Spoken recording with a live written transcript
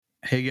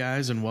Hey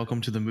guys, and welcome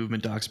to the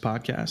Movement Docs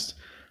podcast.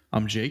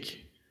 I'm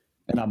Jake.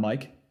 And I'm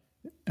Mike.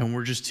 And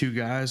we're just two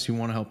guys who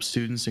want to help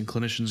students and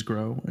clinicians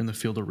grow in the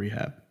field of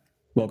rehab.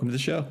 Welcome to the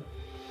show.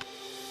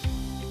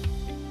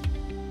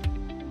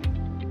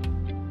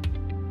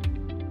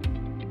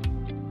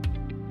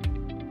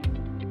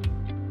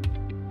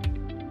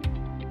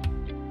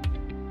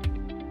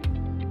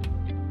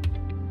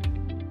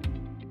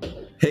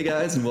 Hey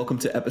guys, and welcome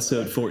to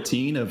episode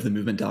 14 of the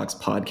Movement Docs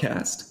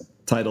podcast,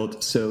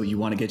 titled So You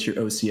Want to Get Your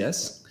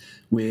OCS,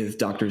 with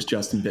Doctors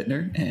Justin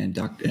Bittner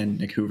and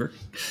Nick Hoover.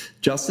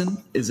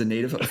 Justin is a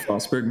native of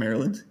Frostburg,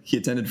 Maryland. He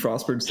attended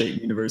Frostburg State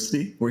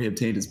University, where he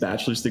obtained his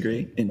bachelor's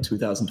degree in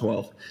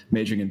 2012,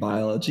 majoring in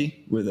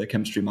biology with a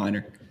chemistry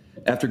minor.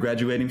 After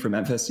graduating from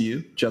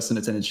FSU, Justin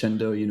attended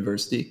Shenandoah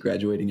University,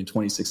 graduating in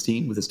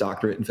 2016 with his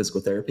doctorate in physical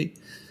therapy.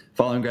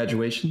 Following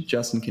graduation,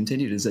 Justin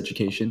continued his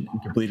education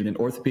and completed an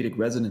orthopedic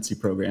residency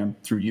program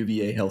through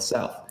UVA Health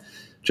South.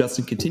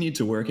 Justin continued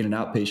to work in an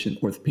outpatient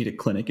orthopedic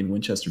clinic in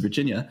Winchester,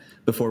 Virginia,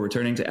 before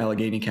returning to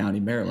Allegheny County,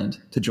 Maryland,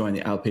 to join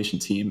the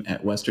outpatient team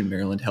at Western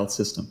Maryland Health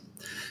System.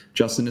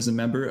 Justin is a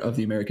member of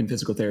the American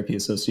Physical Therapy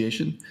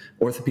Association,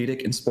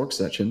 Orthopedic and Sports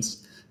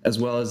Sections, as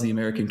well as the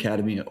American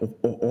Academy of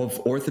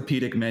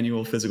Orthopedic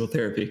Manual Physical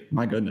Therapy.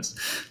 My goodness.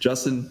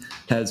 Justin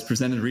has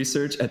presented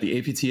research at the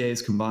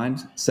APTA's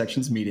Combined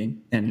Sections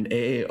Meeting and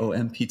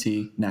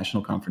AAOMPT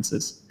National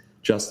Conferences.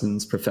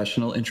 Justin's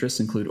professional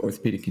interests include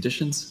orthopedic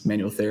conditions,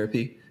 manual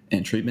therapy,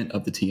 and treatment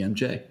of the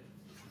TMJ.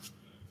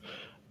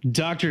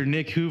 Dr.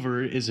 Nick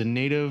Hoover is a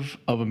native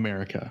of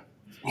America.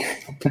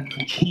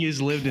 He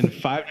has lived in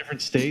 5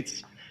 different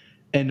states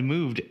and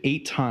moved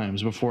 8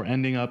 times before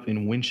ending up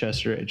in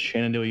Winchester at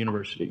Shenandoah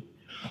University.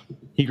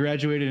 He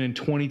graduated in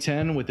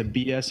 2010 with a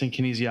BS in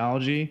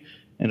kinesiology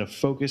and a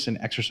focus in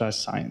exercise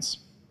science.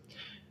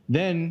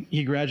 Then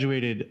he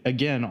graduated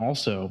again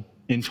also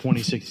in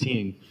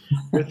 2016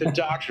 with a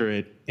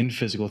doctorate in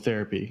physical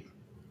therapy,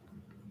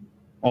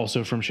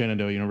 also from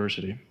Shenandoah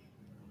University.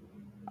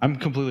 I'm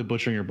completely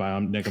butchering your bio,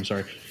 Nick. I'm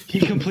sorry.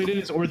 He completed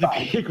his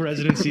orthopedic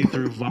residency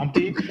through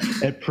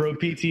VOMT at Pro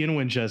PT in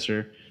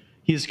Winchester.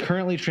 He is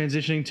currently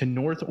transitioning to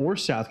North or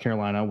South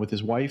Carolina with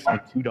his wife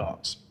and 2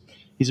 dogs.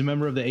 He's a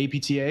member of the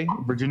APTA,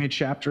 Virginia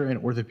chapter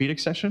and orthopedic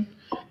section.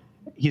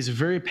 He's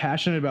very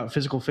passionate about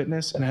physical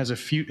fitness and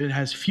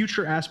has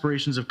future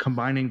aspirations of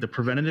combining the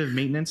preventative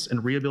maintenance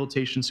and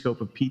rehabilitation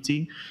scope of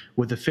PT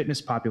with the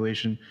fitness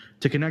population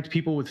to connect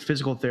people with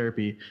physical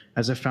therapy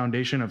as a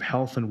foundation of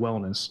health and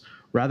wellness,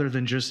 rather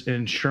than just an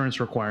insurance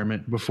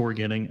requirement before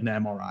getting an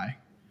MRI.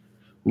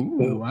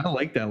 Ooh, I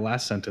like that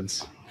last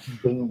sentence.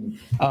 Boom.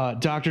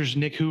 Doctors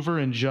Nick Hoover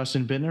and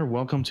Justin Bittner,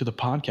 welcome to the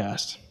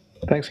podcast.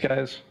 Thanks,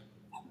 guys.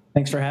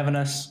 Thanks for having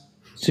us.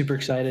 Super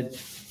excited.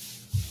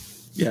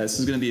 Yeah, this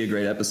is going to be a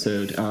great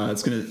episode.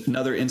 It's going to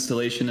another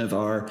installation of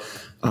our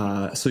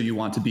So You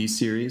Want to Be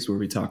series, where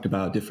we talked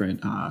about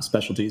different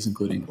specialties,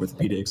 including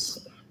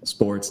orthopedics,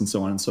 sports, and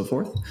so on and so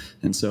forth.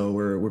 And so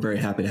we're very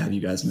happy to have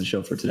you guys on the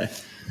show for today.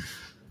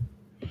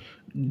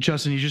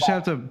 Justin, you just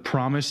have to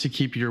promise to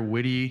keep your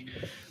witty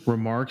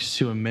remarks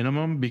to a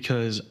minimum,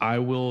 because I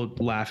will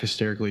laugh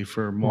hysterically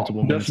for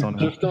multiple minutes on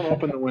Just don't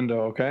open the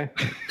window, okay?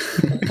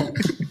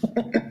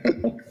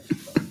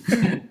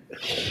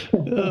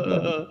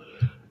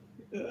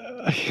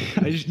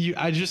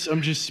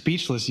 I'm just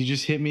speechless. You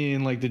just hit me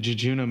in like the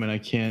jejunum, and I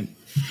can't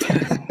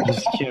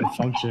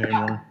function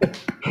anymore.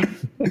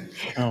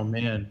 Oh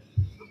man,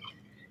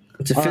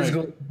 it's a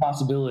physical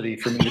possibility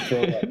for me to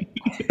throw up.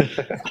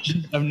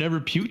 I've never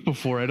puked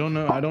before. I don't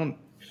know. Don't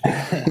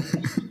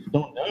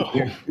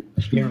know.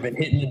 You ever been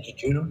hitting the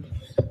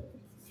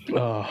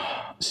jejunum?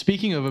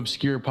 Speaking of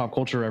obscure pop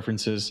culture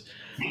references,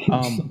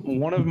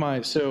 one of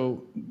my for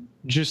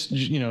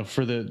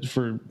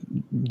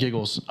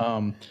giggles,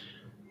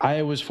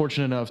 I was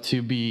fortunate enough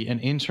to be an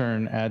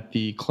intern at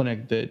the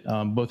clinic that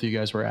both of you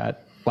guys were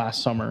at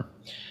last summer,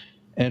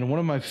 and one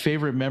of my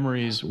favorite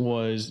memories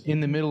was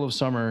in the middle of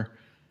summer,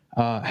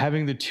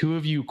 having the two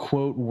of you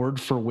quote word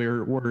for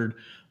word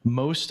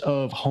most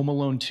of Home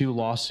Alone 2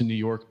 Lost in New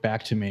York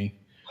back to me.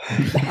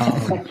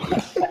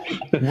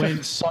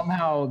 When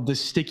somehow the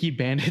sticky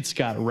bandits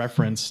got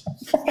referenced.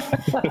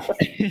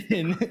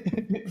 And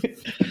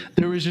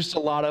there was just a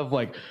lot of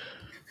like,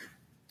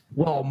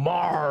 well,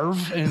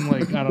 Marv, and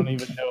like, I don't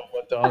even know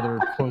what the other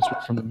quotes were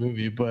from the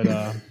movie, but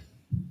I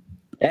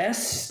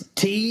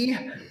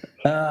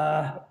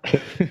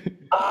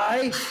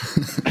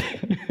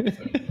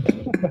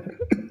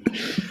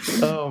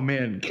oh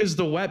man, because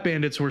the Wet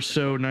Bandits were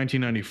so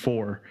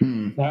 1994.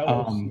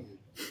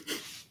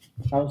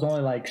 I was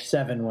only like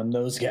 7 when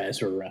those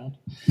guys were around.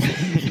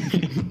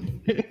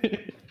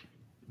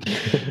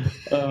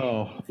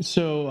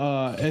 So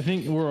I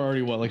think we're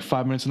already like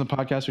 5 minutes in the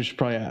podcast. We should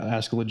probably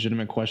ask a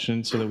legitimate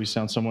question so that we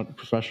sound somewhat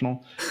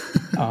professional.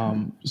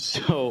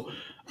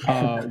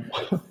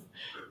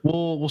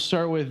 We'll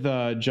start with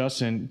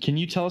Justin. Can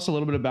you tell us a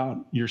little bit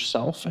about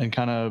yourself and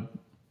kind of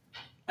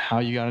how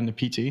you got into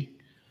PT?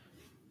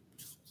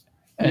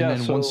 And Yeah,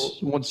 then so-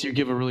 once you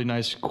give a really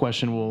nice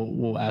question,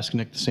 we'll ask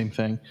Nick the same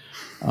thing,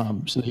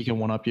 so that he can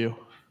one up you.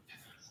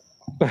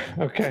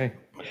 Okay.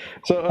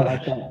 So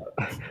like that.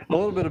 a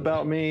little bit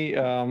about me.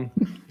 I'm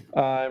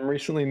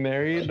recently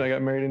married. I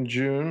got married in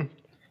June.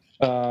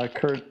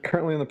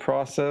 Currently in the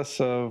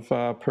process of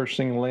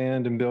purchasing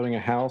land and building a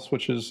house,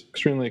 which is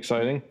extremely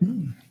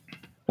exciting.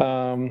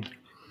 I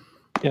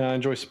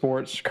enjoy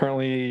sports.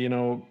 Currently,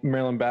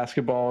 Maryland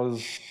basketball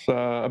is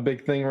a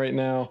big thing right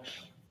now,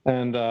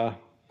 and I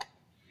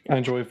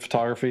enjoy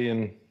photography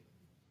and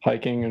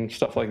hiking and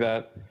stuff like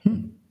that.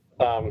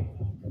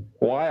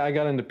 Why I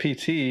got into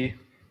PT,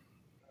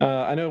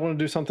 I know I want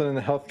to do something in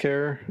the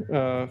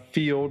healthcare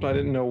field. I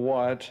didn't know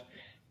what.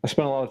 I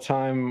spent a lot of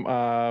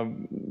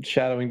time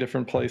shadowing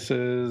different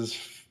places,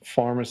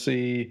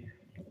 pharmacy,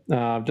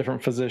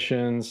 different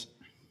physicians.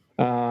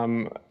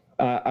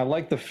 I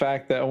like the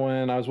fact that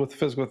when I was with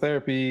physical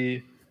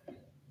therapy,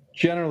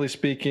 generally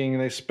speaking,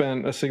 they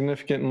spent a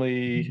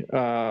significantly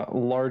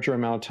larger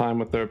amount of time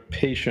with their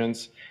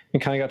patients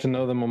and kind of got to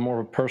know them on more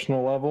of a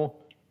personal level.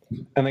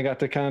 And they got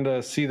to kind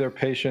of see their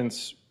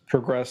patients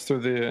progress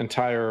through the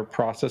entire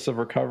process of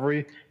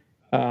recovery.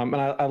 And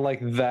I like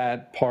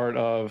that part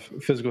of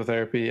physical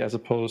therapy as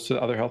opposed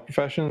to other health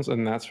professions.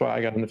 And that's why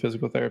I got into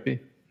physical therapy.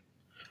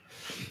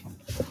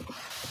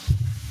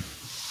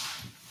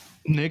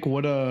 Nick,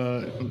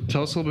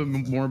 tell us a little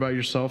bit more about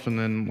yourself, and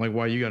then like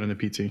why you got into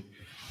PT.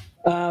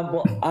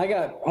 Well, I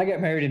got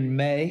married in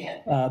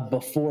May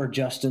before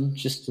Justin,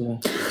 just to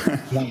run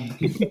that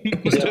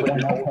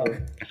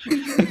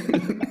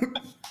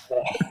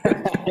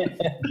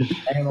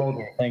I am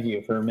older. Thank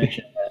you for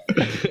mentioning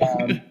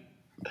that.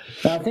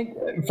 I think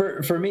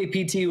for me,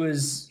 PT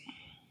was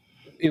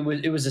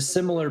a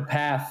similar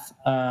path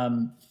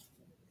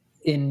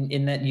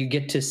in that you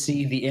get to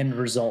see the end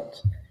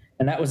result.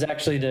 And that was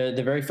actually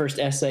the very first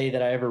essay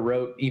that I ever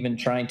wrote, even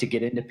trying to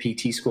get into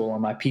PT school on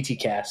my PT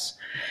cast.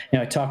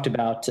 I talked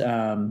about,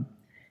 some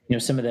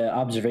of the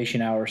observation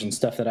hours and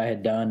stuff that I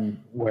had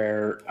done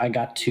where I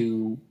got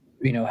to,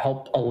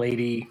 help a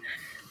lady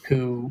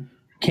who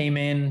came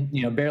in,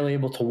 barely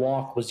able to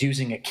walk, was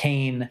using a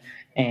cane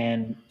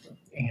and,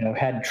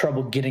 had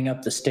trouble getting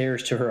up the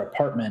stairs to her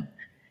apartment.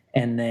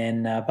 And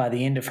then by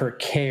the end of her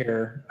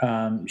care,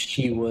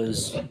 she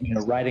was,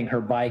 riding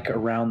her bike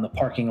around the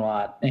parking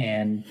lot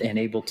and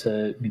able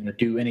to,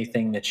 do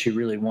anything that she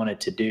really wanted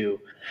to do.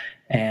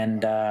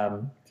 And,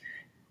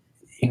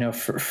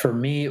 for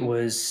me,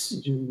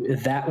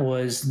 that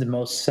was the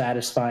most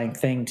satisfying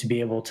thing, to be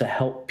able to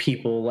help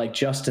people, like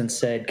Justin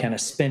said, kind of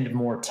spend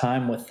more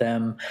time with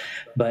them,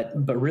 but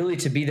really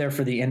to be there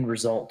for the end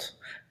result.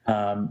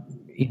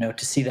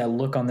 To see that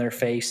look on their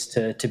face,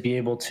 to be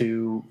able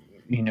to,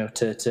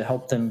 to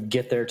help them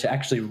get there, to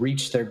actually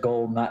reach their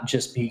goal, not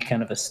just be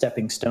kind of a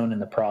stepping stone in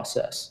the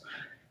process.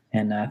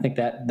 And I think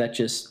that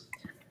just,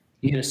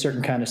 you get a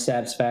certain kind of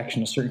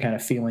satisfaction, a certain kind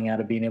of feeling out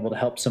of being able to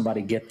help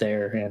somebody get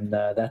there. And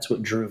that's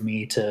what drew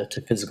me to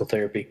physical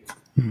therapy.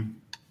 Mm-hmm.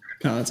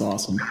 Oh, that's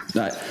awesome.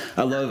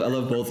 I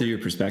love both of your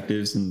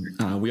perspectives,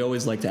 and we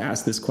always like to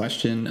ask this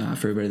question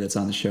for everybody that's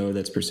on the show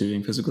that's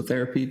pursuing physical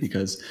therapy,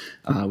 because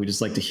we just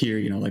like to hear,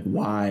 like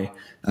why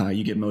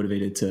you get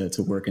motivated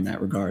to work in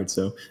that regard.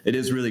 So it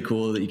is really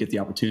cool that you get the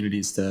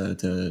opportunities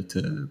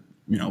to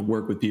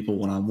work with people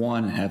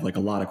one-on-one and have like a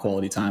lot of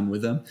quality time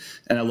with them.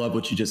 And I love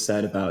what you just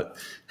said about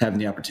having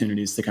the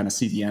opportunities to kind of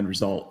see the end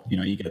result.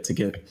 You get to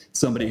get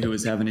somebody who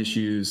is having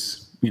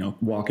issues,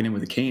 walking in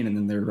with a cane, and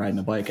then they're riding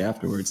a bike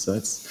afterwards. So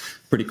that's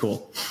pretty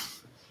cool.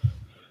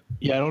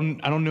 Yeah,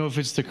 I don't know if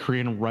it's the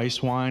Korean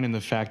rice wine and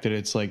the fact that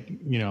it's like,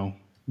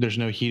 there's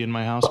no heat in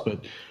my house,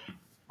 but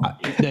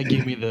that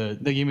gave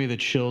me the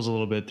chills a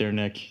little bit there,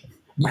 Nick.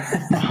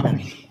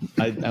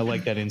 I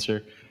like that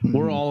answer.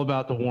 We're all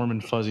about the warm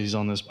and fuzzies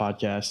on this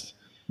podcast.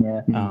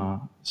 Yeah.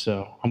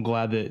 So I'm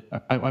glad that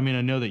I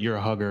know that you're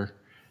a hugger.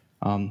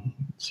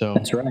 So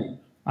that's right.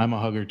 I'm a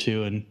hugger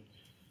too, and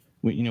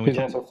He's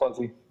also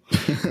fuzzy.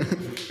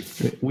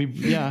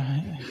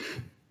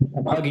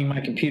 I'm hugging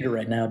my computer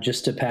right now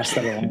just to pass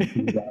that along to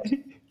you guys.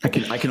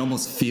 I can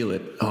almost feel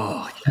it.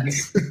 Oh,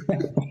 yes.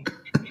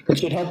 It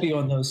should help you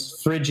on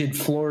those frigid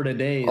Florida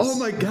days. Oh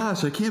my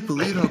gosh, I can't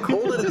believe how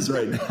cold it is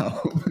right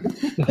now.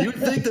 You would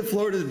think that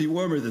Florida would be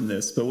warmer than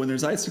this, but when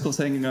there's icicles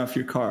hanging off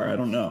your car, I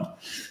don't know.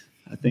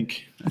 I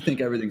think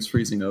everything's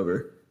freezing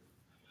over.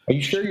 Are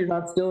you sure you're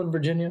not still in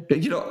Virginia?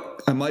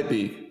 I might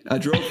be. I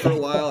drove for a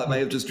while. I might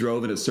have just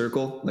drove in a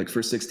circle, like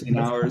for 16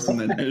 hours, and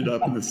then ended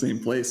up in the same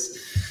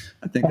place.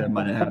 I think that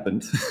might have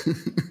happened.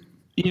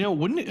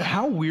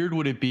 How weird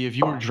would it be if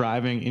you were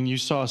driving and you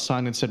saw a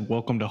sign that said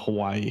 "Welcome to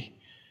Hawaii"?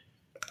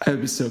 I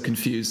would be so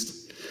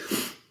confused.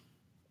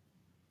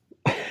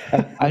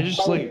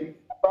 I'd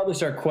probably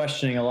start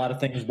questioning a lot of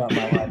things about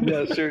my life.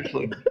 Yeah,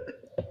 seriously.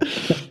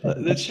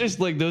 It's just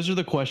like, those are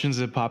the questions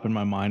that pop in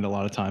my mind a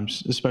lot of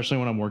times, especially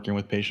when I'm working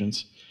with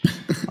patients.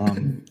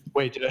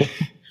 Wait, did I?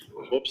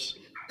 Whoops.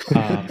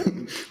 A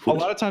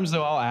lot of times,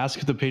 though, I'll ask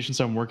the patients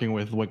I'm working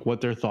with, like,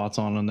 what their thoughts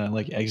on that,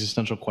 like,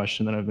 existential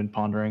question that I've been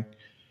pondering.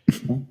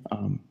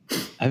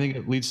 I think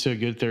it leads to a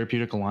good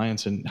therapeutic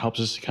alliance and helps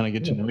us kind of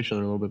get to know each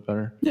other a little bit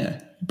better.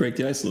 Yeah, break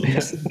the ice a little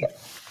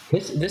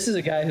bit. This is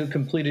a guy who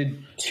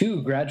completed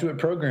 2 graduate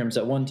programs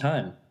at one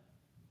time.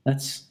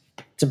 It's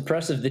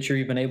impressive that you're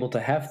even able to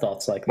have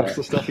thoughts like That's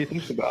the that. stuff he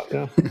thinks about.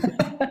 Yeah.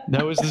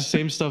 That was the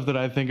same stuff that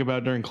I think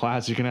about during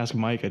class. You can ask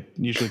Mike. I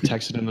usually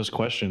texted in those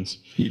questions.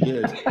 You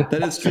did.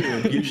 That is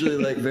true. Usually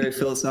like very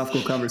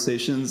philosophical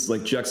conversations,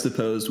 like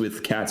juxtaposed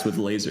with cats with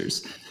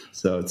lasers.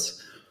 So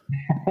it's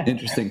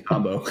interesting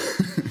combo.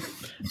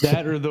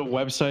 That or the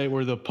website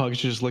where the pug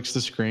just licks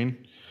the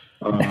screen.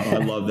 I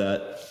love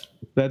that.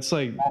 That's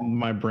like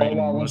my brain.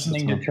 While most of the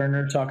listening to time.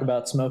 Turner talk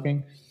about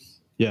smoking.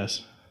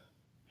 Yes.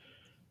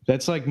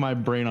 That's like my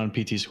brain on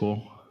PT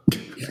school.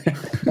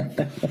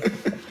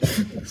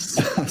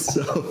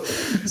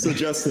 So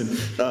Justin,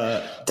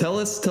 tell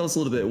us a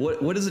little bit.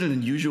 What is an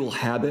unusual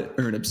habit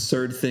or an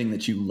absurd thing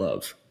that you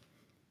love?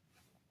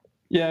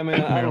 Yeah, man. I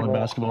don't Maryland know.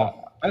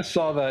 basketball. I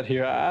saw that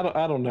here. I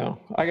don't know.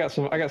 I got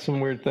some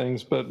weird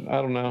things, but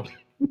I don't know.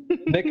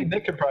 Nick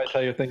could probably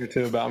tell you a thing or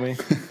two about me.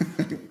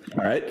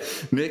 All right,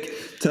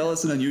 Nick, tell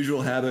us an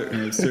unusual habit or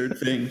an absurd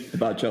thing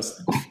about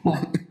Justin.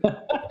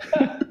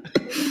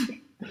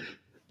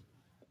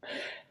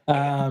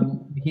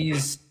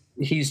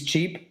 He's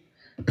cheap.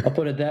 I'll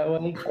put it that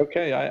way.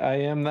 Okay, I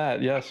am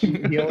that. Yes.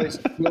 He always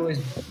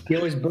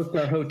booked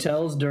our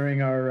hotels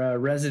during our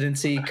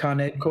residency Con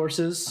Ed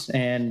courses,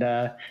 and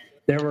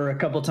there were a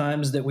couple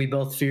times that we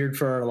both feared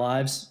for our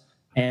lives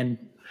and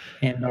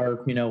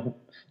our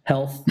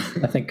health.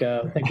 I think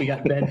we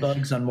got bed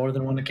bugs on more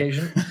than one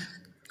occasion.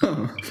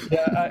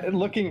 Yeah.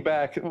 Looking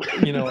back,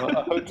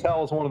 a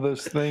hotel is one of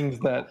those things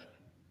that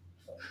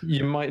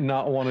you might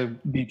not want to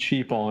be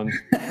cheap on.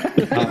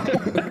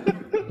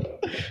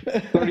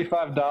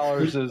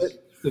 $35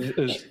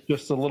 is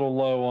just a little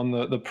low on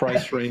the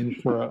price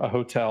range for a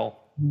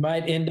hotel.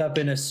 Might end up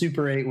in a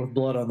Super 8 with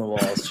blood on the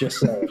walls. Just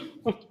so.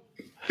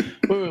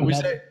 Wait,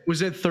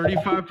 was it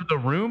 35 for the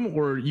room,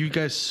 or you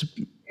guys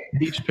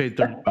each paid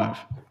 35?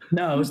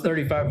 No, it was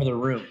 35 for the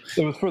room.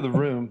 It was for the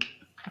room.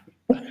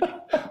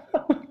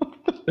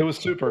 It was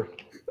Super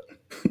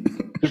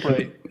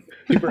 8.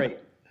 Super 8.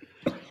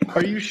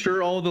 Are you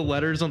sure all the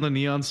letters on the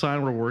neon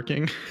sign were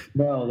working?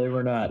 No, they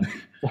were not.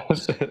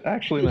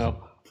 Actually,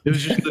 no. It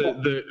was just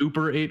the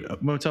Uber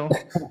 8 motel?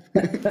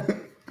 It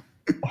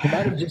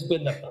might have just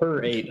been the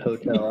Per 8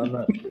 hotel. I'm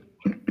not sure.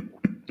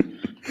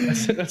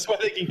 That's why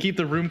they can keep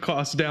the room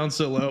costs down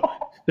so low.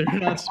 They're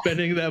not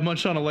spending that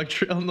much on the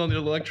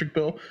electric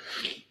bill.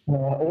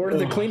 Or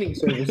the cleaning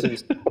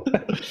services.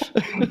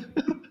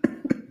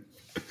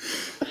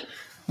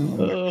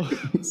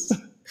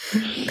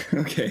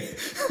 Okay.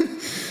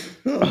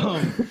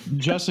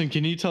 Justin,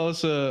 can you tell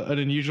us an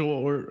unusual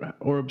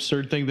or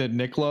absurd thing that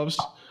Nick loves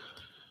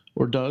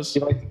or does?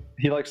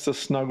 He likes to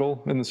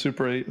snuggle in the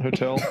Super 8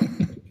 hotel.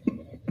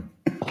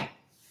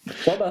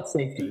 It's all about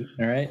safety,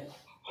 all right?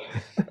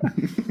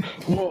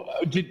 Well,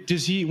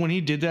 does he, when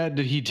he did that,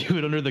 did he do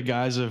it under the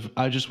guise of,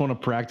 I just want to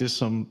practice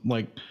some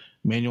like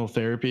manual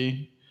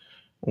therapy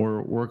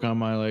or work on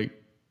my like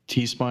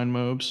T-spine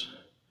mobs?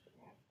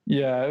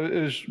 Yeah,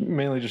 it was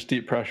mainly just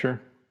deep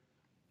pressure.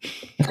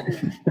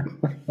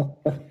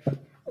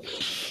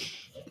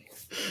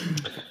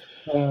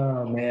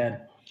 Oh man.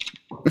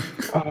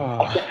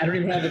 I don't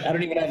even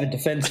have a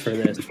defense for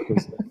this.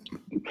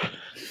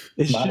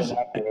 It's just,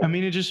 I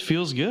mean, it just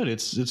feels good.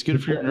 It's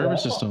good for your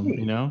nervous system,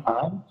 you know?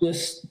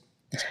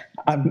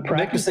 I'm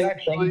practicing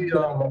things that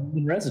I learned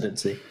in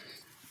residency.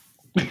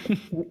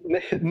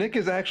 Nick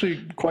is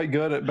actually quite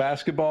good at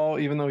basketball,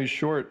 even though he's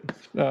short.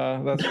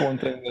 That's one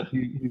thing that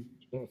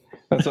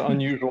that's an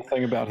unusual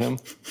thing about him.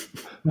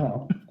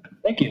 No,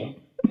 thank you.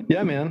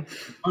 Yeah, man.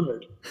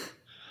 Honored.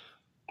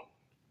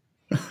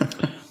 I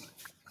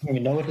don't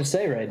even know what to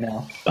say right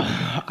now.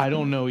 I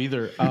don't know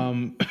either.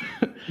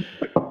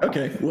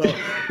 Okay, well,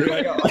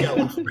 I got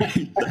one for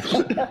you.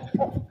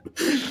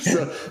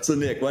 So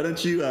Nick, why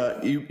don't you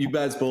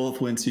guys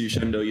both went to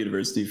Shenandoah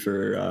University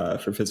for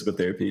physical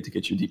therapy to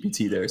get your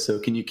DPT there. So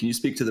can you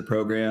speak to the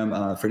program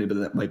for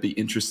anybody that might be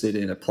interested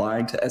in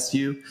applying to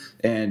SU,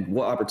 and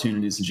what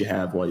opportunities did you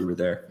have while you were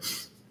there?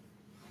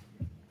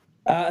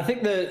 I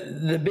think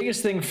the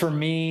biggest thing for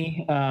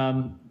me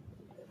on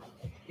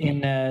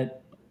a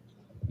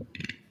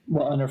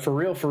for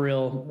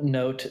real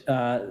note,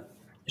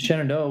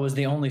 Shenandoah was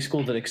the only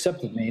school that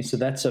accepted me, so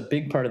that's a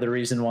big part of the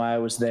reason why I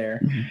was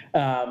there.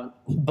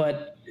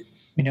 But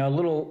a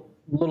little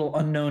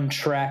unknown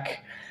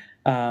track.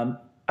 I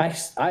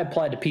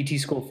applied to PT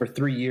school for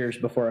 3 years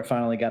before I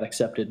finally got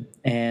accepted,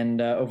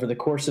 and over the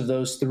course of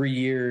those 3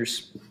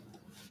 years,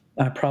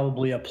 I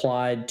probably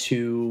applied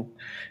to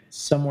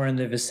somewhere in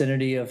the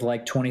vicinity of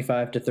like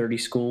 25 to 30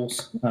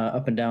 schools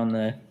up and down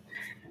the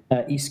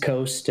East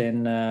Coast,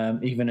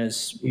 and even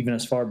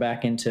as far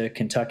back into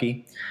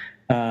Kentucky.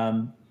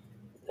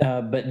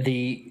 But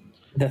the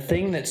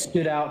thing that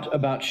stood out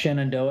about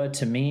Shenandoah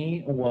to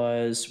me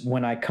was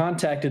when I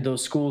contacted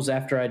those schools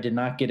after I did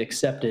not get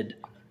accepted.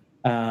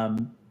 At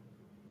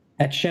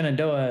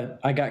Shenandoah,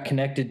 I got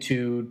connected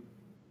to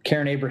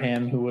Karen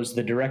Abraham, who was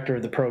the director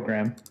of the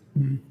program.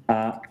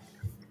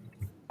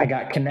 I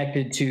got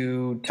connected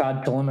to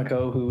Todd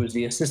Kalimico, who was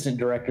the assistant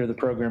director of the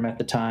program at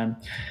the time.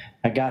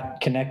 I got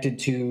connected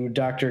to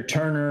Dr.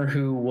 Turner,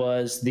 who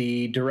was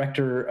the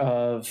director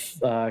of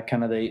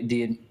kind of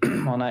the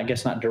well, I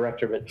guess not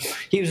director, but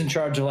he was in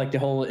charge of like the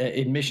whole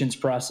admissions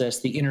process,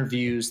 the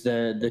interviews,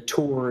 the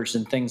tours,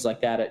 and things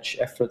like that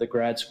for the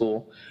grad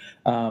school.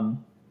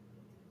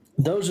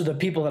 Those are the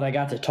people that I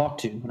got to talk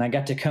to, and I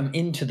got to come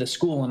into the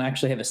school and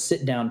actually have a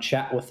sit-down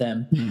chat with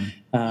them.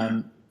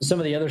 Some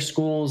of the other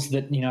schools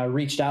that I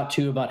reached out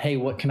to about, hey,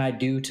 what can I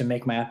do to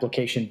make my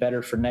application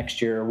better for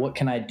next year? Or what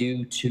can I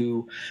do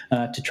to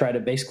try to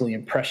basically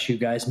impress you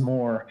guys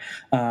more?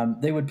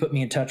 They would put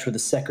me in touch with the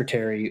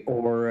secretary,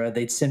 or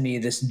they'd send me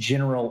this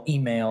general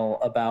email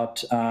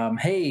about,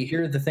 hey,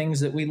 here are the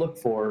things that we look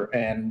for.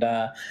 And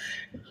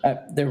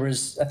there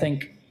was, I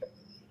think,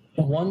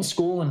 one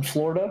school in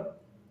Florida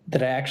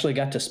that I actually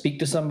got to speak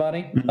to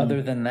somebody.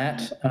 Other than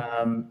that,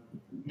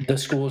 the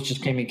schools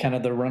just gave me kind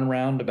of the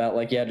runaround about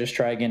like, yeah, just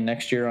try again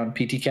next year on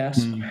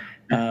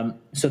PTCAS.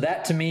 So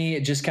that to me,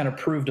 it just kind of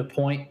proved a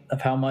point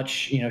of how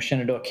much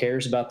Shenandoah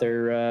cares about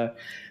their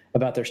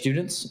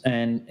students,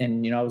 and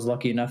I was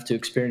lucky enough to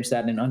experience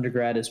that in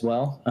undergrad as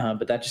well.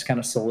 But that just kind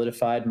of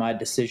solidified my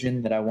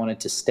decision that I wanted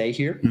to stay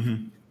here.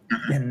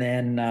 And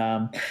then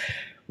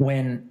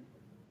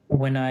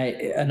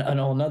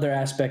another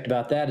aspect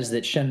about that is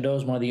that Shenandoah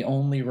is one of the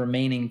only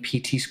remaining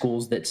PT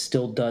schools that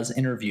still does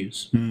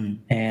interviews.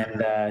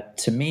 And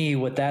to me,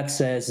 what that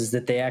says is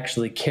that they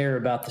actually care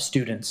about the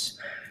students.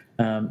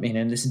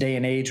 In this day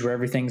and age where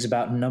everything's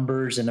about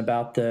numbers and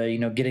about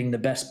the getting the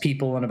best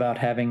people and about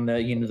having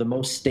the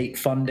most state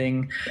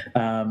funding,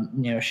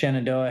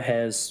 Shenandoah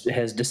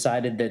has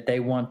decided that they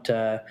want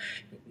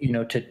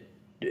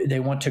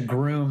they want to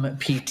groom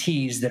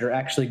PTs that are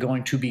actually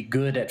going to be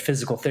good at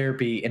physical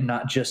therapy and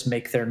not just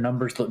make their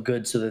numbers look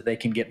good so that they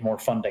can get more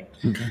funding.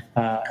 And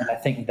I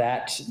think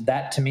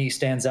that to me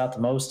stands out the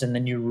most. And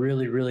then you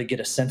really, really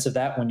get a sense of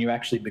that when you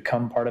actually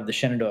become part of the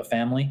Shenandoah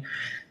family.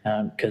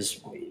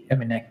 Because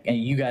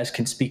you guys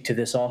can speak to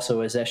this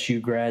also as SU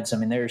grads. I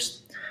mean,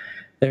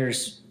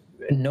 there's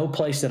no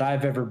place that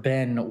I've ever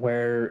been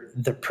where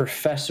the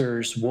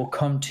professors will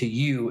come to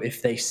you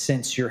if they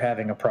sense you're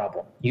having a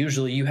problem.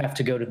 Usually you have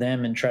to go to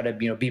them and try to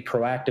be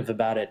proactive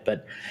about it,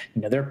 but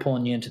they're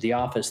pulling you into the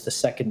office the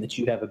second that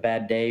you have a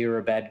bad day or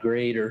a bad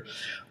grade or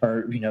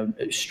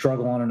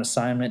struggle on an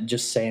assignment,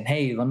 just saying,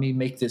 hey, let me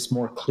make this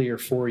more clear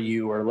for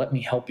you, or let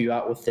me help you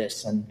out with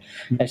this. And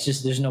it's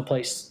just, there's no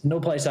place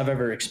I've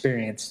ever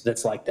experienced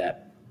that's like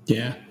that.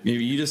 Yeah,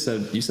 you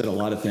said a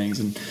lot of things,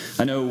 and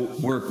I know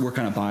we're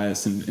kind of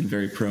biased and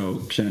very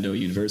pro Shenandoah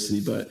University,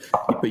 but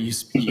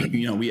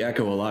we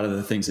echo a lot of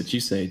the things that you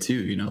say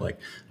too. Like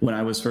when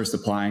I was first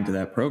applying to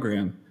that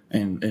program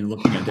and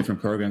looking at different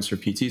programs for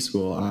PT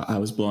school, I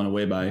was blown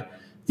away by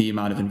the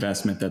amount of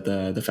investment that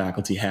the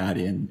faculty had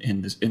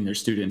in their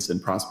students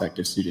and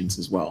prospective students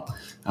as well.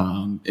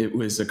 It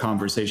was a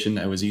conversation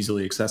that was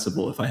easily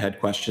accessible. If I had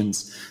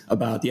questions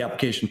about the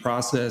application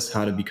process,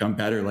 how to become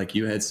better, like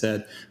you had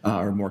said,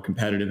 or more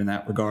competitive in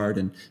that regard,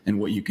 and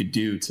what you could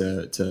do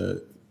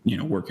to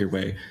work your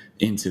way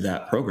into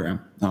that program.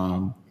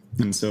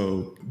 And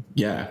so,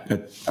 yeah,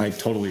 I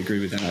totally agree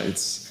with that.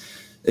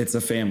 It's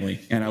a family,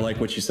 and I like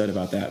what you said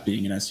about that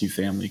being an SU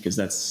family, because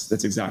that's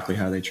exactly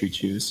how they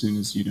treat you. As soon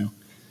as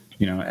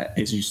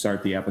as you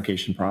start the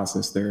application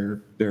process,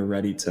 they're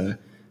ready to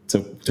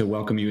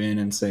welcome you in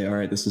and say, all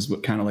right, this is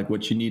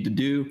what you need to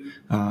do.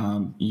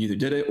 You either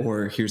did it,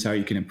 or here's how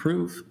you can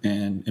improve,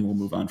 and we'll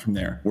move on from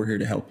there. We're here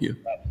to help you.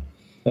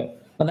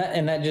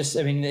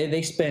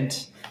 They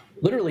spent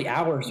literally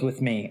hours with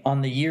me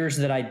on the years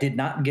that I did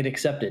not get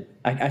accepted.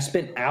 I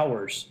spent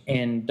hours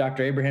in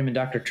Dr. Abraham and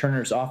Dr.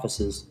 Turner's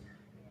offices.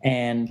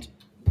 And,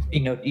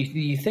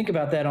 you think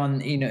about that on,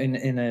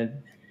 in a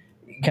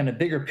kind of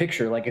bigger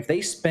picture, like if they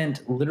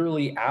spent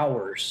literally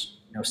hours,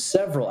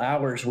 several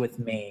hours with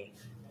me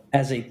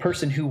as a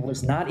person who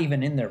was not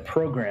even in their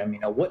program,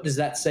 what does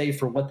that say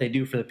for what they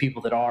do for the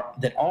people that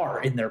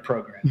are in their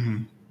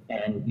program?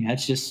 And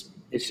it's just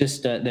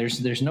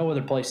there's no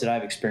other place that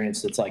I've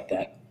experienced that's like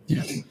that.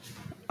 Yeah.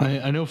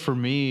 I know for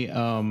me,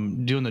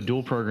 doing the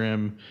dual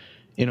program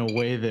in a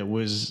way that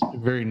was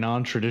very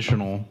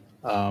non-traditional,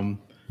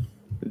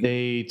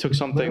 they took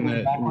something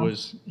that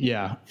was,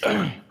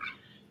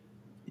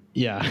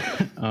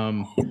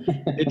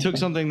 it took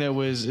something that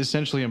was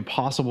essentially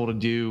impossible to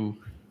do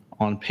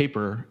on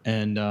paper,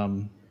 and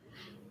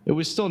it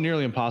was still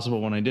nearly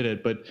impossible when I did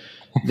it, but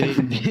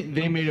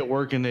they made it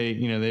work, and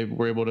they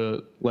were able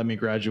to let me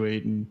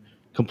graduate and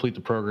complete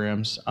the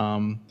programs.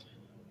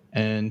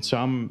 And so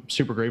I'm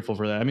super grateful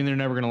for that. I mean, they're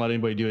never going to let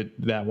anybody do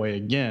it that way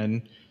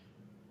again,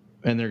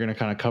 and they're going to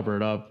kind of cover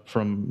it up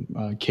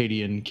from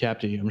Katie and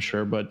Capty, I'm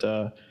sure. But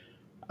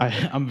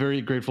I'm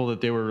very grateful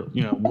that they were,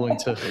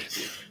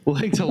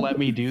 willing to let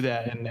me do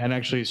that and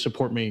actually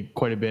support me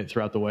quite a bit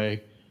throughout the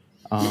way,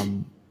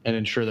 and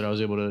ensure that I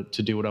was able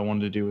to do what I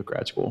wanted to do with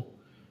grad school.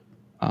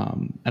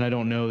 And I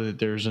don't know that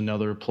there's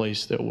another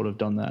place that would have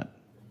done that.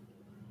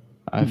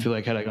 I feel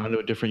like had I gone to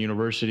a different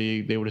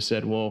university, they would have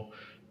said, well,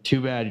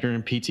 too bad you're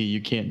in PT,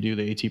 you can't do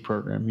the AT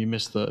program. You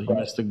missed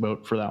the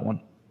boat for that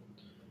one.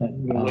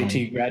 Wait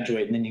till you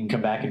graduate and then you can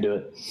come back and do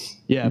it.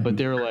 Yeah, but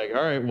they were like,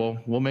 all right, well,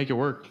 we'll make it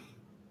work.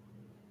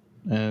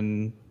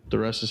 And the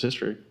rest is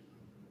history.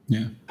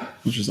 Yeah,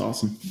 which is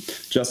awesome.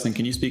 Justin,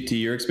 can you speak to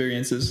your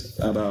experiences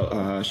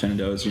about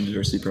Shenandoah's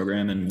university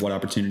program and what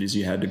opportunities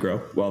you had to grow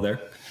while there?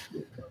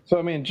 So,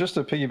 I mean, just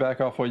to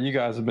piggyback off what you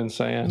guys have been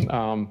saying,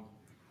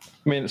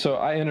 so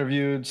I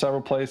interviewed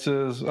several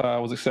places,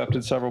 was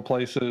accepted several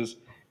places,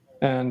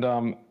 and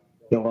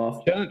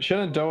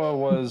Shenandoah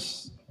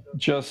was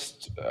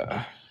just,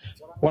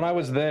 when I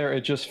was there,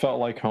 it just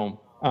felt like home.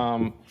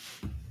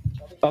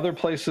 Other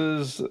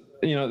places,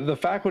 the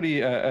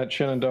faculty at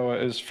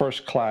Shenandoah is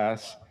first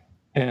class,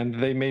 and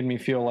they made me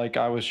feel like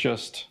I was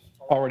just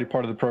already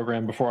part of the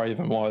program before I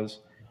even was.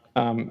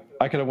 I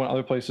could have went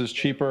other places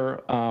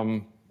cheaper,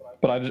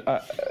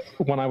 but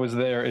when I was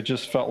there, it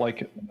just felt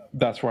like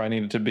that's where I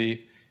needed to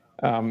be,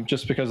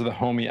 just because of the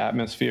homey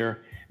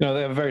atmosphere. They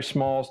have a very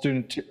small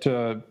student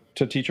to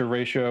teacher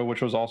ratio,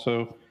 which was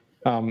also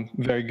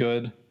very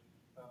good.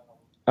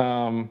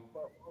 But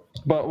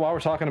while we're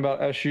talking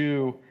about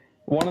SU,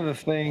 one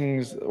of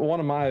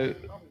my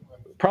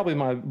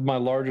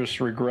largest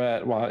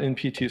regret while in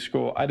PT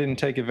school, I didn't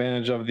take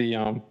advantage of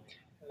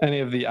any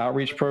of the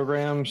outreach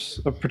programs,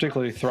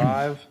 particularly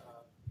Thrive,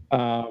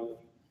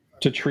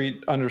 to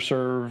treat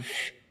underserved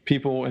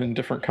people in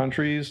different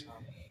countries.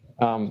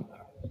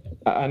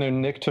 I know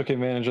Nick took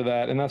advantage of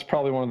that, and that's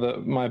probably one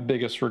of my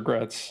biggest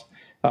regrets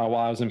while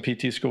I was in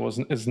PT school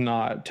is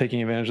not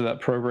taking advantage of that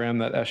program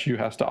that SU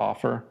has to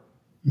offer.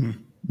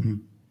 Mm-hmm.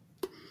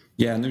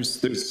 Yeah, and there's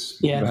go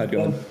ahead.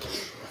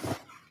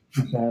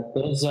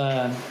 Those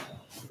I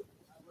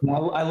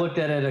looked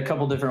at it a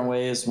couple different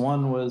ways.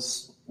 One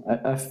was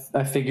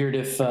I figured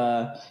if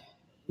I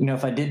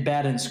did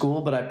bad in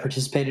school, but I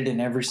participated in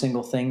every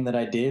single thing that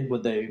I did,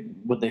 would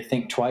they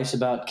think twice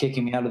about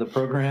kicking me out of the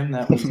program?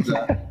 That was.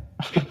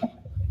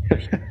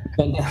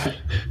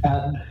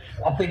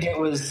 I think it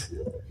was,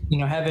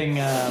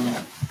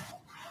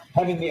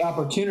 having the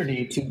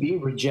opportunity to be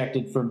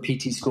rejected from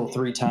PT school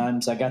 3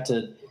 times. I got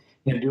to,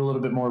 do a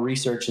little bit more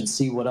research and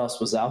see what else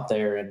was out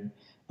there, and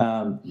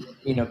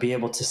be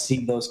able to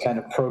see those kind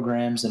of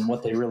programs and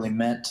what they really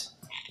meant.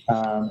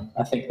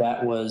 I think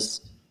that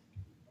was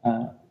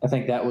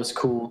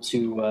cool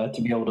to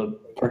be able to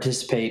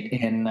participate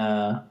in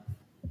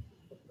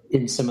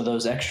some of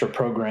those extra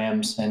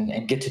programs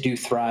and get to do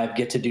Thrive,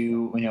 get to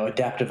do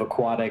adaptive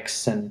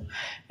aquatics and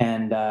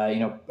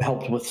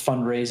helped with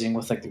fundraising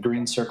with like the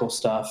Green Circle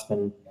stuff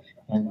and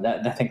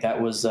that I think that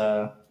was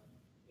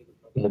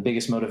the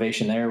biggest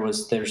motivation there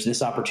was there's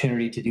this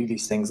opportunity to do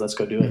these things. Let's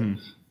go do it.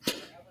 Mm-hmm.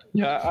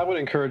 Yeah, I would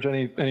encourage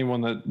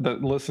anyone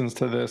that listens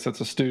to this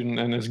that's a student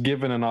and is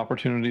given an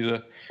opportunity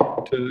to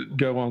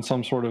go on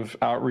some sort of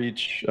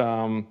outreach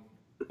to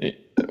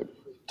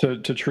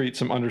treat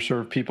some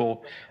underserved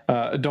people.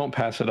 Don't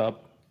pass it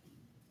up.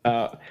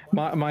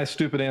 My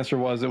stupid answer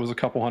was it was a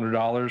couple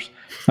 $100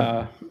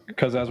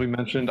 because as we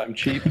mentioned, I'm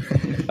cheap,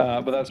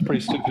 but that's a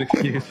pretty stupid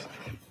excuse.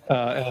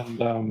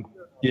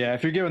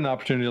 If you're given the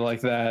opportunity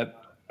like that,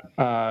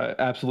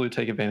 absolutely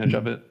take advantage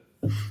of it.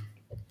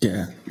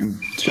 Yeah, and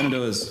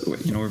Shenandoah is,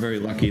 we're very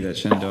lucky that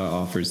Shenandoah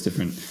offers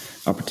different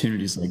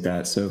opportunities like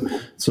that. So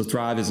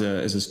Thrive is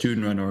a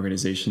student-run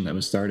organization that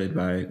was started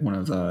by one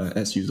of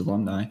SU's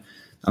alumni,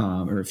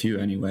 or a few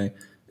anyway.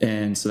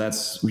 And so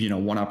that's,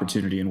 one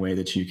opportunity and way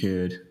that you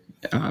could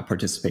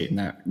participate in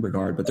that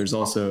regard. But there's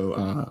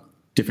also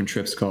different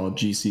trips called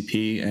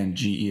GCP and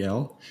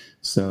GEL.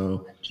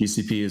 So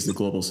GCP is the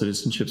Global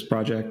Citizenships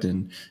Project,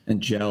 and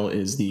GEL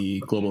is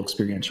the Global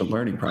Experiential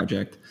Learning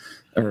Project.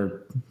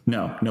 Or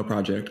no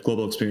project,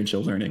 Global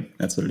Experiential Learning.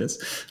 That's what it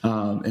is.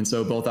 And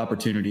so both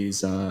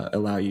opportunities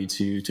allow you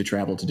to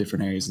travel to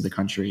different areas of the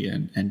country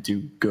and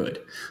do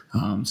good.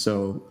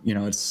 So,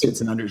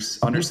 it's an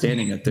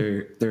understanding that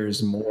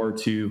there's more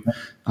to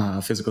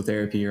physical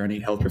therapy or any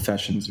health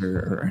professions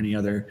or any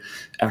other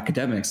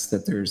academics,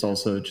 that there's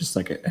also just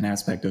like an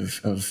aspect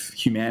of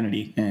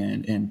humanity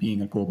and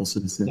being a global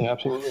citizen. Yeah,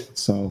 absolutely.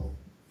 So,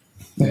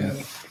 yeah,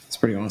 it's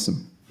pretty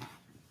awesome.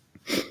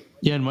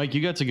 Yeah, and Mike,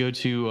 you got to go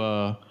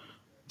to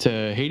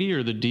Haiti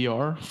or the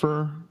DR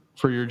for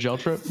your gel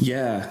trip?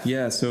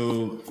 Yeah.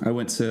 So I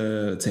went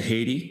to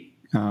Haiti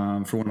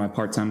for one of my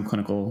part-time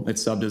clinical.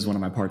 It's subbed as one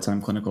of my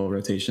part-time clinical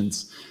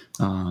rotations,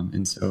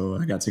 and so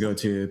I got to go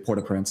to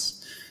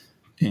Port-au-Prince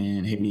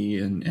in Haiti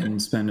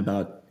and spend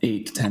about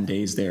 8 to 10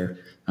 days there,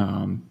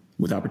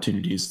 with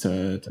opportunities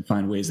to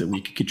find ways that we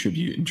could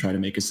contribute and try to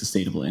make a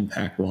sustainable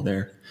impact while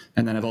there.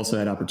 And then I've also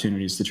had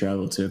opportunities to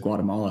travel to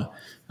Guatemala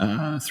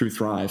through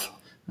Thrive.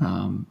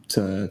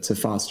 To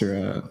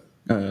foster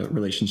a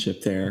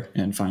relationship there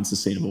and find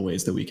sustainable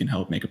ways that we can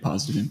help make a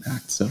positive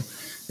impact. So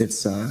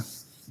it's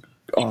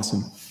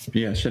awesome.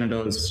 Yeah,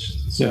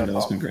 Shenandoah's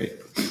been great.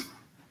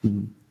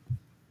 Mm-hmm.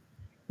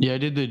 Yeah, I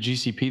did the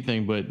GCP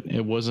thing, but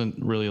it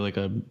wasn't really like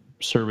a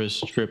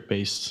service trip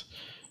based.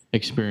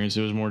 experience.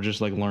 It was more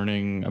just like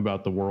learning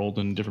about the world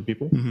and different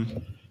people.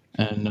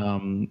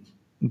 And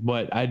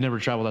but I'd never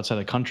traveled outside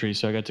the country,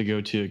 so I got to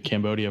go to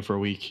Cambodia for a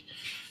week,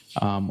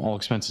 all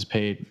expenses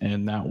paid,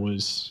 and that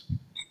was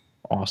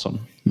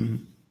awesome.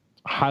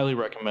 Highly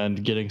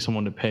recommend getting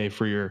someone to pay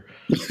for your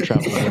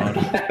travel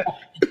abroad,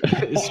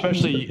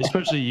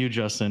 especially you,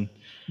 Justin.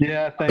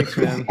 Yeah, thanks,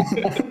 man.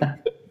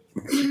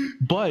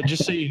 But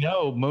just so you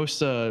know,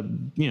 most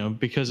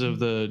because of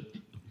the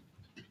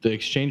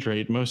exchange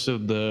rate, most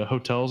of the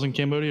hotels in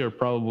Cambodia are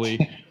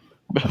probably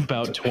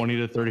about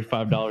 $20 to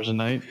 $35 a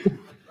night.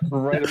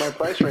 Right in my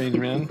price range,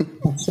 man.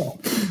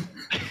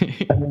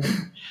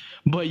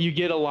 But you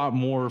get a lot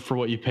more for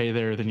what you pay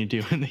there than you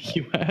do in the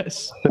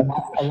U.S.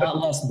 A lot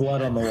less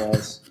blood on the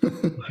walls.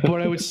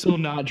 But I would still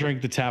not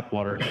drink the tap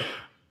water.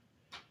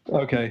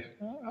 Okay.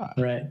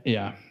 Right.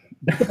 Yeah.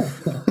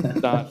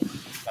 not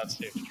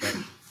safe to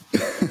drink.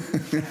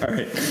 All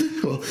right.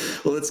 Well,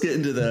 let's get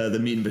into the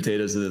meat and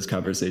potatoes of this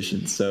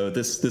conversation. So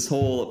this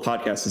whole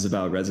podcast is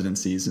about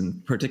residencies,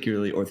 and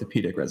particularly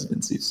orthopedic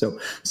residencies. So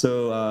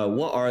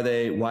what are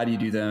they? Why do you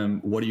do them?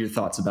 What are your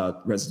thoughts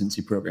about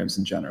residency programs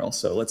in general?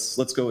 So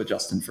let's go with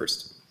Justin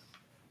first.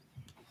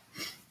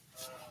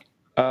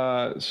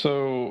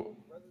 So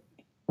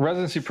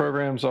residency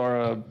programs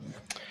are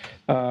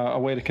a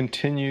way to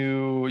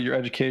continue your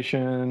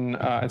education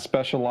and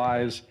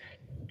specialize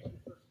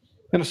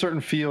in a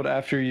certain field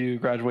after you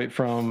graduate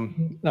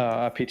from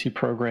a PT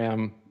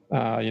program,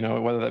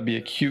 whether that be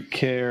acute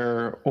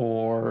care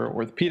or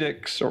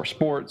orthopedics or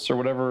sports or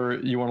whatever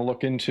you want to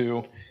look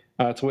into.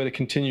 It's a way to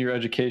continue your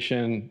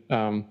education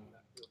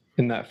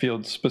in that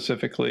field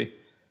specifically.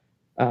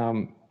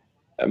 My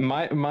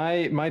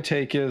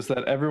take is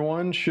that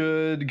everyone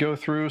should go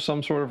through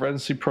some sort of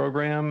residency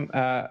program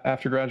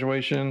after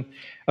graduation.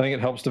 I think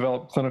it helps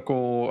develop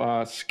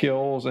clinical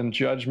skills and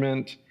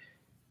judgment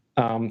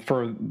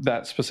for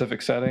that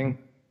specific setting.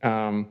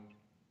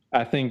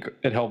 I think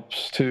it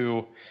helps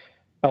to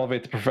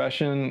elevate the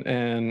profession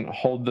and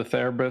hold the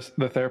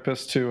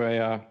therapist to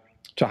a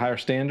higher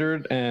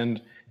standard,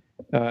 and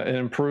it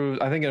improves.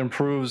 I think it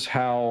improves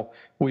how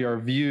we are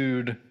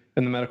viewed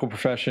in the medical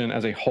profession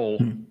as a whole.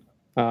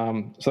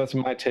 So that's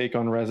my take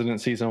on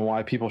residencies and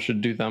why people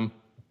should do them.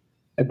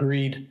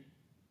 Agreed.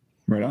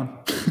 Right on.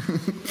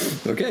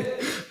 Okay,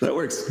 that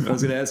works. I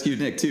was going to ask you,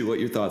 Nick, too, what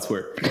your thoughts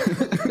were.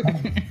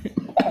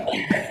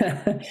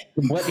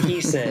 What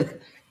he said.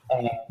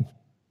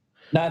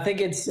 No, I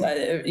think it's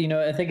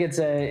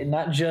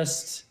not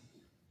just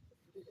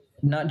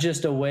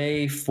a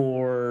way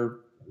for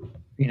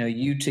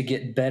you to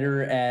get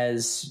better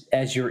as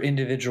your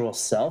individual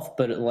self,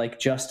 but like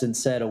Justin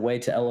said, a way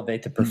to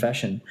elevate the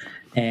profession,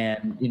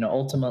 and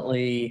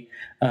ultimately,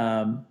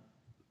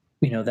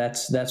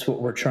 that's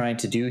what we're trying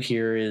to do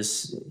here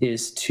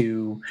is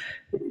to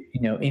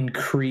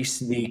increase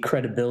the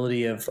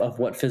credibility of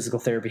what physical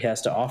therapy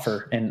has to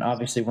offer. And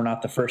obviously we're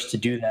not the first to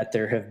do that.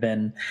 There have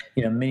been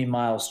many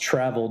miles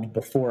traveled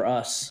before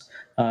us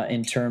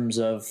in terms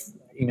of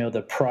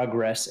the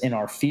progress in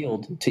our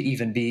field to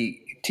even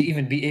be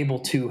able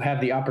to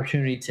have the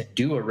opportunity to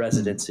do a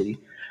residency,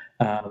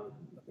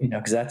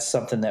 because that's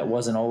something that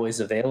wasn't always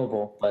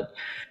available. But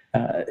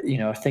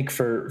I think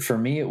for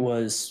me it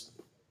was,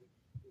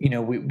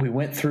 we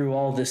went through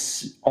all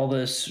this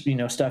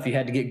stuff. You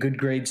had to get good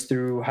grades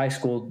through high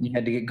school. You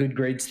had to get good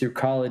grades through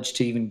college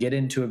to even get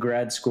into a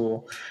grad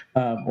school,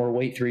 or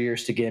wait 3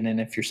 years to get in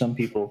if you're some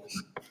people.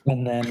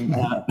 And then,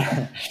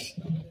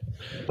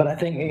 but I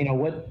think,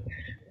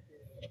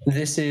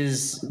 this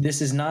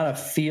is not a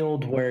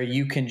field where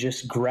you can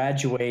just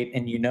graduate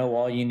and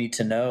all you need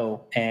to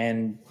know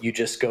and you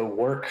just go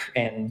work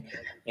and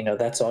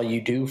that's all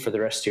you do for the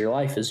rest of your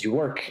life is you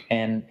work.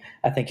 And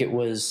I think it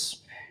was,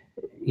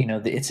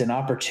 it's an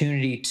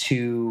opportunity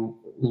to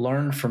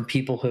learn from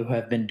people who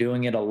have been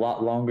doing it a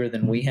lot longer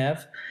than we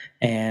have,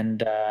 and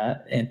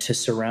to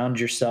surround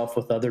yourself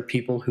with other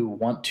people who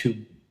want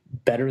to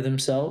better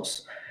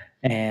themselves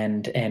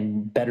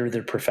and better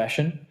their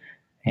profession.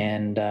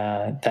 And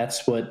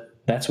that's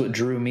what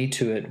drew me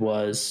to it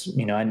was,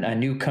 I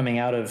knew coming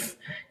out of,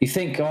 you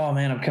think, oh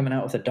man, I'm coming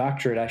out with a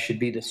doctorate, I should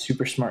be this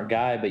super smart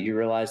guy, but you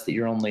realize that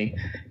you're only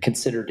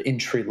considered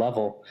entry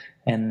level.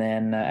 And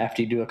then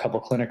after you do a couple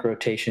clinic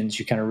rotations,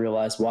 you kind of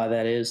realize why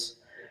that is.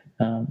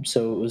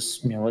 So it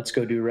was, let's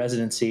go do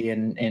residency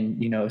and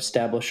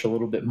establish a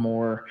little bit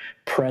more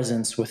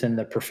presence within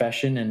the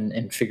profession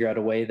and figure out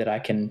a way that I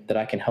can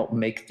help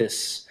make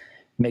this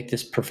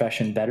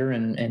profession better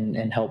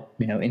and help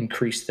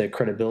increase the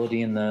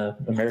credibility in the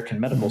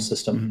American medical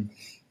system.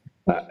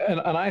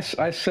 And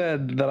I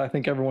said that I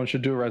think everyone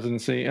should do a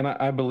residency, and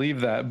I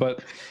believe that,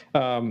 but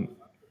I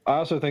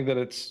also think that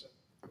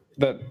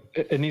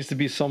it needs to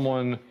be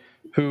someone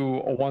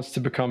who wants to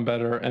become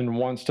better and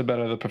wants to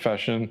better the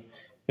profession.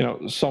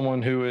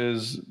 Someone who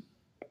is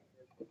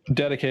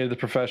dedicated to the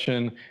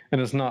profession and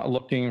is not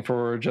looking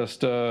for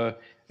just a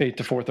 8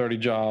 to 4:30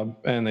 job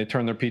and they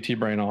turn their PT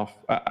brain off.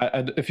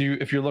 If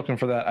you're looking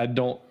for that, I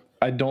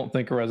don't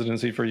think a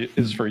residency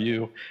is for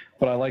you.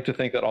 But I like to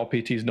think that all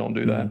PTs don't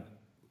do that.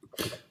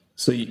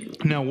 So you,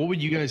 Now, what would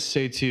you guys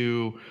say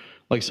to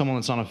like someone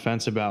that's on a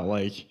fence about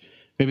like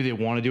maybe they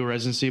want to do a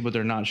residency, but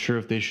they're not sure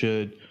if they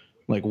should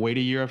like wait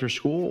a year after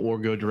school or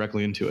go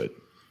directly into it?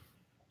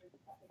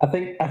 I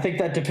think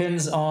that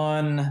depends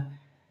on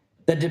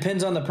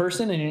the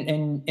person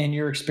and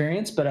your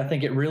experience, but I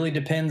think it really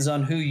depends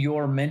on who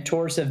your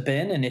mentors have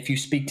been and if you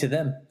speak to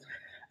them.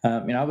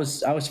 I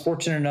was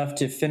fortunate enough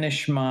to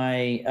finish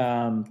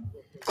my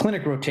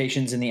clinic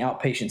rotations in the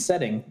outpatient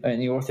setting, in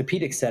the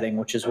orthopedic setting,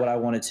 which is what I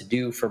wanted to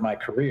do for my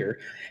career.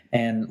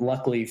 And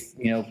luckily,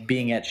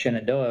 being at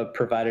Shenandoah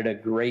provided a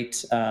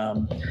great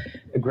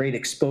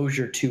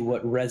exposure to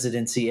what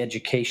residency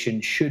education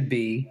should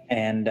be,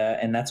 and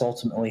that's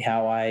ultimately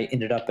how I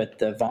ended up at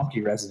the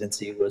Vomke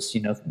residency, was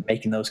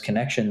making those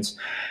connections.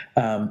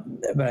 But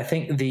I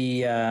think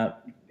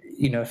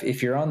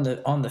if you're on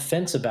the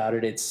fence about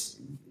it,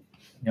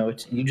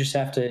 you just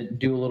have to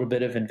do a little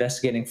bit of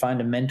investigating,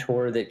 find a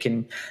mentor that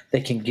can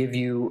give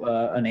you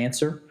an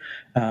answer.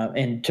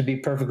 And to be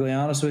perfectly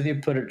honest with you,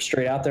 put it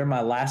straight out there, my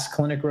last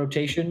clinic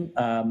rotation,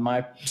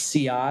 my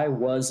CI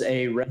was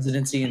a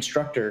residency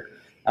instructor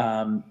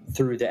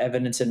through the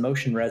Evidence in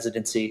Motion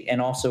residency, and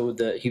also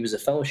he was a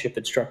fellowship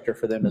instructor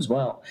for them as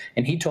well.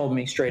 And he told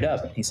me straight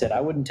up, he said, "I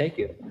wouldn't take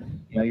you.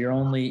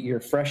 You're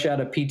fresh out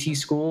of PT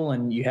school,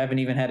 and you haven't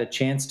even had a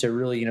chance to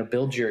really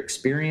build your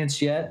experience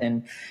yet."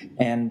 And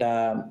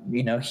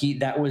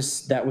that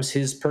was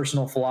his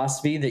personal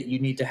philosophy, that you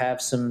need to have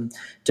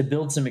to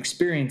build some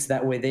experience.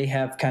 That way, they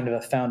have kind of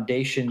a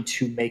foundation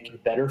to make you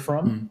better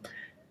from. Mm-hmm.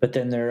 But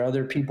then there are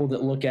other people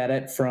that look at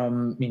it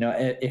from,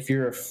 if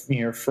you're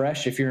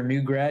fresh, if you're a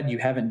new grad, you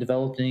haven't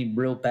developed any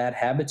real bad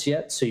habits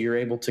yet, so you're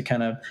able to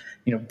kind of,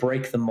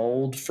 break the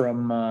mold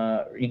from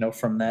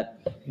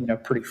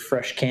that, pretty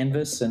fresh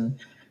canvas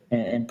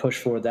and push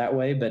forward that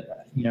way.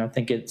 But I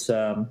think it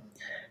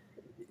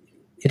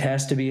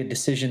has to be a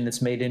decision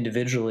that's made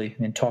individually,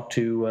 and talk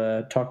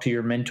to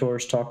your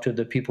mentors, talk to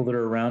the people that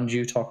are around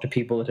you, talk to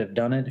people that have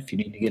done it. If you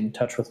need to get in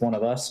touch with one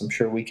of us, I'm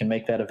sure we can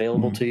make that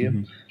available to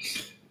you.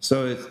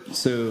 So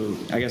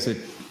I guess it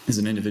is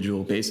an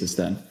individual basis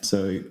then.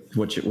 So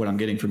what I'm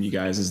getting from you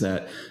guys is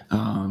that,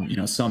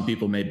 some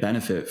people may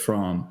benefit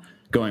from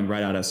going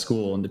right out of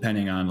school, and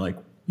depending on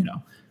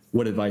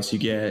what advice you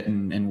get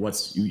and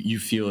what's you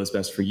feel is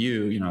best for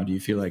you, do you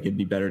feel like it'd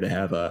be better to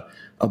have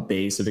a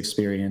base of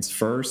experience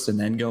first and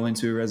then go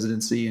into a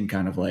residency and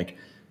kind of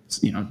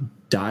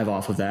dive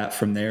off of that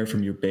from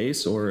your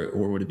base, or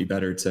would it be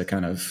better to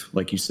kind of,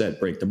 like you said,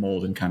 break the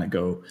mold and kind of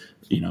go,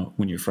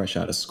 when you're fresh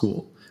out of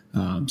school?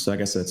 So I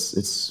guess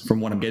it's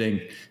from what I'm getting,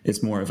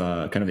 it's more of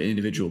a kind of an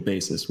individual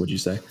basis, would you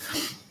say?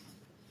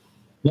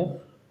 Yeah,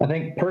 I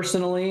think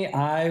personally,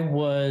 I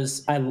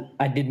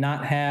did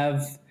not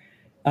have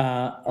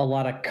a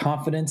lot of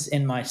confidence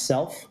in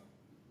myself,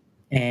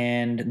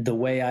 and the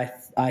way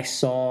I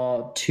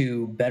saw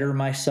to better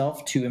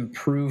myself, to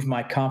improve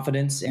my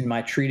confidence in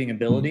my treating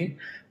ability,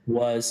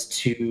 was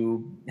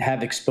to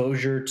have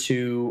exposure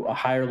to a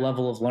higher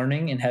level of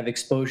learning and have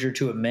exposure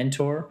to a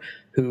mentor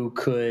who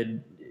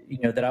could,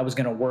 that I was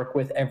going to work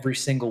with every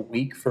single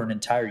week for an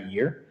entire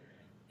year.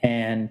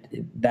 And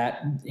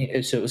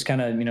so it was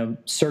kind of,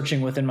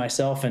 searching within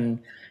myself and,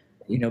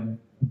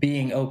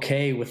 being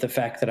okay with the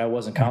fact that I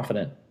wasn't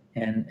confident,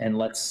 and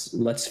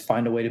let's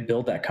find a way to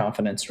build that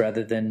confidence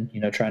rather than,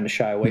 trying to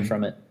shy away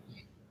from it.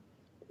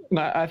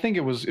 I think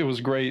it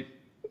was great,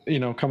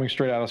 coming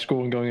straight out of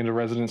school and going into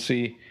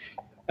residency,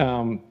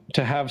 to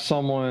have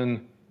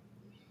someone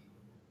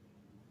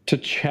to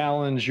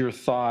challenge your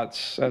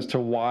thoughts as to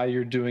why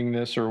you're doing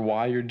this or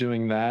why you're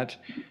doing that.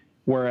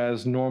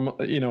 Whereas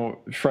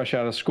fresh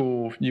out of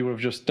school, you would have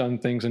just done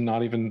things and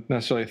not even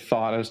necessarily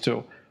thought as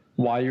to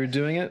why you're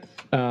doing it.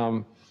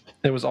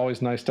 It was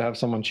always nice to have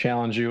someone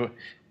challenge you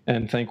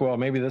and think, well,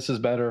 maybe this is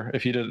better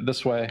if you did it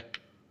this way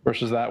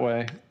versus that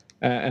way,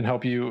 and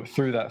help you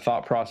through that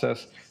thought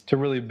process to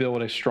really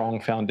build a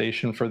strong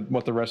foundation for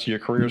what the rest of your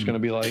career is going to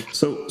be like.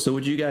 So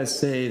would you guys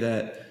say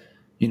that,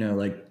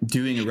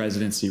 doing a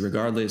residency,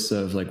 regardless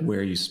of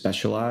where you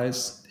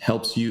specialize,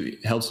 helps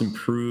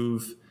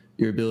improve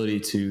your ability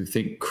to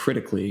think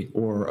critically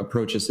or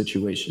approach a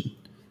situation?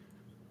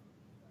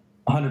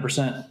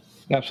 100%.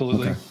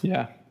 Absolutely. Okay.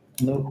 Yeah.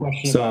 No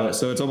question about it.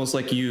 So it's almost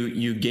like you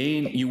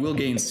will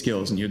gain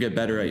skills and you'll get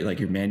better at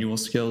your manual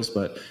skills.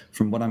 But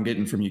from what I'm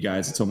getting from you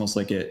guys, it's almost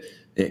like it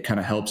kind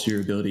of helps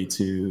your ability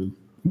to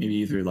maybe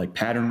either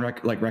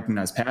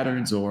recognize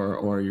patterns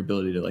or your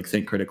ability to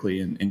think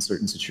critically in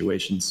certain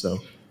situations. So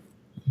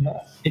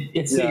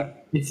it's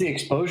the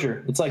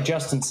exposure. It's like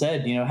Justin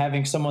said,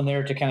 having someone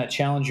there to kind of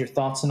challenge your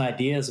thoughts and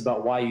ideas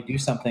about why you do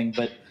something,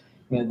 but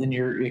then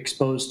you're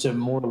exposed to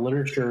more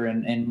literature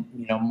and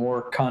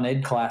more Con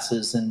Ed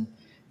classes, and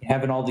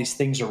having all these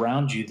things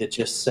around you that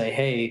just say,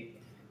 hey,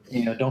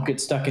 don't get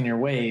stuck in your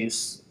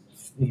ways.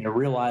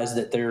 Realize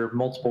that there are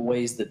multiple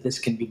ways that this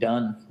can be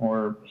done,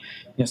 or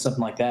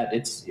something like that.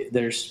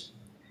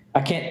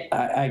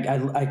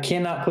 I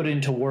cannot put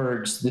into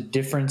words the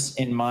difference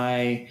in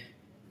my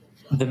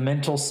the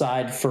mental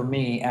side for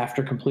me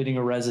after completing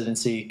a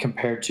residency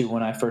compared to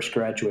when I first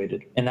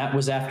graduated. And that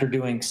was after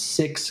doing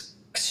 6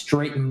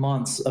 straight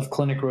months of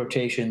clinic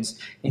rotations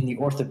in the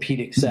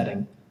orthopedic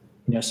setting.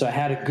 So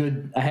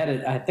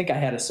I think I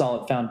had a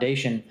solid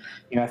foundation,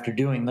 after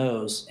doing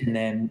those. And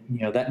then,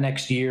 that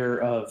next year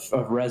of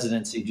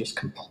residency just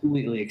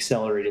completely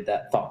accelerated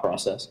that thought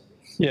process.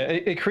 Yeah,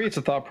 it creates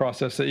a thought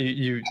process that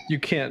you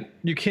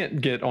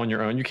can't get on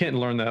your own. You can't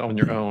learn that on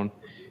your own.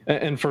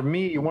 And for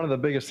me, one of the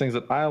biggest things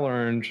that I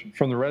learned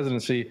from the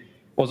residency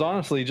was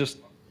honestly just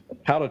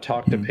how to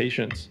talk to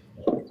patients.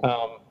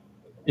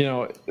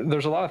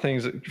 There's a lot of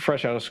things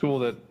fresh out of school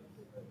that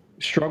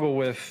struggle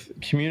with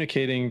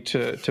communicating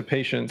to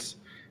patients,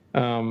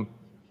 that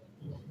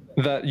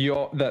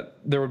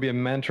there would be a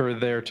mentor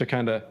there to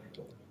kind of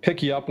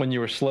pick you up when you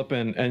were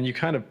slipping, and you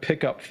kind of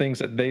pick up things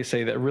that they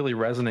say that really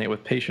resonate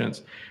with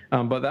patients.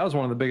 But that was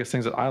one of the biggest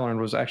things that I learned,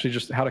 was actually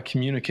just how to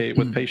communicate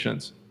with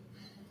patients.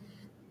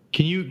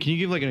 Can you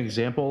give like an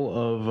example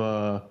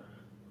of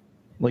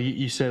like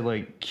you said,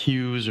 like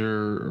cues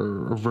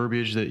or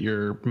verbiage that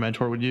your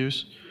mentor would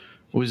use?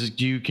 Can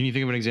you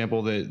think of an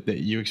example that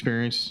you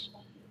experienced?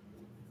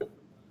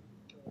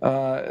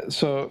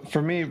 So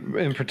for me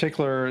in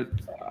particular,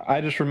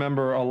 I just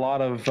remember a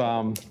lot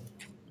of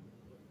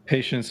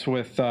patients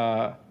with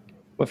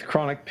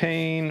chronic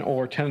pain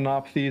or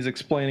tendinopathies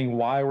explaining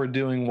why we're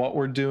doing what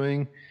we're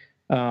doing,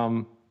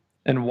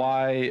 and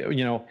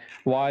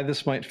why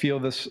this might feel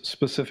this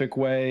specific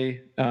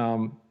way,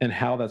 and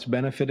how that's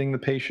benefiting the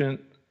patient.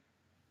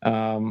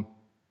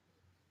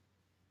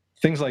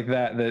 Things like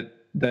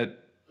that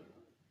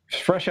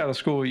fresh out of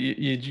school,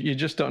 you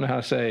just don't know how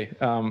to say.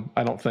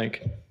 I don't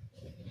think.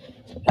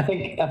 I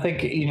think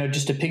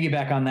just to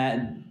piggyback on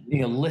that,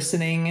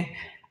 listening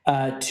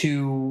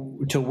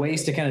to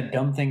ways to kind of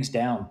dumb things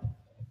down.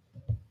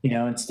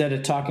 Instead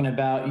of talking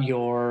about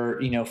your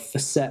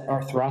facet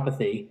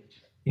arthropathy,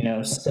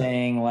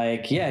 saying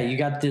like, yeah, you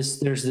got this.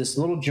 There's this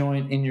little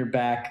joint in your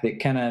back that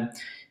kind of,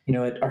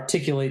 it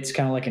articulates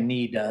kind of like a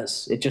knee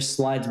does. It just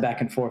slides back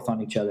and forth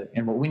on each other,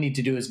 and what we need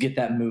to do is get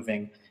that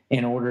moving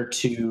in order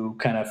to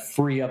kind of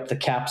free up the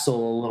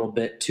capsule a little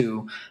bit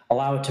to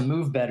allow it to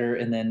move better.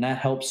 And then that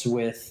helps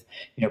with,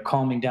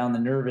 calming down the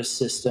nervous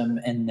system.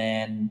 And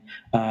then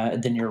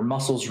your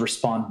muscles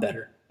respond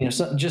better.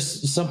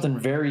 Just something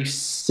very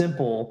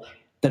simple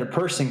that a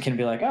person can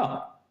be like,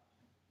 oh,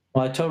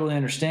 well, I totally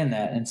understand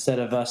that. Instead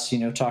of us,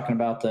 talking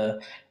about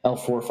the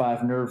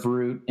L4-5 nerve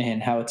root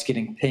and how it's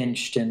getting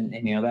pinched and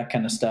that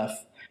kind of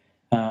stuff.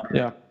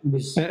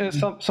 It's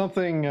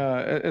something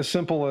as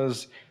simple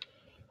as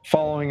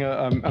following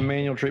a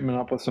manual treatment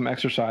up with some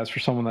exercise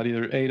for someone that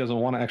either A, doesn't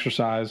want to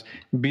exercise,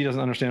 B,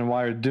 doesn't understand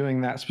why you're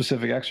doing that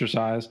specific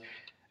exercise.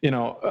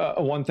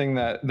 One thing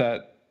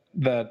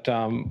that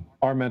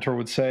our mentor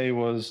would say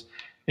was,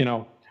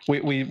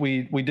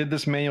 we did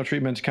this manual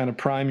treatment to kind of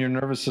prime your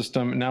nervous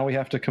system. Now we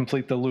have to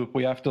complete the loop.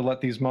 We have to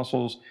let these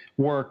muscles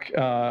work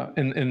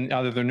in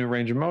either their new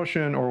range of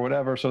motion or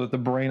whatever, so that the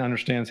brain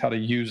understands how to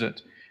use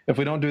it. If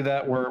we don't do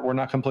that, we're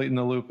not completing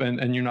the loop,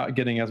 and you're not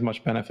getting as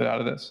much benefit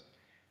out of this.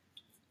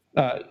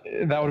 That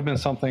would have been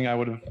something I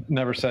would have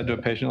never said to a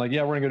patient, like,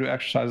 yeah, we're going to go do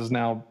exercises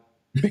now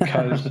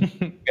because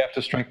we have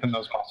to strengthen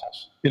those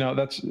muscles.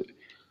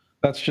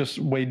 That's just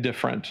way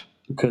different.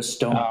 Because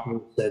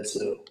Stone said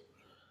so.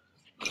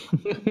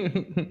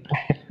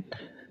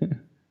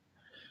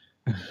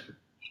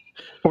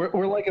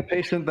 Or like a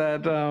patient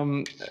that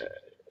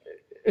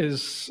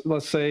is,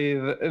 let's say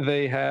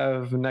they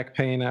have neck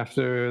pain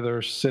after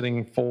they're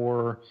sitting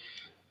for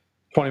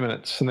 20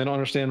 minutes, and they don't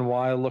understand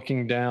why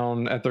looking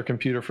down at their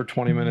computer for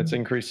 20 minutes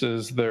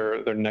increases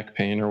their neck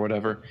pain or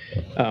whatever.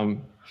 A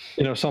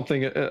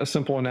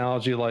simple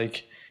analogy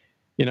like,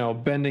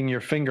 bending your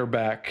finger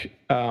back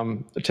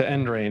to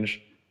end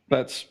range.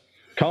 That's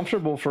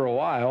comfortable for a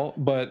while,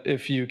 but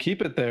if you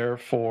keep it there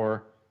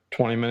for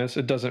 20 minutes,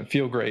 it doesn't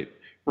feel great.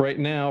 Right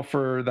now,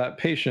 for that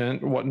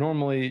patient, what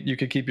normally you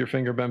could keep your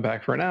finger bent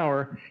back for an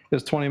hour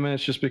is 20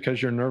 minutes, just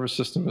because your nervous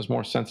system is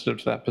more sensitive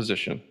to that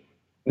position.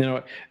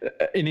 And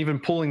even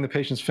pulling the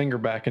patient's finger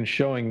back and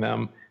showing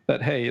them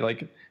that, hey,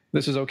 like,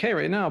 this is okay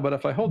right now, but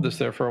if I hold this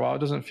there for a while, it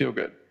doesn't feel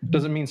good. It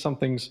doesn't mean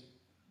something's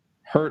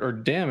hurt or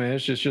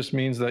damaged. It just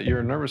means that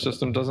your nervous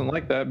system doesn't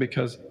like that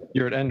because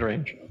you're at end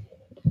range.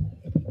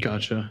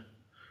 Gotcha.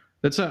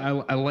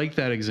 I like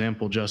that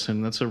example,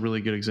 Justin. That's a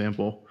really good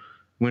example.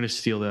 I'm going to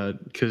steal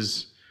that,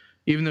 because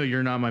even though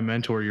you're not my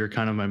mentor, you're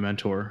kind of my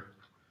mentor.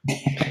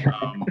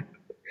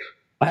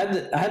 I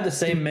had the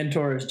same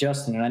mentor as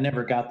Justin, and I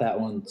never got that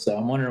one, so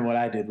I'm wondering what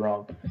I did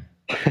wrong.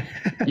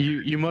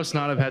 You must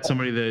not have had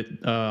somebody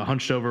that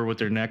hunched over with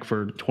their neck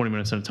for 20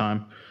 minutes at a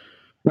time.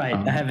 Right.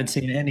 I haven't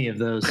seen any of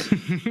those.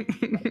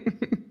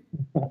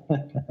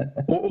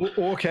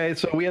 Okay,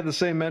 so we had the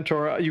same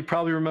mentor. You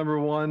probably remember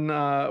one,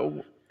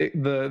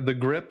 the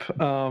grip.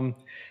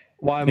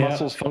 Why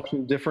muscles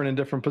function different in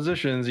different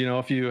positions.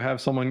 If you have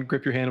someone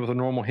grip your hand with a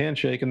normal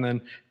handshake and then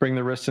bring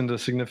the wrist into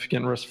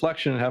significant wrist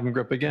flexion and have them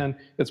grip again,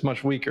 it's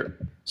much weaker.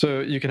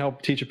 So you can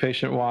help teach a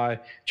patient why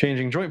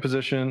changing joint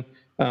position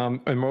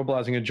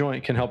immobilizing a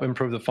joint can help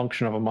improve the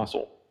function of a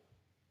muscle.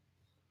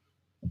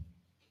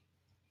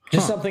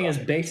 Just something as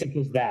basic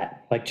as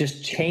that, like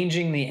just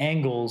changing the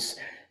angles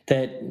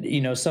that,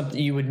 something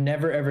you would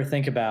never ever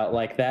think about.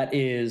 Like that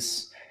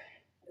is,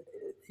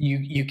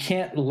 you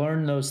can't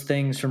learn those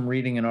things from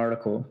reading an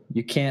article.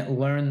 You can't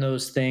learn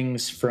those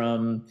things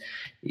from,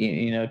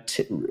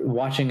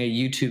 watching a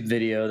YouTube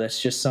video.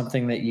 That's just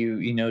something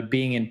that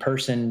being in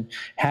person,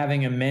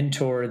 having a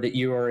mentor that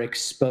you are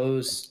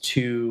exposed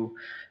to,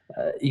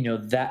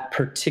 that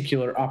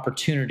particular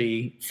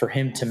opportunity for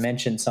him to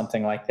mention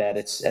something like that.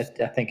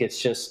 I think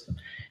it's just,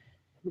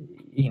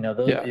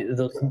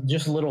 those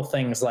just little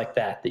things like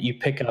that you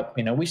pick up.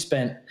 We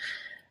spent,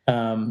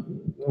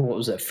 what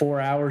was it,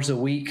 4 hours a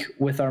week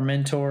with our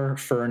mentor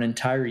for an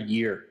entire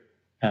year.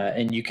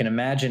 And you can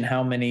imagine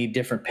how many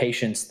different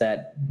patients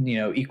that,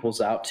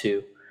 equals out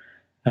to.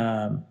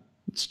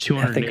 It's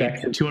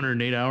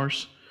 208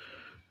 hours.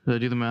 Did I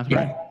do the math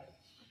right?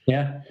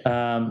 Yeah.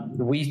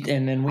 We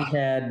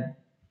had,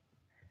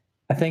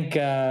 I think,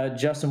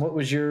 Justin, what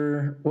was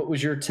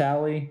your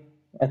tally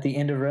at the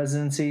end of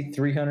residency?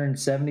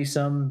 370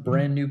 some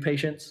brand new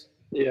patients.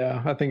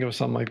 Yeah, I think it was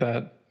something like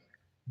that.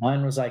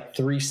 Mine was like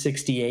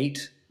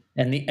 368.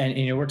 And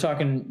we're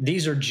talking,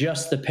 these are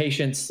just the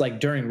patients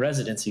like during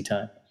residency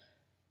time.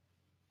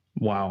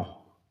 Wow.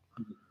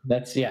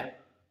 That's, yeah.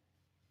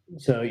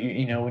 So,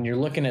 when you're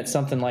looking at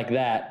something like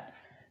that,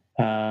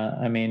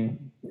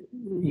 and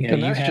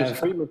that's just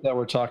treatment that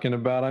we're talking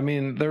about. I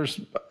mean, there's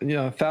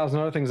 1,000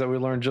 other things that we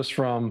learned just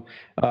from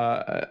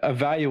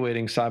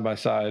evaluating side by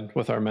side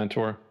with our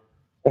mentor,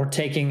 or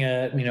taking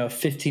a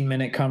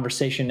 15-minute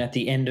conversation at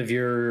the end of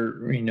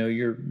your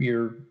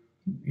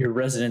your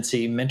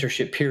residency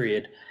mentorship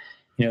period.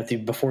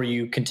 Before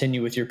you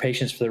continue with your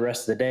patients for the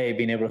rest of the day,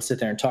 being able to sit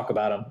there and talk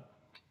about them,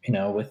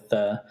 with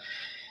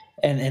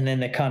and then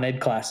the Con Ed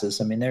classes.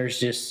 I mean,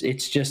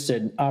 it's just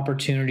an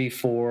opportunity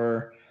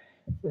for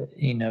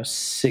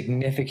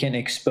significant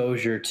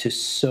exposure to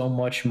so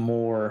much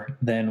more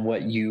than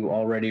what you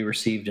already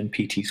received in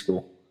PT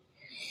school.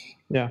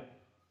 Yeah.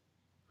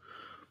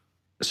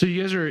 So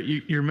you guys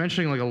you're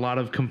mentioning like a lot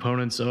of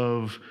components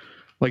of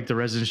like the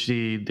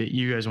residency that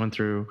you guys went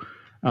through,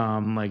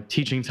 like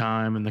teaching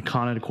time and the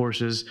Con Ed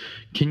courses.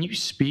 Can you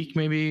speak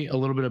maybe a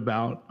little bit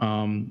about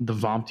the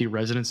VOMT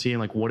residency and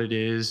like what it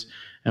is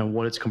and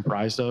what it's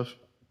comprised of?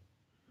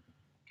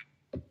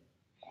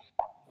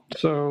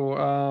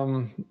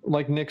 So,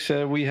 like Nick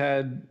said, we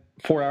had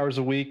 4 hours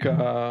a week,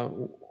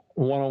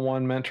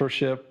 one-on-one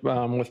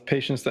mentorship with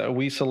patients that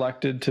we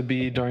selected to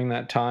be during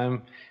that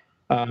time.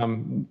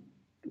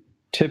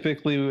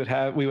 Typically, we would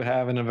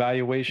have an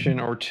evaluation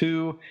or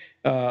two,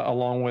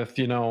 along with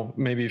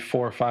maybe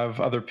 4 or 5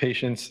 other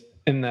patients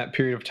in that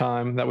period of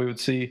time that we would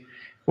see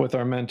with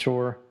our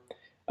mentor.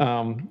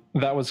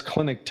 That was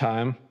clinic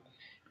time,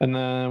 and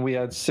then we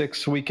had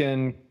 6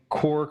 weekend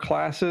core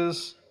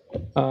classes.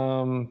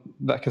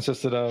 That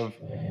consisted of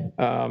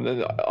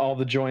all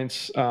the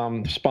joints,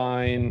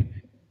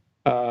 spine,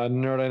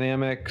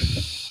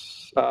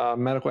 neurodynamics,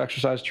 medical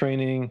exercise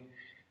training,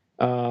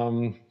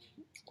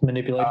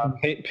 manipulation,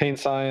 pain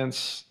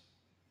science,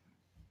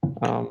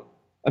 and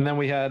then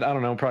we had, I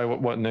don't know, probably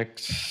what Nick,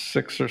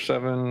 6 or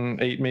 7,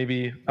 8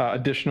 maybe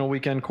additional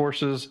weekend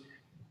courses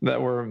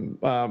that were.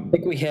 I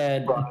think we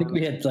had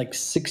like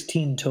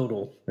 16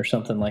 total or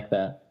something like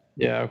that.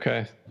 Yeah.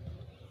 Okay.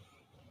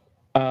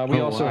 We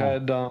also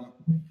had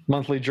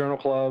monthly journal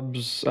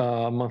clubs,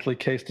 monthly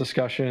case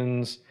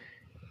discussions,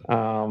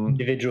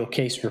 individual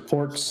case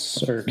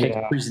reports or case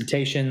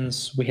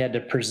presentations. We had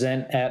to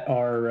present at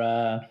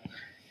our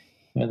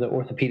the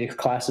orthopedics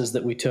classes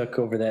that we took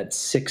over that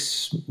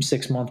six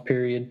month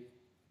period.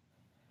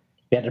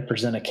 We had to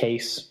present a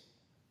case.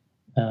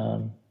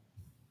 It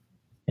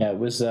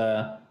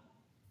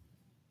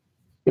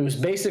was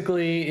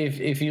basically,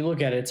 if you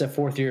look at it, it's a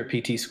 4th year at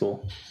PT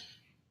school.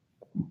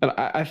 And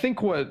I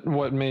think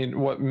what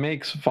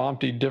makes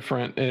VOMT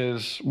different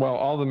is, well,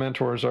 all the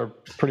mentors are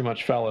pretty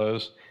much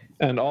fellows,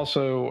 and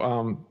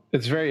also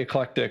it's very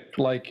eclectic.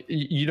 Like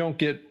you don't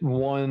get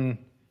one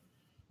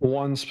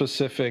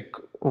specific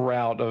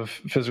route of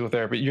physical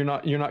therapy. You're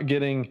not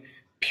getting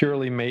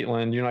purely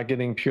Maitland. You're not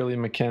getting purely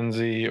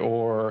McKenzie,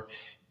 or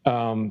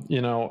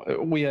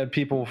we had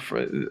people.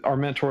 Our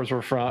mentors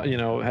were from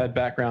had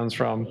backgrounds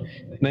from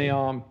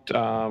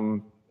NAOMT,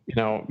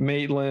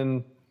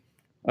 Maitland.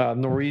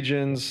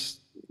 Norwegians,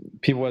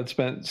 people had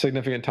spent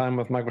significant time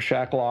with Michael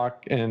Shacklock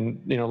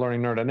and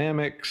learning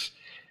neurodynamics.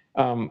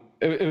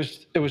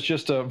 It was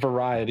just a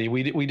variety.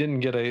 We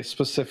didn't get a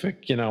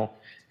specific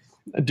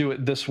do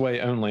it this way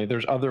only.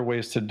 There's other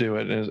ways to do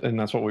it, and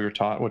that's what we were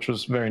taught, which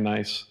was very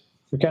nice.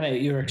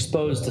 You're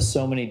exposed to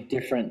so many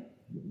different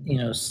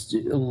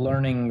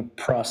learning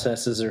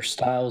processes or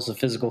styles of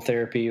physical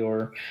therapy,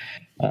 or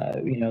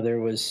it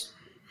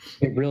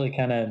really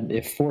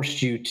it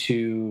forced you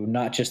to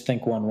not just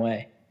think one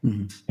way.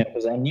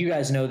 Mm-hmm. And you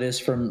guys know this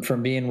from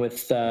being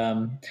with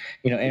Aaron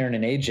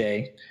and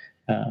AJ.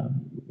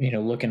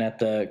 looking at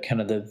the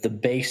kind of the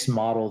base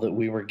model that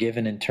we were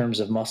given in terms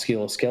of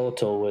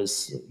musculoskeletal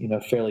was,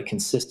 fairly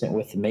consistent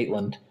with the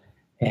Maitland.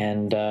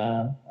 And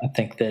I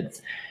think that,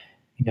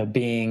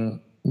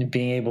 being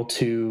able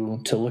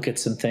to look at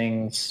some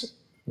things,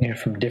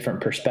 from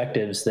different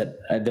perspectives, that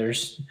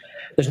there's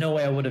no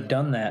way I would have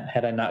done that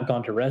had I not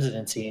gone to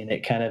residency and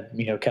it kind of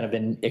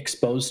been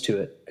exposed to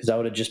it, because I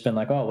would have just been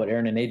like, oh, what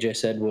Aaron and AJ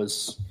said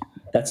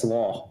that's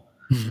law.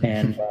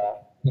 And,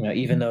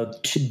 even though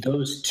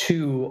those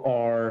two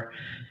are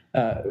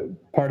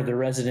part of the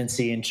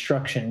residency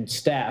instruction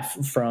staff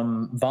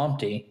from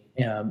VOMT,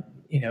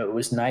 it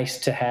was nice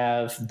to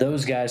have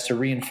those guys to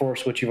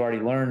reinforce what you've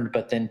already learned,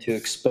 but then to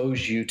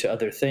expose you to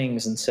other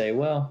things and say,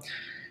 well,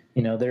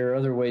 there are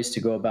other ways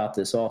to go about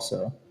this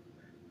also.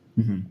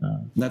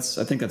 Mm-hmm. I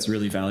think that's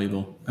really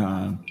valuable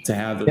to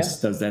have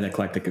that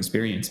eclectic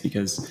experience,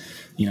 because,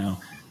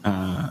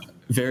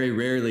 very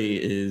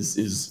rarely is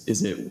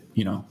it,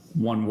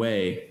 one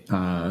way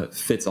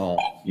fits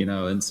all,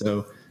 and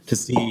so to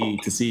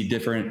see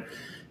different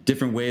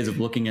ways of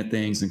looking at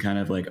things and kind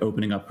of like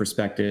opening up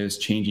perspectives,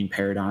 changing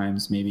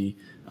paradigms, maybe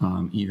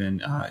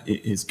even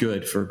is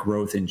good for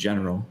growth in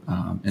general.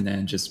 And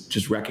then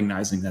just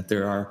recognizing that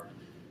there are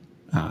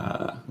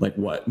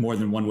more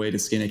than one way to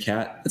skin a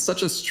cat. It's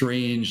such a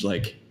strange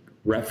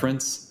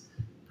reference.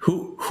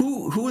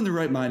 Who in the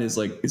right mind is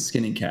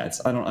skinning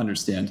cats? I don't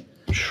understand.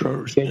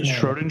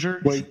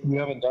 Schrodinger? Wait, you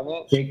haven't done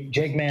that?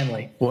 Jake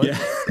Manley. What? Yeah.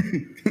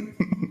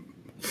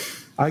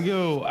 I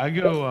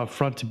go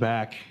front to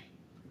back.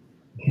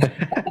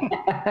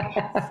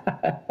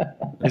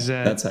 Is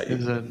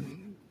that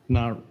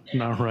not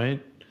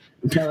right?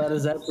 No, that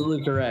is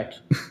absolutely correct.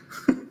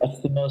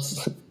 That's the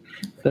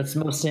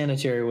most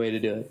sanitary way to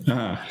do it.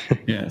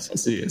 Yes, I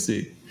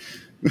see.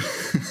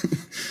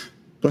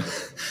 But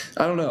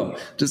I don't know.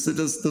 Just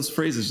those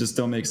phrases just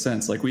don't make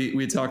sense. Like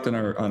we talked on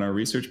our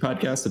research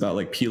podcast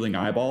about peeling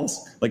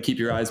eyeballs, keep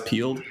your eyes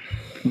peeled,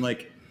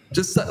 and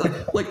just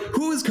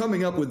who is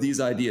coming up with these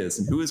ideas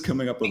and who is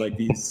coming up with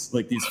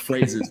these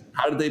phrases?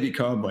 How did they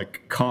become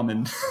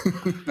common?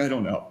 I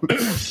don't know.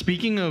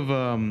 Speaking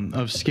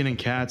of skinning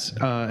cats,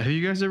 have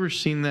you guys ever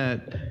seen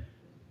that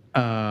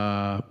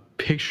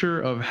picture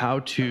of how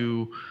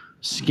to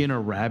skin a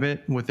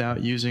rabbit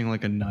without using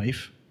a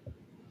knife?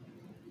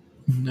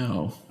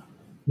 No.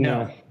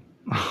 I'll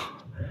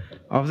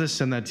have to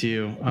send that to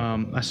you.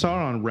 I saw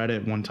it on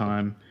Reddit one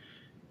time,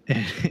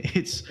 and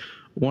it's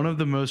one of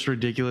the most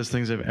ridiculous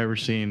things I've ever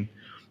seen.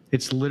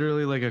 It's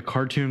literally a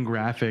cartoon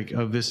graphic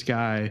of this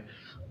guy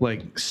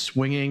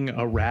swinging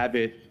a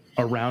rabbit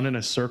around in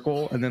a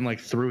circle and then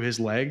through his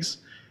legs.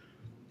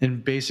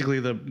 And basically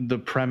the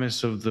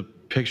premise of the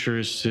picture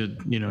is to,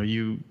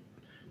 you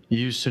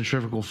use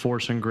centrifugal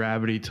force and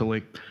gravity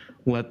to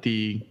let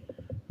the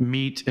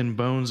meat and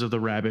bones of the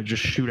rabbit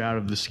just shoot out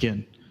of the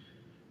skin.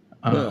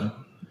 I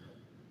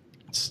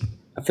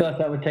feel like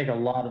that would take a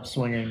lot of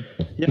swinging.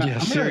 Yeah,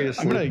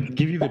 seriously. I'm gonna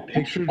give you the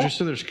picture just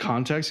so there's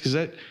context,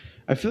 because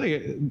I feel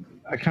like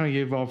I kind of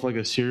gave off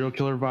a serial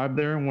killer vibe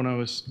there when I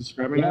was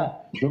describing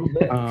that. Yeah, a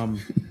little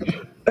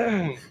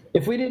bit.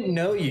 If we didn't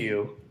know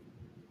you,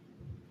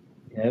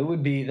 that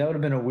would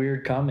have been a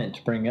weird comment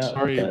to bring up.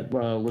 Sorry,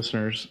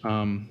 listeners.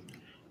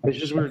 It's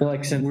just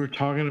we're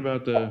talking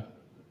about the,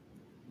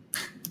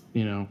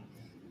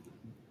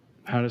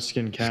 how to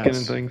skin cats.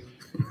 Skinning things.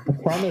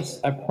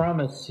 I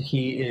promise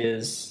he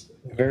is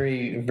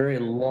very, very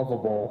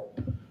lovable,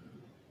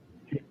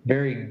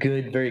 very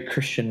good, very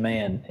Christian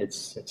man.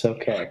 It's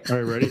okay. All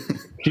right, ready?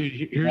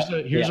 Dude,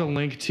 here's a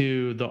link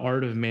to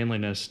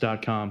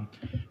theartofmanliness.com,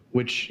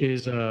 which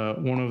is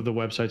one of the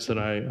websites that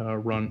I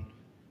run.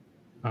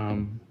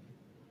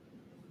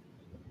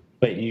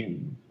 Wait,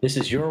 this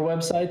is your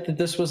website that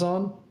this was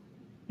on?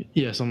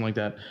 Yeah, something like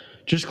that.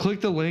 Just click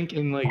the link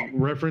and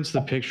reference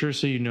the picture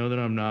so you know that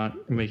I'm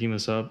not making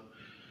this up.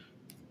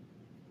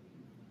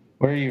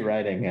 Where are you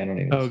writing? I don't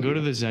even. Oh, go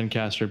to the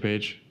Zencaster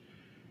page.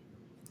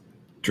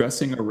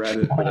 Dressing a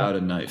rabbit without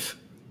a knife.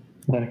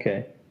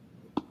 Okay.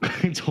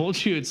 I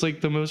told you it's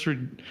the most.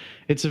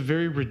 It's a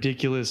very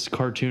ridiculous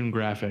cartoon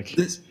graphic.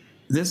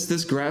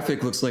 This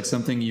graphic looks like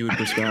something you would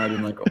prescribe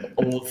in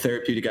old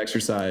therapeutic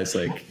exercise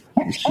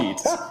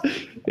sheets.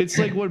 It's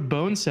what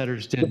bone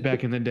setters did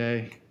back in the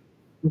day.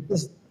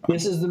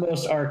 This is the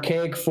most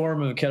archaic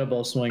form of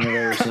kettlebell swing I've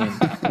ever seen.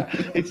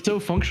 It's so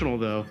functional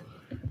though.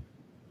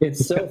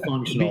 It's so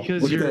functional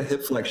because look at that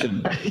hip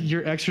flexion.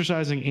 You're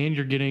exercising and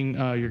you're getting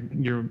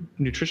your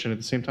nutrition at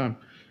the same time.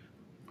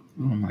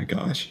 Oh my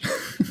gosh!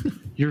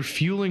 You're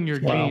fueling your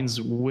gains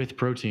with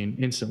protein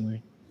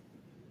instantly.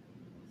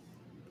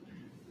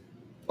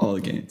 All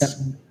the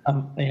gains.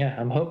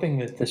 I'm hoping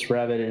that this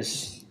rabbit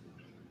is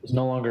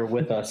no longer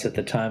with us at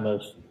the time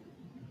of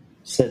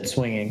said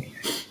swinging.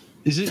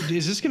 Is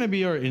this going to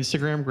be our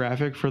Instagram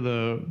graphic for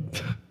the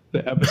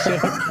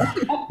episode?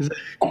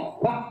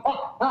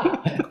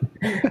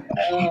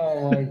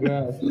 Oh my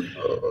god!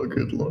 Oh,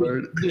 good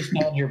lord! You just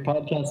found your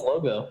podcast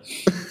logo.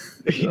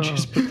 You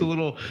just put the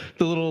little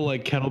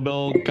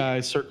kettlebell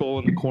guy circle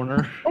in the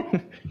corner.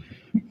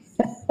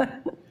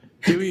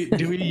 Do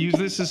we use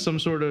this as some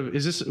sort of,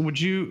 would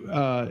you,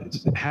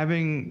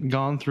 having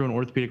gone through an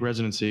orthopedic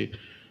residency,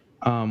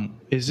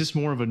 is this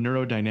more of a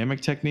neurodynamic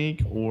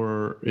technique,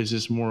 or is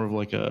this more of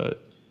like a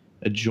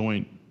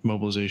joint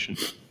mobilization?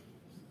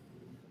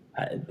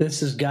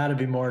 This has got to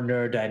be more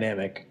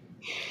neurodynamic.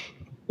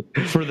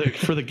 For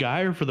the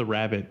guy or for the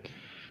rabbit?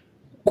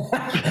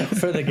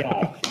 For the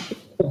guy.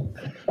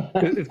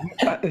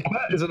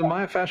 Is it a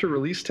myofascial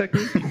release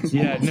technique?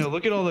 Yeah, no,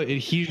 look at all the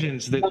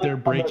adhesions that they're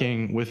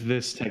breaking with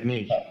this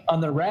technique.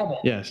 On the rabbit.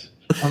 Yes.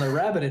 On the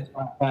rabbit, it's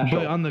myofascial.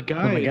 But on the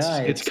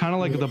guy, it's kind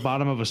of like the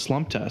bottom of a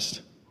slump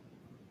test.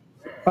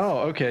 Oh,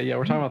 okay. Yeah,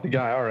 we're talking about the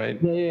guy. All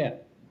right. Yeah.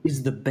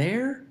 Is the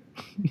bear?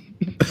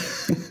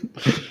 Is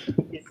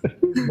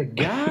the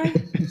guy?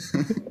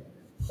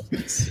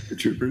 The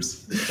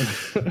troopers.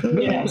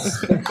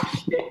 Yes.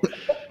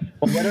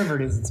 Well, whatever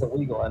it is, it's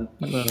illegal. Oh,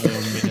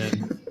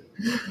 man.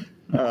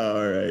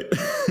 All right.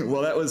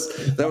 Well, that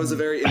was a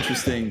very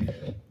interesting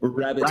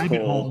rabbit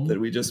hole that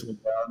we just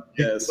went down.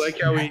 Yes.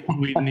 Like how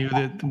we knew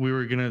that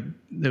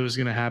it was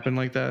gonna happen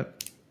like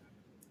that.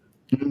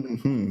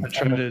 Mm-hmm. I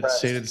tried to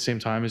say it at the same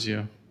time as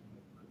you.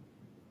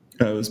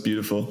 That was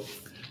beautiful.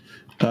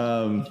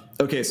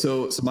 Okay,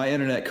 so my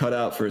internet cut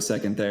out for a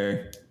second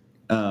there,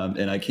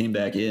 and I came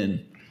back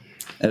in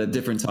at a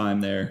different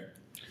time there.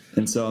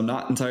 And so I'm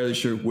not entirely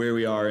sure where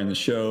we are in the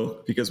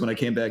show, because when I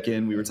came back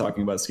in, we were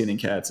talking about skinning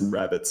cats and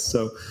rabbits.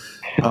 So,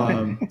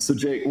 so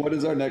Jake, what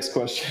is our next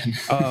question?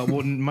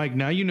 Well, Mike,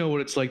 now you know what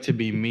it's like to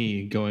be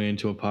me going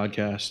into a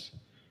podcast.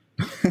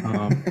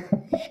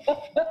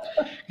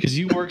 Because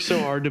you work so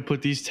hard to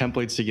put these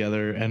templates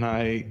together, and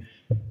I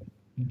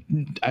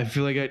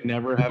feel like I'd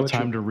never have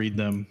time to read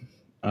them.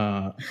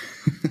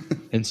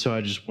 And so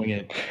I just wing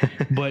it.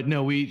 But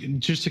no,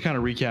 just to kind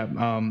of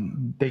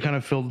recap, they kind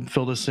of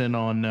filled us in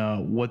on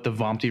what the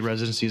VOMT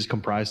residency is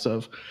comprised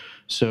of.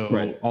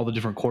 So all the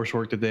different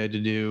coursework that they had to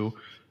do,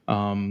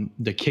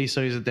 the case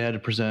studies that they had to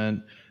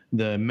present,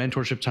 the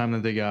mentorship time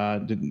that they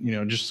got,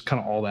 just kind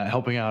of all that,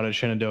 helping out at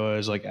Shenandoah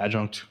as like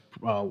adjunct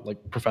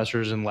like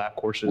professors and lab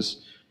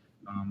courses,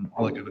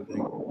 all that kind of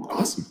thing.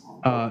 Awesome.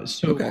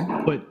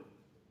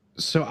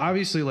 So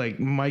obviously, like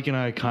Mike and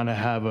I kind of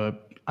have a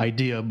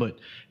idea, but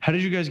how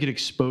did you guys get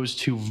exposed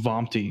to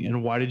VOMT,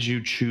 and why did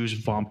you choose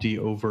VOMT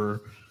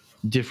over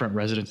different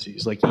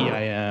residencies like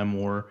EIM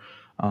or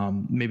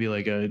maybe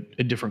like a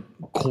different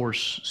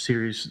course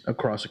series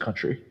across the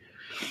country?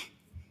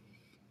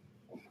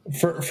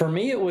 For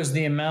me, it was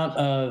the amount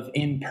of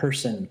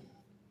in-person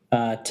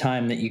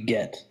time that you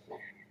get.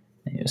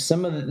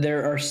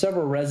 There are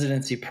several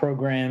residency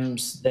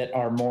programs that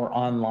are more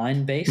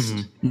online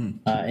based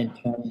in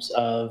terms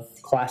of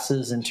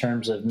classes, in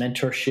terms of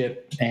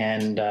mentorship,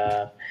 and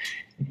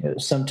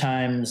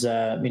sometimes,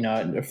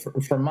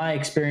 from my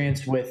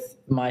experience with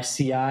my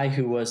CI,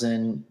 who was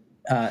an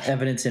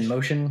evidence in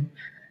motion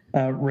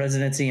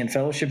residency and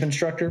fellowship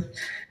instructor,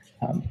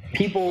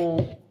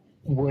 people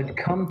would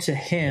come to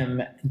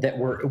him that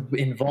were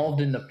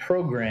involved in the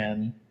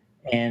program,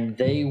 and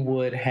they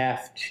would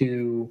have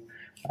to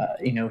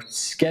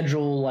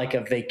schedule like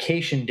a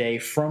vacation day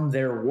from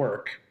their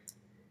work,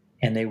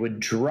 and they would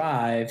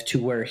drive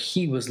to where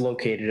he was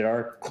located at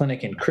our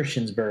clinic in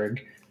Christiansburg.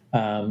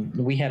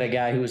 We had a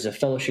guy who was a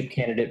fellowship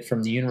candidate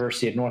from the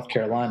University of North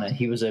Carolina.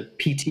 He was a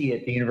PT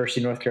at the University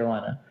of North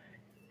Carolina.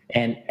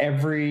 And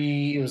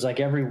it was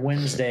like every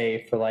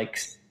Wednesday for like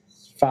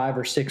 5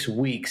 or 6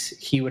 weeks,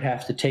 he would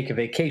have to take a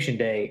vacation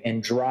day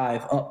and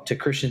drive up to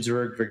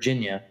Christiansburg,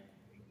 Virginia,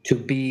 to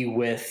be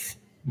with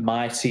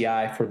my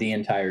CI for the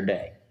entire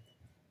day.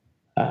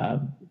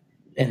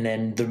 And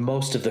then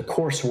most of the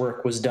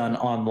coursework was done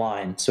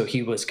online. So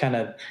he was kind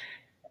of,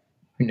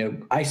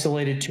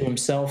 isolated to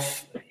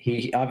himself.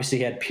 He obviously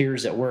had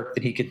peers at work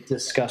that he could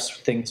discuss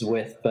things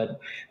with. But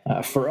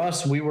for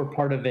us, we were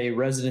part of a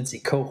residency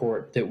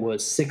cohort that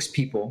was 6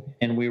 people,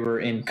 and we were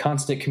in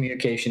constant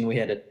communication. We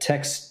had a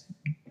text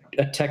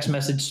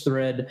message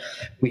thread.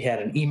 We had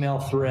an email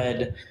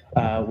thread.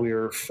 We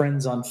were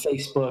friends on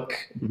Facebook.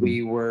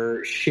 We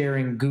were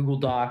sharing Google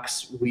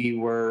Docs. We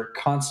were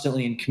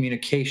constantly in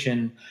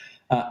communication.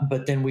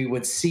 But then we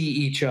would see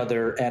each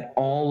other at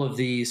all of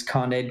these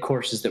Con Ed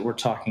courses that we're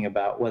talking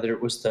about, whether it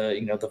was the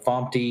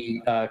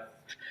VOMT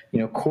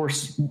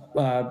course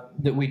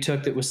that we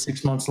took that was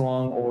 6 months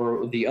long,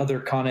 or the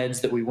other Con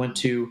Eds that we went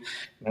to.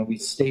 We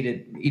stayed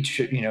at each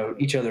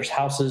other's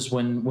houses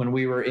when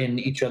we were in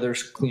each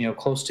other's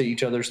close to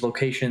each other's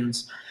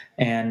locations.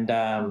 And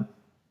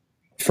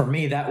for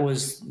me, that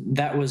was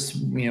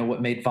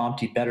what made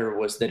VOMT better,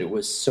 was that it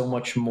was so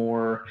much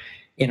more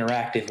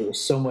interactive. It was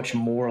so much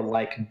more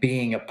like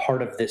being a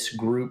part of this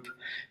group.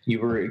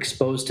 You were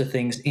exposed to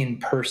things in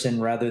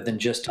person rather than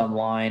just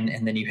online,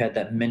 and then you had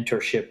that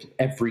mentorship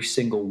every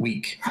single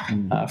week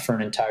for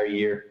an entire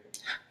year.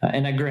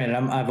 And granted,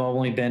 I've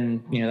only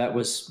been, EIM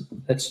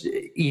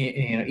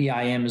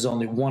is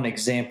only one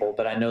example,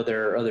 but I know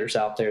there are others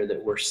out there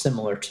that were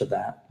similar to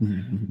that.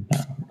 And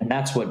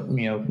that's what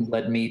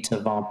led me to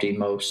VOMT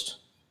most.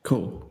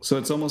 Cool. So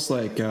it's almost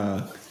like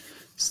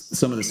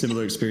some of the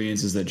similar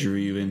experiences that drew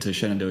you into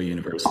Shenandoah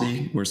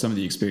University were some of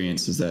the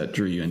experiences that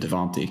drew you into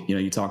VOMT. You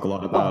know, you talk a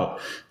lot about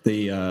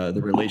the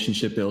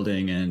relationship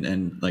building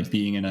and like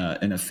being in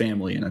a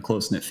family, in a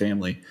close knit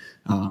family.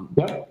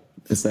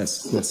 It's that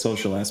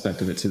social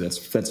aspect of it too.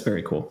 That's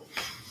very cool.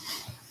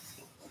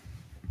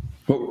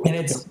 And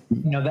it's,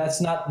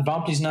 that's not,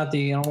 VOMT's not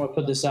I don't want to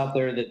put this out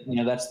there that,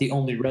 that's the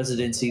only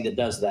residency that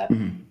does that.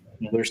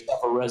 There's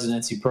several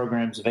residency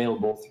programs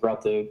available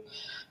throughout the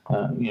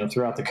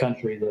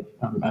country that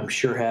I'm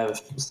sure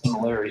have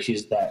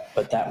similarities to that,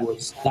 but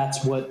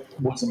that's what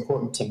was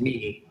important to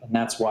me, and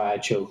that's why I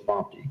chose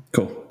VOMT.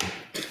 Cool.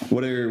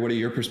 What are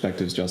your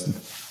perspectives, Justin?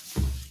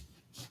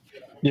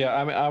 Yeah,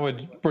 I mean, I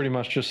would pretty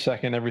much just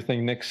second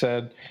everything Nick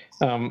said.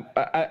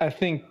 I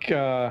think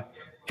for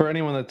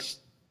anyone that's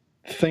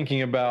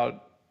thinking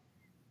about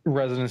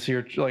residency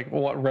or like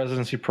what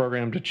residency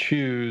program to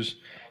choose,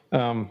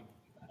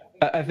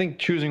 I think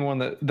choosing one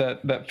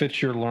that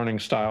fits your learning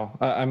style.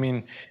 I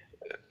mean,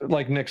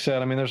 like Nick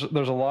said, I mean,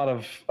 there's a lot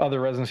of other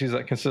residencies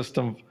that consist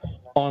of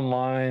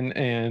online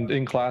and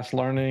in-class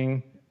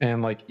learning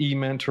and like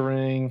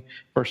e-mentoring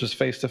versus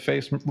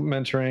face-to-face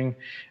mentoring.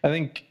 I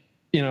think,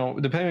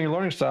 depending on your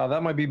learning style,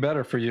 that might be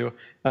better for you.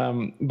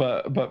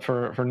 But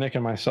for Nick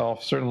and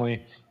myself,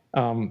 certainly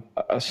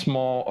a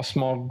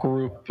small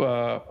group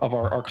of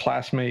our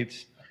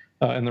classmates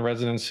in the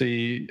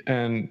residency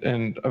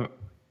and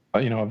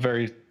a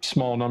very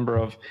small number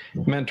of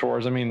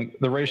mentors. I mean,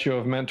 the ratio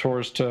of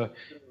mentors to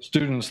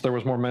students, there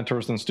was more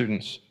mentors than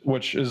students,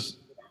 which is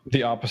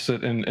the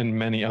opposite in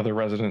many other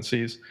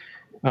residencies.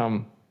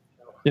 So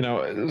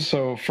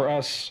for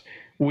us,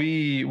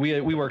 we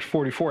worked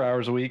 44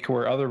 hours a week,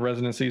 where other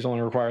residencies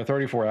only require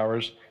 34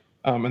 hours,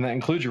 and that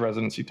includes your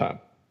residency time.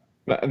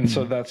 And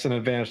so that's an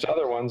advantage to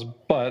other ones,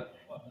 but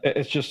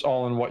it's just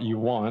all in what you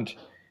want.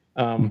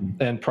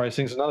 And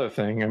pricing is another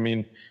thing. I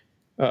mean,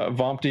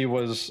 VOMT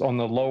was on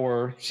the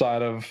lower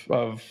side of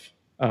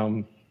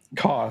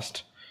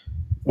cost,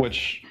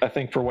 which I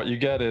think for what you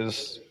get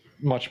is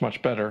much,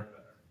 much better.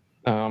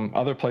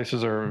 Other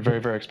places are very,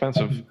 very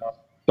expensive.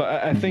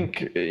 But I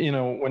think,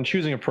 when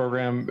choosing a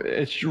program,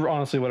 it's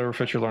honestly whatever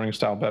fits your learning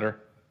style better.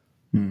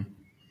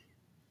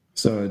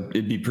 So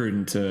it'd be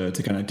prudent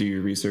to kind of do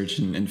your research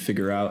and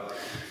figure out,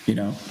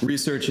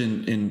 research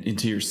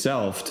into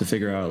yourself to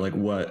figure out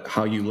like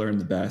how you learn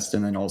the best,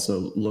 and then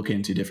also look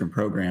into different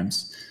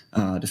programs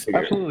to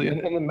figure Absolutely.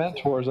 And the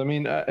mentors, I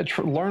mean,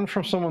 learn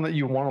from someone that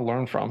you want to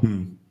learn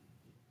from.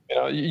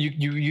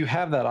 You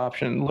have that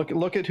option.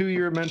 Look at who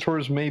your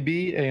mentors may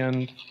be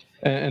and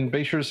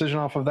base your decision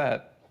off of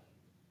that.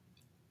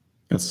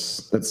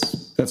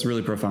 That's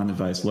really profound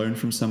advice. Learn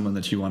from someone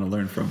that you want to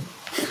learn from.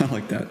 I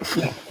like that.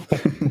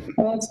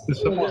 Well, I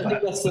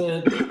think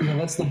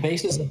that's the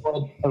basis of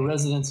what a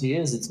residency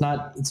is. It's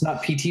not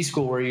PT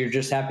school where you're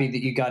just happy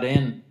that you got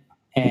in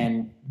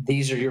and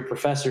these are your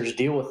professors,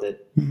 deal with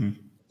it.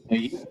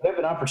 You have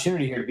an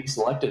opportunity here to be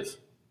selective.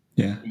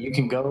 Yeah. You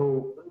can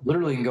go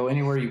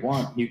anywhere you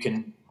want. You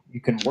can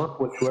work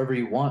with whoever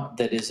you want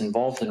that is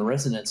involved in a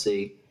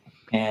residency,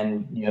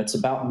 and it's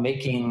about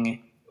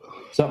making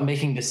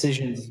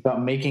decisions. It's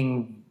about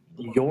making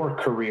your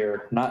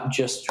career, not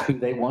just who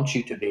they want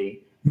you to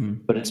be,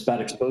 but it's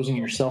about exposing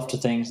yourself to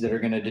things that are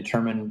going to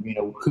determine,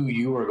 who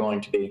you are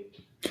going to be.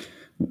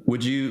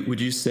 Would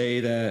you say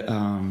that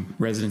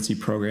residency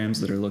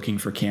programs that are looking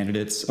for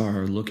candidates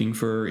are looking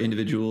for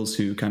individuals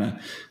who kind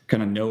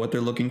of know what they're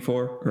looking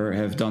for, or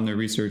have done their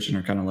research and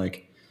are kind of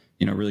like,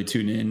 really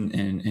tuned in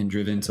and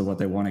driven to what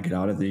they want to get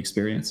out of the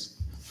experience?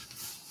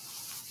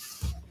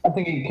 I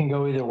think it can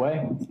go either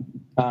way.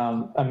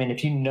 I mean,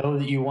 if you know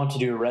that you want to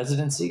do a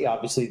residency,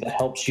 obviously that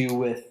helps you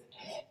with,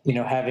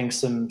 having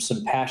some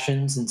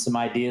passions and some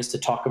ideas to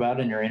talk about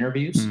in your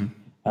interviews,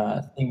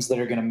 things that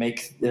are going to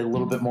make it a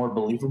little bit more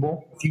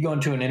believable. If you go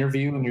into an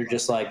interview and you're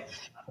just like,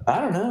 I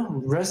don't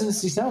know,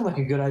 residency sounds like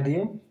a good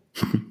idea,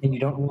 and you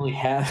don't really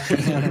have, you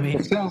know what I mean?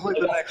 It sounds like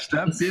the next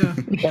step, yeah.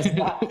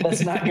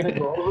 That's not going to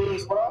go over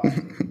as well.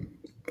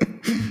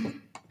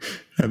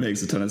 That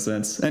makes a ton of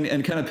sense.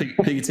 And kind of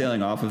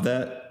pigtailing off of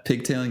that,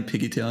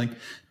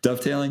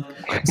 dovetailing,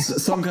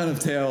 some kind of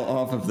tail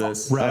off of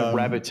this.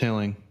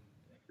 Rabbit-tailing.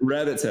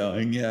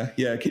 Rabbit-tailing, yeah.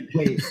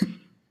 Wait, is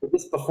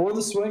this before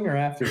the swing or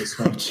after the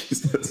swing? Oh,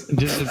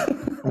 Jesus.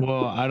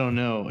 Well, I don't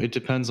know. It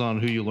depends on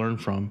who you learn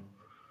from.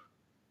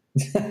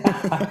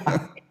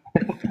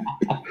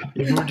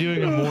 If we're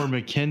doing a more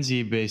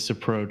McKenzie-based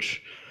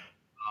approach,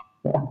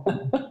 you're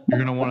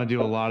going to want to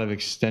do a lot of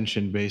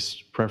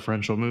extension-based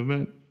preferential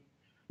movement.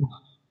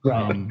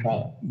 Right.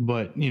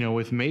 But,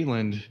 with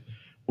Maitland,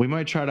 we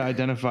might try to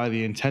identify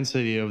the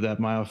intensity of that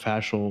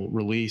myofascial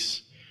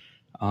release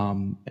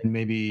and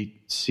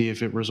maybe see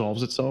if it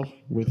resolves itself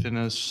within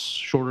a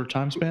shorter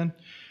time span.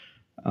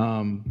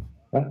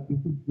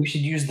 We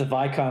should use the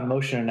Vicon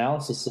motion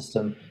analysis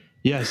system.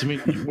 Yes, I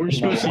mean, you're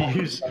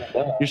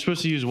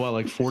supposed to use what,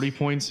 like 40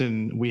 points,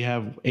 and we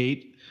have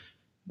 8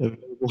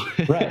 available.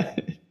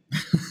 Right.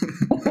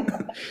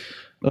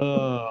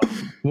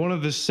 One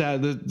of the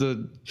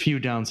few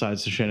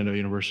downsides to Shenandoah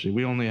University,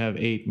 we only have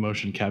 8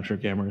 motion capture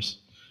cameras.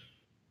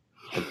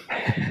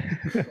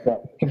 Yeah.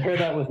 Compare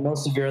that with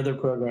most of your other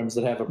programs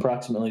that have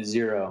approximately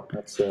 0.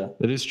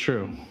 That is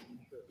true.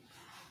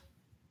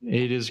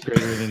 8 is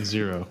greater than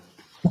 0.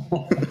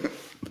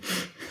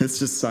 It's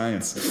just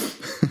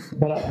science.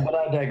 But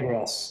I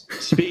digress.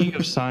 Speaking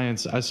of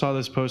science, I saw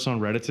this post on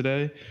Reddit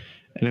today,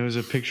 and it was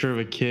a picture of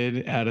a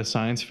kid at a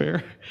science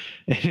fair,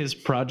 and his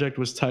project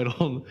was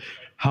titled,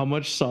 "How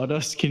much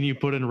sawdust can you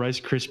put in Rice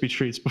Krispie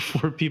treats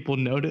before people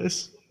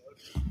notice?"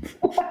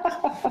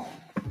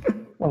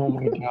 Oh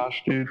my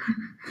gosh, dude.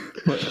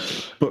 But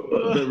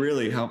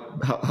really, how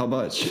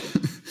much?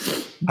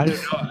 I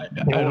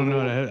don't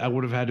know. I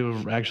would have had to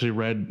have actually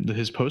read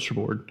his poster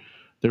board.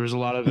 There was a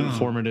lot of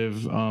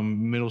informative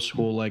middle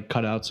school like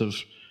cutouts of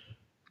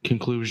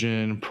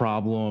conclusion,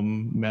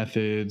 problem,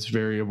 methods,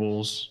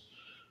 variables.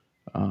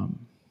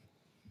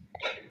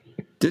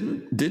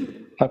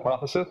 Didn't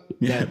Hypothesis?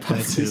 yeah, That too.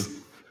 hypothesis.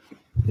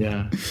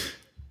 Yeah.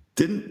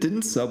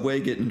 Didn't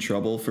Subway get in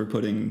trouble for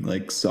putting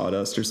like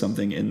sawdust or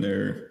something in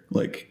their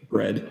like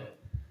bread?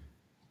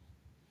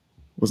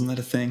 Wasn't that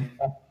a thing?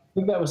 I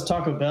think that was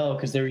Taco Bell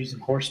because they were using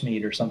horse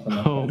meat or something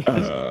like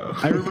that.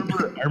 I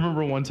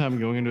remember one time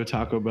going into a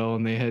Taco Bell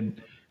and they had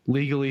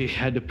legally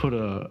had to put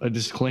a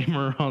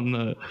disclaimer on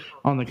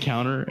the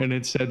counter, and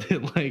it said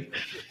that like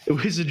it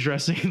was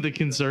addressing the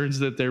concerns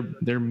that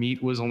their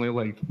meat was only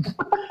like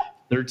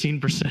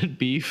 13%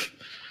 beef.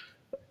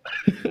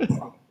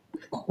 Oh,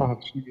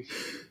 jeez.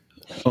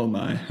 Oh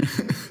my.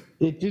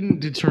 It didn't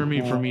deter me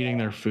from eating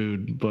their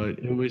food, but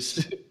it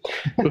was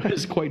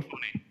quite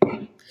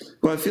funny.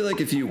 Well, I feel like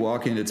if you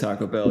walk into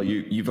Taco Bell,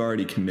 you've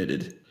already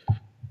committed.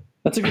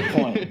 That's a good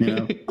point. You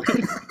know?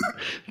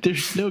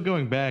 There's no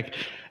going back.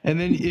 And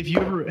then have you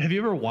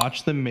ever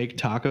watched them make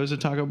tacos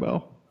at Taco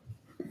Bell?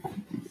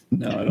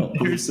 No, I don't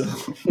believe so.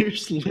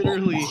 There's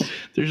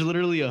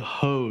literally a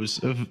hose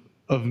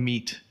of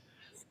meat,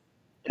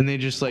 and they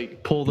just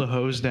like pull the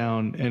hose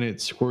down and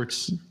it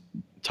squirts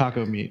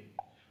taco meat.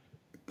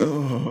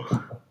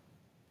 Oh.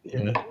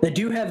 Yeah. They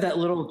do have that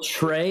little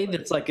tray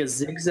that's like a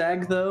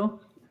zigzag though,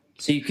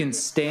 so you can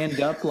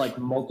stand up like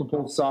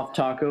multiple soft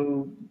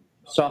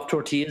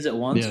tortillas at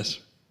once.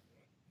 Yes.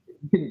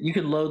 You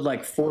could load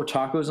like 4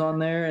 tacos on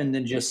there and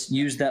then just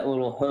use that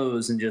little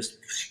hose and just.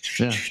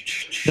 Yeah.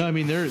 No, I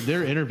mean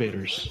they're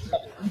innovators.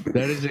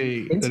 That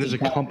is a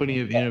company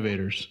of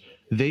innovators.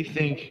 They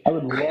think I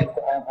would love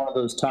to have one of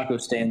those taco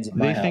stands in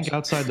my they house. think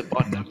outside the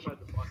button.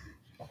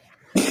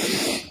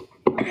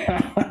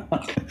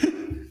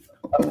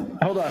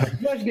 Hold on, are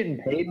you guys getting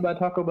paid by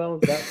Taco Bell?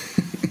 Is that...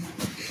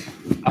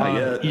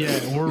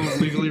 Yeah, we're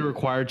legally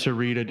required to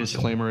read a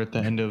disclaimer at the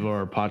end of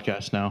our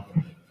podcast now.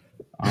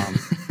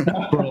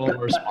 For all of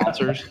our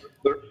sponsors.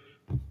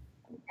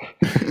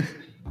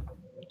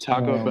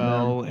 Taco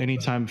Bell,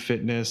 Anytime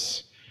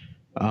Fitness,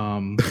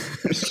 some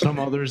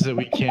others that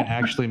we can't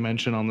actually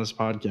mention on this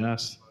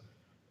podcast.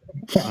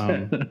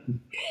 Oh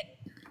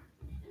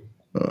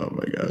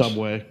my gosh.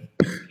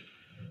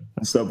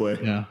 Subway.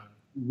 Yeah.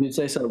 You'd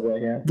say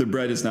Subway, yeah. The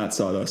bread is not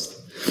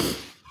sawdust.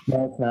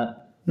 No, it's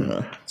not.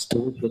 It's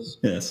delicious.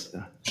 Yes.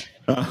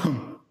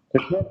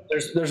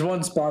 There's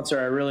one sponsor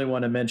I really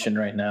want to mention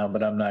right now,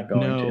 but I'm not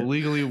going to. No,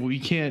 legally we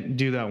can't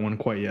do that one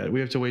quite yet. We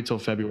have to wait till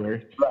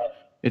February. Right.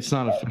 It's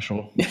not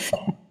official.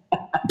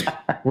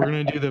 We're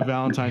gonna do the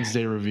Valentine's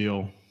Day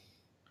reveal.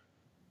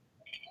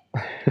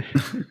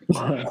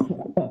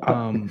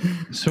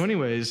 So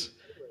anyways,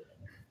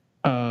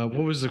 what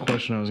was the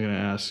question I was gonna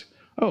ask?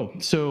 Oh,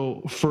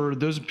 so for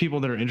those people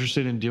that are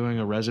interested in doing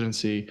a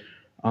residency,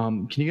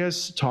 can you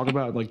guys talk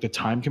about like the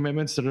time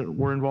commitments that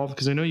were involved?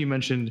 Because I know you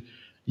mentioned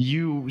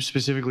you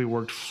specifically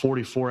worked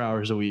 44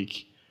 hours a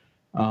week,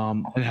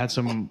 and had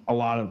a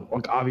lot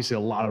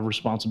of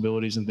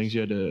responsibilities and things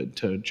you had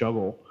to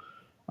juggle.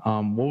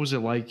 What was it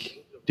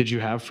like? Did you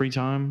have free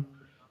time?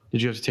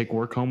 Did you have to take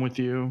work home with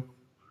you?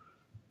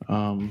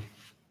 And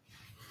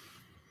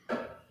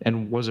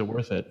was it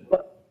worth it?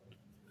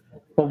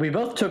 Well, we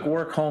both took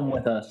work home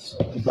with us,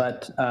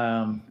 but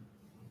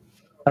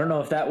I don't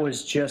know if that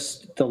was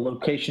just the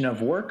location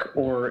of work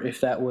or if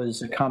that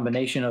was a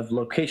combination of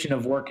location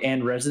of work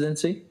and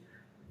residency.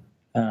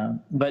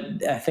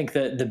 But I think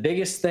that the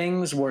biggest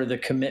things were the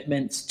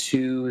commitments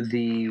to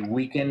the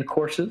weekend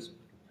courses.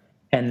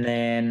 And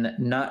then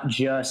not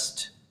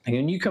just,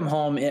 when you come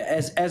home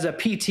as a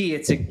PT,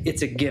 it's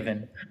a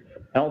given.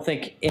 I don't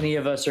think any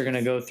of us are going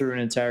to go through an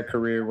entire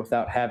career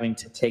without having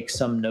to take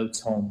some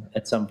notes home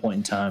at some point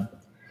in time.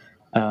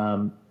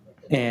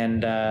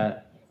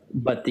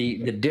 But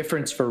the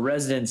difference for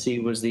residency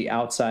was the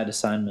outside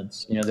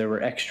assignments. There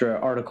were extra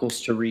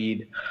articles to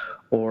read,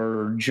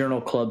 or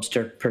journal clubs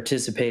to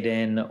participate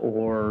in,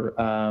 or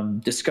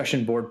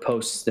discussion board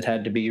posts that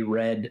had to be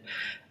read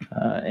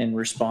and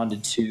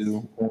responded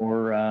to,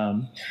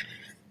 or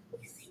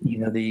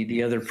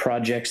the other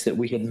projects that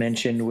we had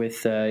mentioned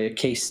with a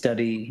case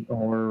study,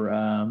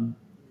 or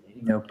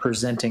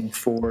presenting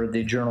for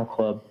the journal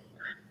club.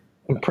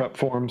 And prep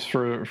forms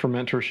for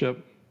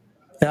mentorship.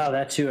 Oh,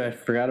 that too. I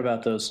forgot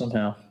about those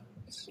somehow.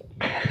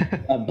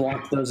 I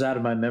blocked those out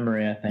of my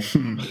memory, I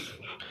think.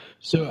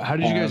 So how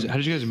did you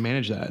guys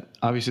manage that?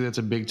 Obviously, that's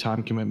a big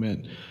time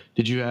commitment.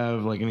 Did you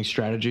have like any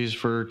strategies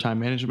for time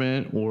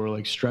management or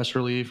like stress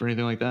relief or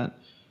anything like that?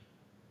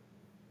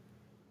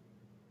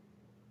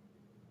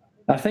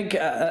 I think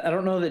I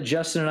don't know that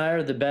Justin and I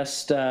are the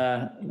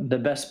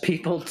best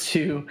people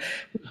to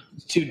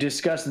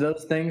discuss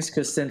those things,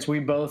 because since we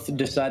both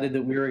decided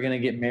that we were going to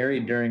get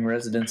married during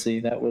residency,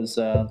 that was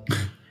a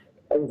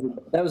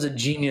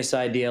genius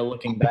idea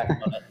looking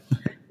back on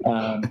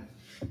it.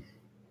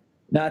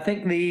 No, I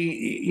think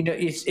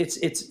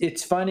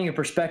it's finding a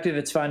perspective,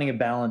 it's finding a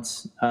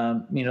balance.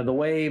 The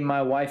way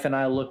my wife and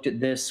I looked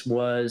at this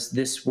was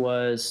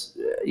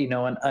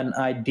an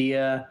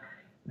idea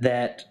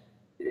that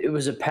it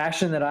was a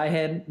passion that I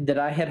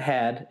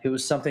had. It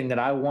was something that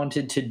I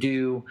wanted to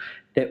do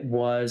that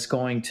was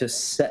going to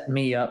set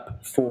me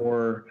up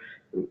for,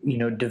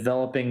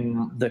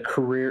 developing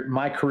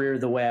my career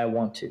the way I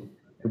want to,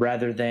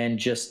 rather than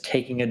just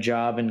taking a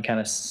job and kind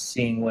of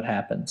seeing what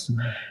happens.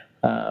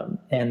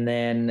 And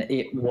then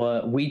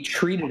we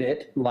treated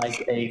it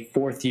like a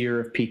fourth year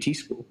of PT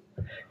school.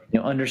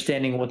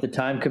 Understanding what the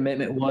time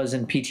commitment was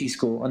in PT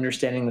school,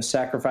 understanding the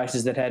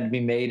sacrifices that had to be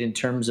made in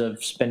terms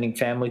of spending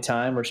family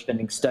time or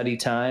spending study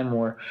time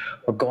or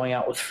going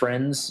out with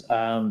friends.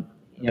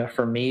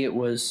 For me,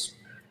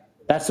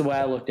 that's the way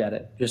I looked at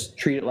it. Just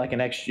treat it like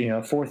an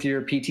extra, fourth year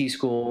of PT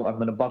school. I'm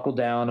going to buckle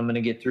down. I'm going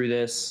to get through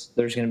this.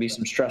 There's going to be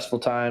some stressful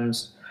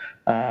times.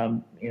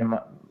 I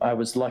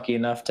was lucky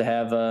enough to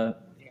have a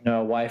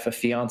wife, a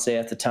fiance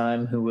at the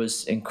time, who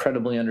was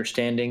incredibly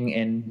understanding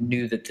and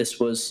knew that this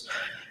was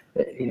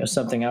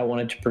something I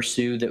wanted to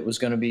pursue, that was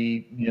going to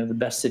be, the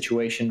best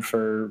situation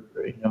for,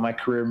 my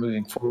career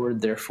moving forward,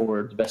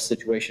 therefore the best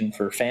situation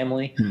for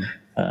family.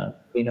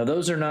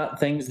 Those are not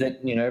things that,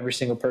 every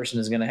single person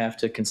is going to have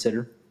to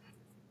consider.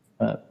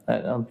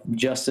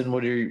 Justin,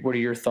 what are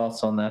your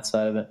thoughts on that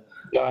side of it?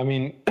 Yeah, I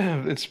mean,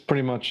 it's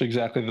pretty much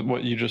exactly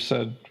what you just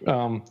said.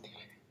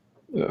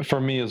 For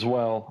me as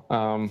well,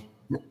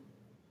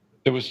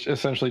 it was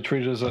essentially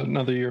treated as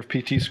another year of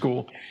PT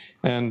school,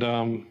 and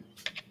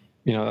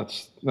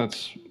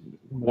that's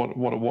what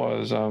it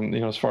was.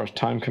 As far as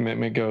time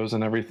commitment goes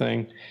and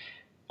everything,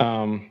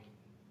 I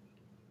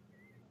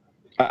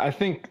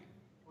think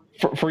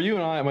for you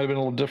and I, it might have been a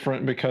little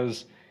different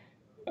because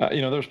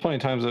there's plenty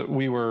of times that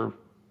we were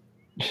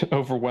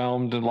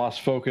overwhelmed and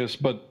lost focus,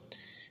 but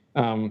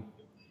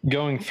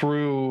going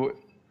through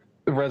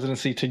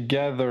residency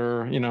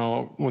together,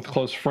 with a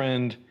close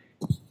friend,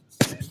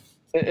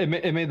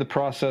 it made the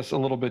process a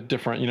little bit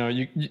different.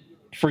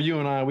 For you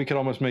and I, we could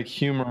almost make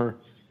humor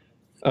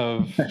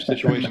of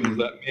situations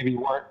that maybe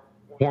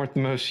weren't the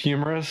most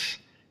humorous,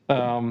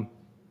 but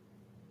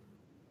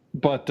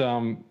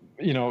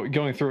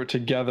going through it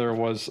together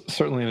was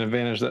certainly an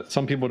advantage that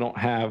some people don't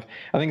have.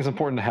 I think it's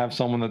important to have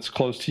someone that's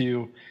close to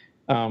you.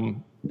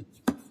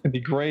 It'd be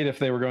great if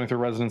they were going through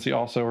residency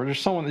also, or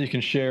just someone that you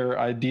can share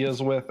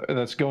ideas with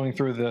that's going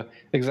through the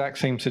exact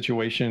same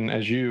situation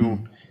as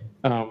you,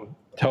 to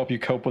help you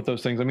cope with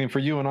those things. I mean, for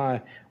you and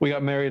I, we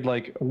got married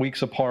like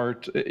weeks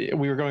apart.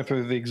 We were going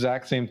through the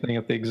exact same thing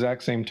at the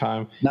exact same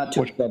time, which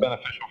was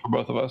beneficial for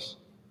both of us.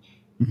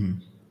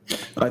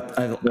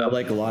 I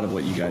like a lot of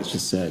what you guys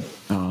just said,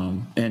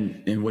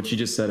 and what you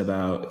just said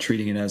about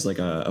treating it as like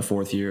a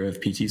fourth year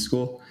of PT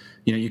school.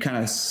 You kind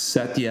of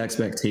set the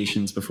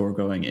expectations before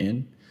going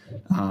in,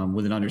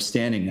 with an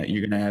understanding that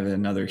you're going to have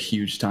another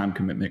huge time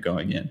commitment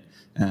going in.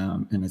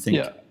 And I think,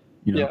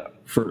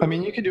 I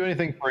mean, you can do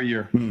anything for a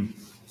year.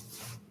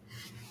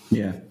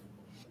 Yeah.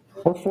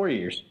 Or 4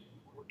 years.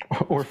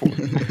 Or 4.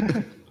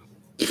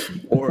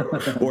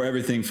 or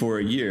everything for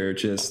a year,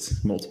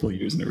 just multiple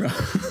years in a row.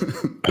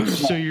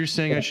 So you're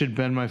saying I should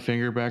bend my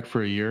finger back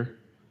for a year?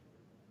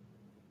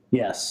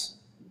 Yes.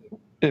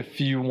 If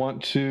you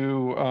want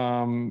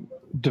to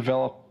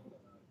develop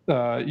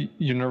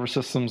your nervous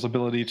system's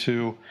ability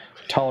to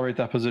tolerate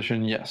that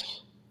position,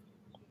 yes.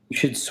 You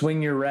should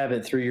swing your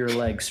rabbit through your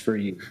legs for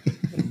you.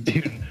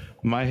 Dude,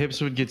 my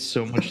hips would get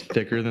so much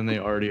thicker than they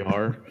already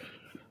are.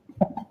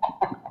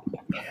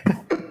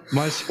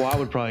 My squat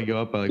would probably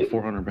go up by like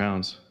 400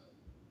 pounds.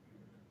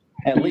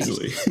 At least.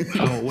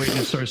 Oh, wait,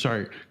 no,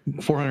 sorry.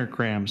 400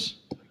 grams.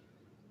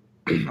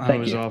 I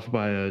was off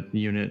by a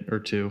unit or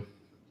two.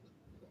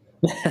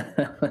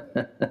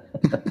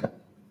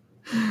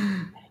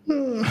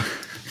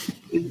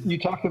 You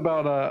talked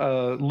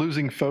about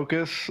losing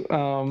focus,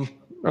 or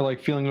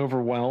like feeling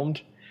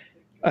overwhelmed.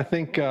 I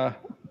think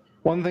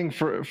one thing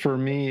for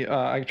me,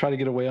 I try to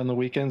get away on the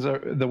weekends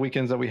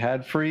that we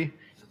had free,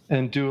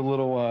 and do a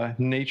little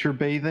nature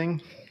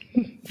bathing.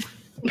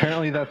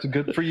 Apparently, that's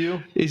good for you.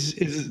 Is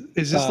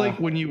this like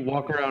when you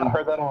walk around? I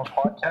heard that on a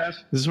podcast.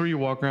 This is where you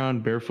walk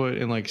around barefoot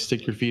and like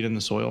stick your feet in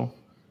the soil?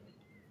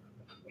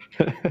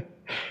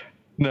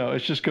 No,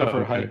 it's just go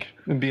for a hike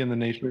and be in the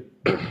nature.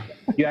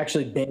 You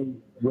actually bathe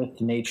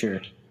with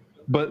nature.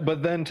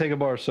 But then take a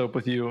bar of soap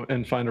with you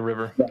and find a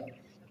river.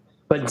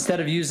 But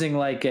instead of using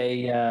like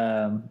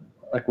a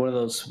like what are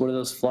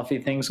those fluffy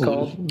things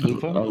called?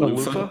 Loofah? A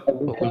loofah? A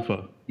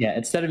loofah. Yeah,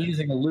 instead of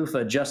using a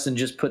loofah, Justin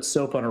just put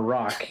soap on a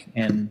rock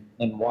and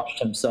washed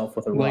himself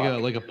with a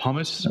rock. Like a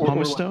pumice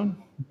Or stone?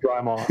 Dry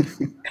them off.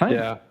 Kind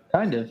Yeah.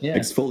 of, yeah.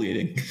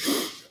 Exfoliating.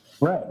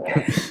 Right.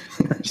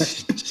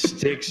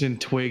 Sticks and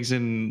twigs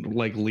and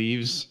like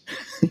leaves.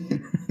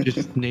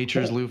 Just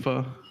nature's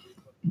loofah.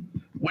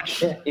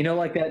 Which Yeah,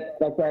 like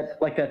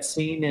that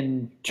scene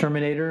in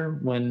Terminator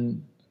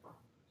when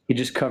he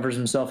just covers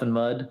himself in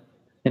mud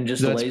and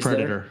just that's lays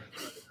Predator.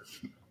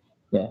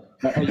 there.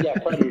 Yeah,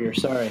 Predator.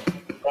 Sorry,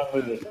 wrong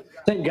movie.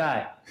 Same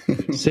guy.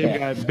 Same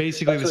guy,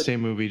 basically the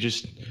same movie,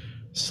 just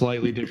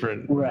slightly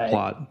different Right.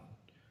 plot.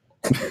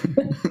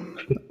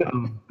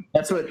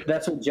 That's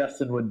what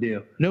Justin would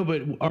do. No,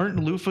 but aren't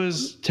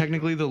loofahs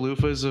technically the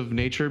loofahs of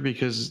nature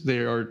because they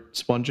are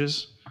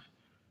sponges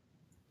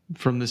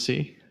from the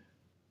sea?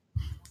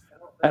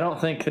 I don't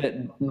think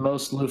that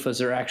most loofahs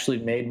are actually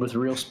made with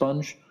real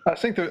sponge. I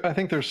think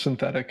they're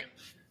synthetic.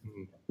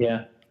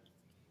 Yeah.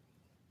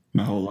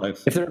 My whole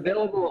life. If they're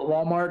available at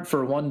Walmart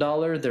for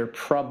 $1, they're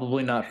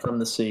probably not from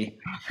the sea.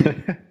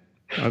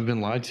 I've been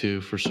lied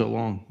to for so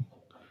long.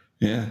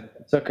 Yeah.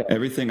 It's okay.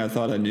 Everything I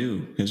thought I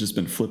knew has just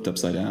been flipped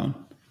upside down.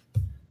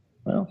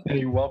 Well, Hey,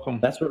 you're welcome.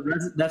 that's what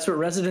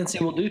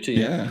residency will do to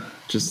you. Yeah.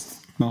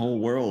 Just my whole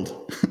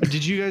world.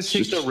 Did you guys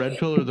take the red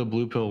pill or the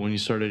blue pill when you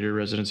started your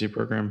residency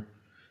program?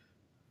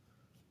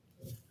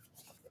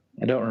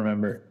 I don't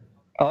remember.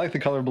 I like the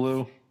color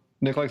blue.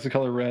 Nick likes the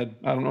color red.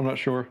 I'm not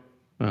sure.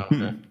 Oh,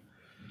 okay.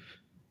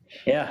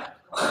 Yeah.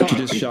 You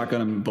just shotgun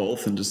them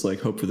both and just like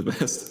hope for the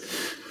best.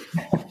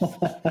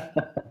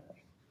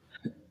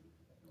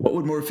 What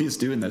would Morpheus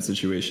do in that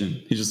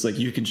situation? He's just like,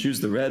 you can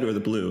choose the red or the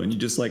blue, and you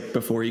just like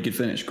before he could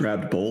finish,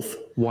 grabbed both.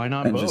 Why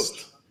not and both?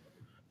 just-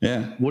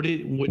 yeah. Would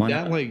Why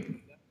that not? like?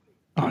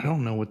 I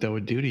don't know what that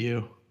would do to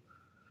you.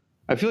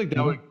 I feel like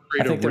that would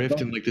create a think they're rift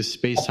both- in like the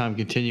space-time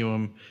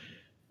continuum,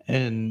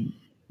 and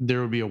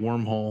there would be a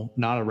wormhole,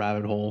 not a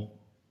rabbit hole,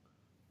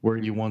 where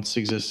you once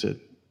existed.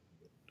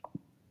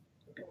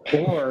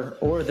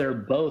 Or they're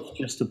both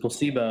just a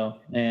placebo,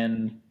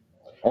 and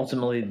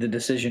ultimately the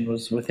decision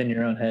was within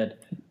your own head.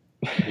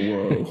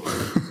 Whoa.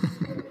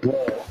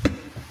 Whoa.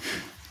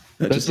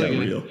 That just got like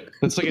real.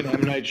 that's like an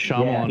M. Night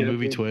Shyamalan Yeah.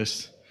 movie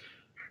twist,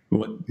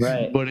 What?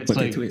 Right. but it's What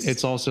a like twist.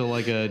 it's also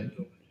like a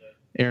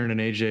Aaron and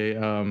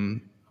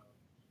AJ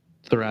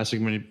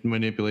thoracic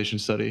manipulation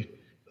study.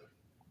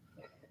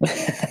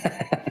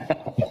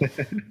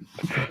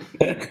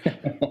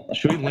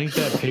 Should we link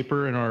that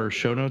paper in our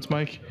show notes,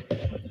 Mike?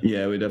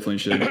 Yeah, we definitely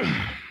should.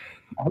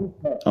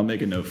 I'll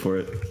make a note for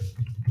it.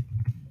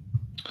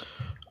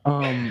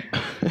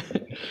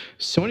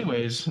 So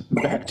anyways,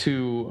 back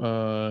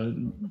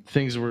to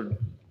things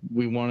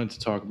we wanted to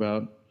talk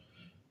about.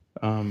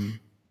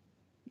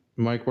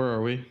 Mike, where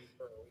are we?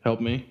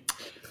 Help me.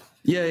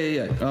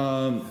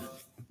 Yeah.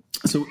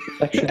 So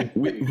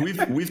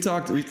we've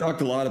talked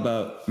a lot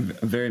about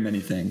very many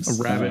things.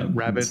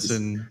 Rabbits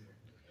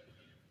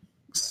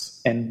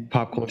and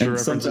pop culture and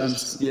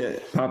references. sometimes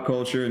pop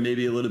culture and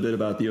maybe a little bit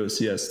about the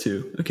OCS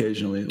too,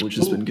 occasionally, which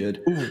has been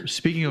good. Ooh,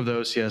 speaking of the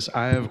OCS,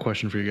 I have a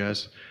question for you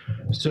guys.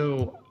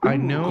 So I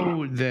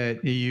know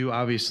that you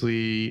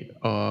obviously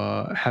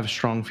have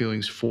strong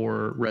feelings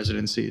for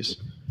residencies,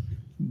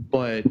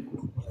 but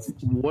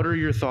what are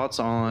your thoughts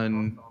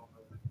on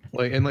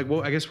what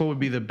would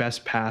be the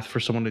best path for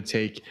someone to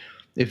take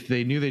if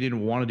they knew they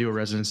didn't want to do a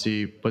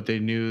residency, but they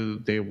knew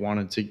they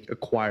wanted to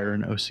acquire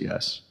an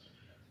OCS?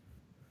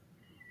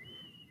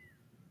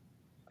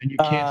 And you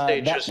can't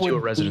say that just do a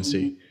would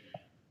residency.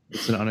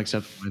 It's an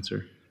unacceptable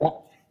answer.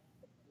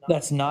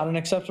 That's not an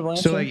acceptable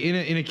answer. So, like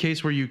in a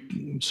case where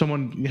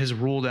someone has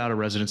ruled out a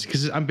residency,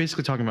 because I'm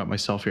basically talking about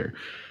myself here.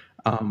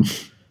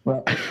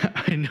 Right.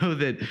 I know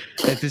that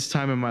at this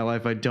time in my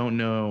life, I don't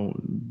know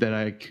that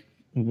I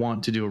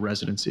want to do a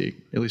residency,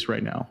 at least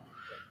right now.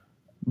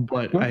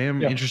 But I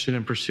am interested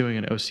in pursuing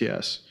an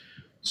OCS.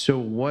 So,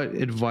 what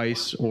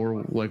advice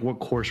or like what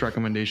course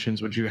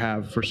recommendations would you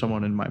have for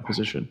someone in my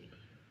position?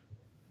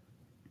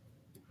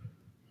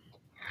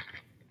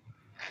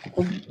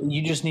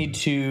 You just need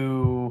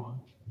to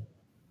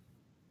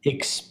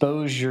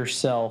expose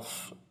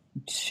yourself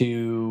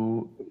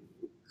to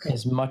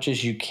as much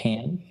as you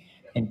can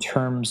in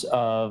terms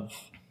of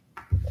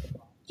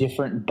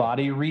different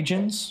body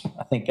regions.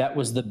 I think that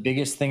was the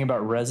biggest thing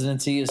about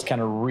residency, is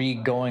kind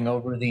of going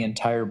over the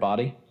entire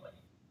body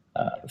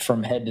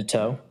from head to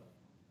toe,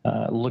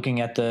 looking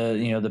at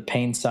the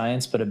pain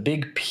science. But a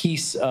big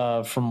piece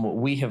from what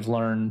we have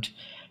learned,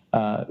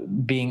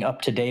 being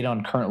up to date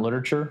on current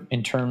literature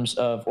in terms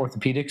of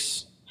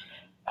orthopedics,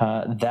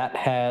 that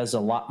has a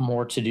lot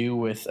more to do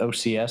with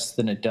OCS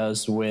than it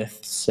does with,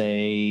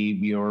 say,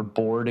 your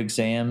board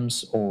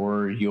exams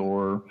or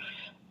your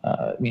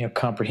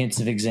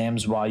comprehensive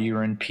exams while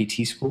you're in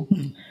PT school.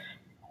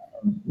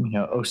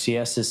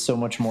 OCS is so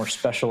much more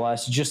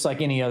specialized, just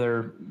like any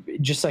other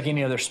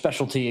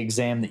specialty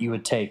exam that you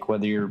would take,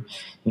 whether you're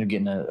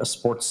getting a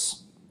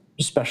sports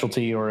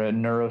specialty or a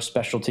neuro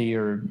specialty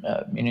or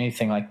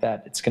anything like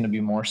that. It's going to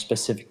be more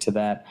specific to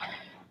that.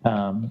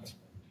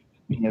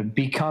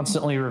 Be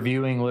constantly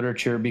reviewing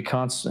literature, be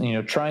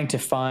trying to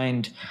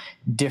find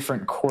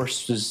different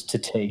courses to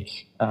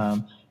take.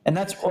 And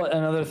that's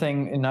another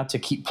thing, and not to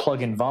keep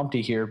plugging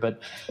VOMT here, but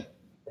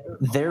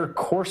their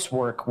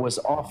coursework was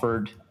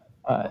offered,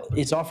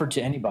 it's offered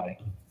to anybody.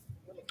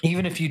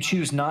 Even if you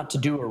choose not to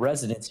do a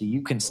residency,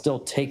 you can still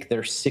take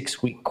their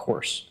 6-week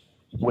course,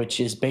 which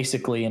is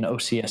basically an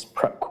OCS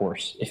prep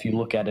course if you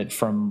look at it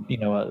from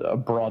a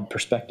broad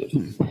perspective.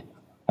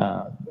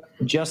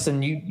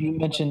 Justin, you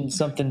mentioned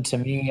something to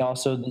me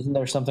also. Isn't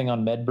there something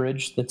on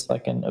MedBridge that's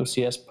like an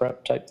OCS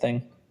prep type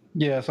thing?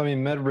 Yes, I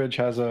mean, MedBridge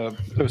has a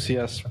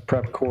OCS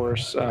prep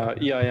course.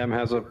 EIM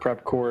has a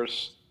prep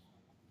course.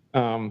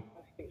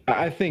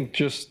 I think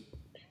just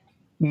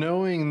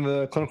knowing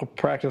the clinical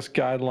practice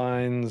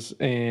guidelines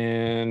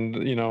and,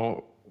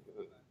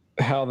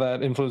 how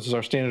that influences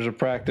our standards of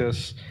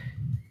practice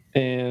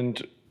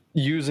and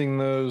using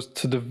those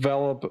to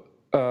develop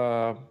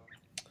a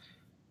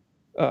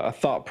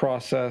thought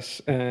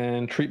process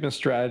and treatment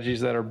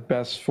strategies that are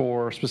best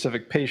for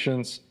specific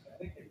patients.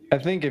 I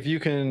think if you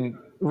can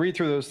read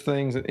through those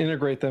things and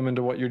integrate them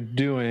into what you're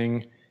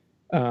doing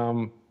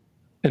and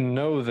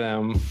know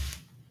them,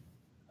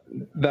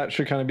 that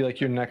should kind of be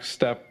like your next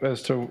step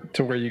as to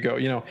where you go.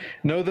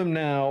 Know them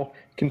now,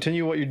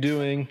 continue what you're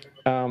doing,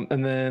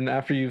 and then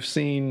after you've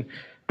seen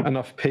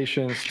enough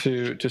patients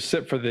to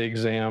sit for the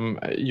exam,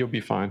 you'll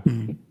be fine.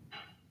 Mm-hmm.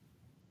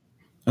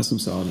 That's some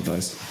solid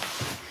advice.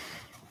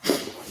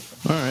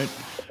 All right.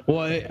 Well,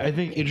 I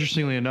think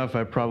interestingly enough,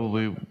 I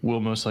probably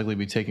will most likely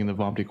be taking the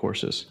VOMT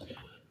courses.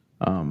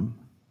 So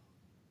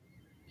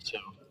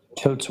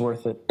totes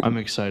worth it. I'm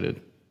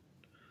excited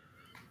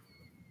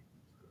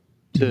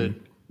to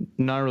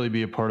not really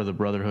be a part of the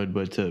brotherhood,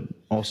 but to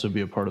also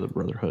be a part of the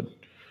brotherhood.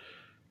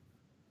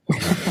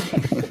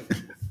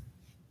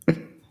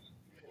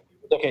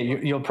 Okay,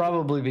 you'll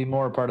probably be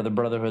more a part of the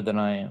brotherhood than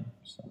I am.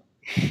 So.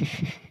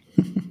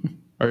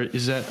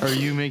 Are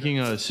you making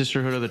a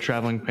Sisterhood of the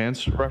Traveling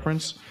Pants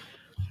reference?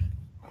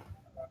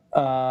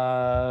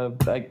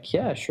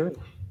 Yeah, sure.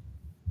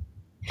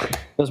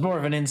 It was more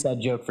of an inside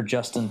joke for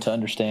Justin to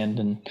understand,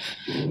 and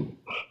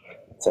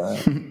it's all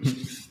right.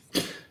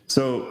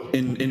 So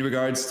in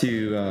regards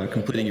to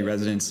completing your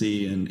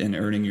residency and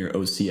earning your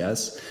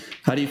OCS,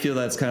 how do you feel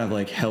that's kind of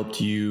like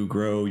helped you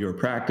grow your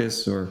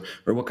practice, or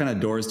what kind of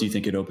doors do you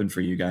think it opened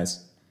for you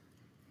guys?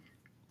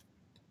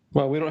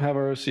 Well, we don't have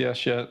our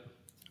OCS yet.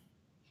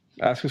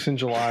 Ask us in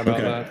July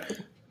about that.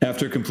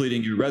 After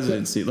completing your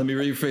residency, let me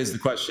rephrase the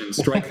question.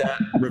 Strike that,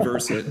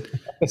 reverse it.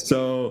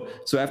 So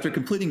after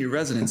completing your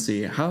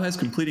residency, how has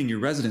completing your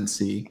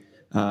residency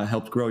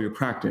helped grow your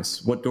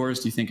practice? What doors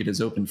do you think it has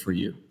opened for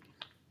you?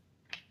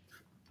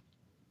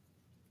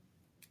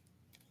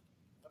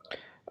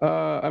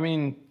 I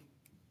mean,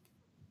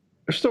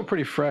 we're still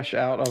pretty fresh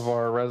out of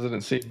our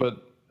residency,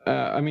 but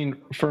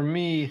for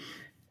me,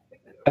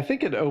 I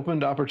think it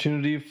opened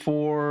opportunity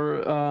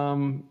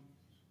for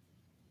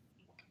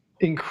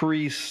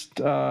increased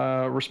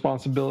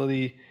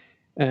responsibility,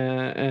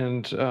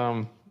 and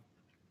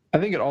I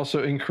think it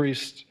also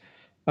increased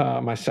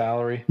my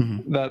salary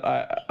that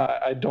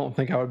I don't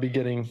think I would be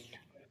getting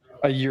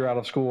a year out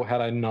of school had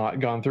I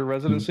not gone through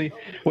residency,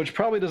 which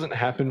probably doesn't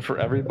happen for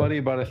everybody,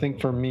 but I think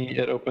for me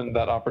it opened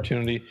that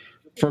opportunity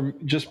for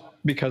just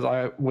because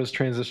I was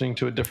transitioning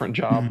to a different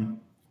job.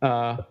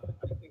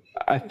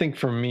 I think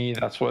for me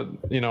that's what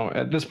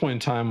at this point in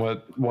time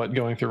what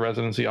going through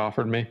residency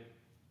offered me.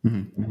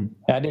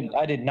 I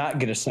did not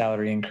get a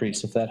salary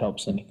increase, if that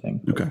helps anything.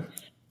 Okay.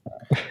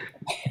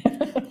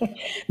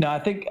 No, I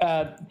think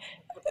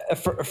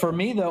for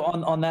me though,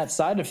 on that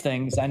side of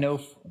things, I know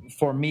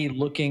for me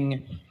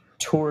looking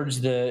towards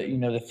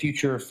the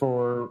future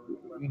for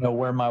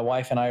where my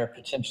wife and I are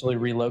potentially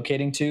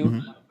relocating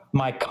to,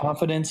 my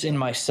confidence in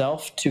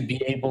myself to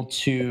be able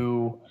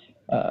to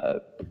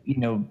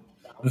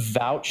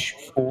vouch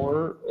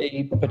for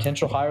a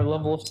potential higher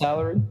level of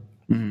salary.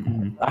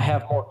 I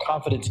have more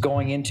confidence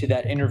going into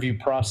that interview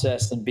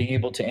process and being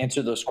able to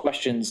answer those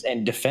questions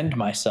and defend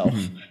myself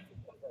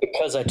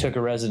because I took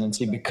a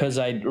residency, because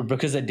I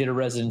did a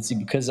residency,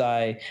 because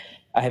I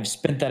have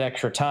spent that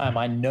extra time.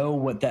 I know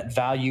what that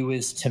value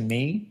is to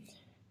me,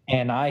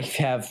 and I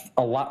have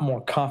a lot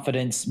more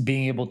confidence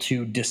being able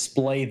to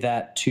display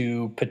that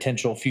to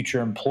potential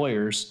future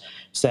employers,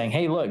 saying,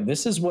 "Hey, look,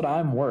 this is what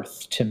I'm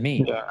worth to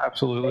me. Yeah,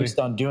 absolutely. Based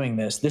on doing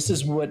this, this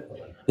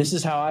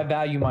is how I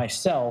value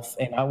myself,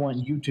 and I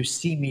want you to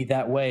see me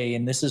that way,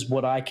 and this is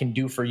what I can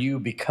do for you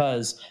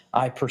because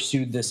I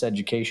pursued this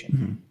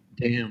education."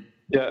 Damn.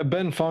 Yeah,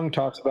 Ben Fung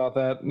talks about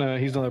that.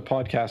 He's another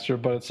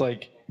podcaster, but it's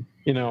like,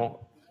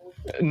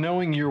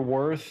 knowing your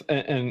worth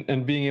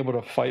and being able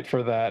to fight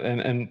for that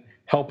and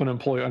help an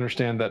employee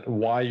understand that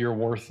why you're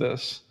worth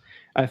this.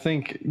 I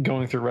think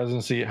going through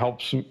residency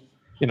helps,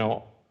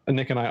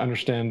 Nick and I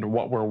understand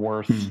what we're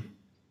worth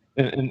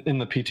in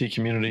the PT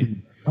community.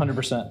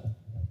 100%.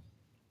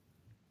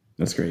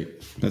 That's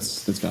great.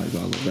 That's valuable.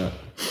 I love that.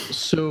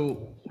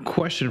 So,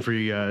 question for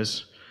you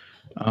guys.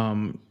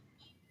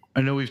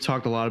 I know we've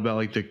talked a lot about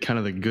like the kind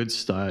of the good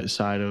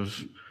side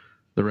of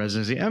the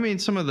residency. I mean,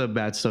 some of the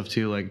bad stuff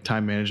too, like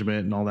time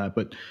management and all that.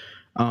 But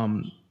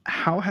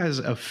how has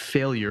a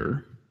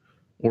failure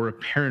or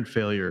apparent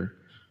failure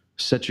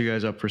set you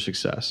guys up for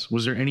success?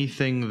 Was there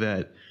anything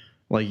that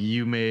like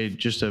you made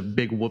just a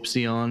big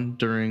whoopsie on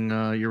during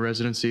your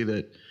residency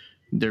that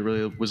there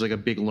really was like a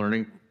big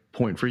learning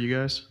point for you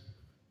guys?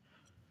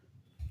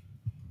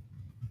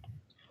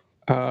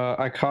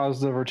 I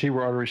caused a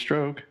vertebral artery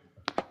stroke.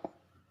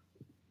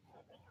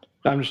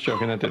 I'm just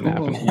joking. That didn't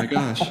happen. Oh my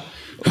gosh.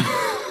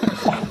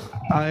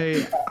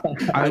 I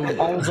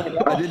was like,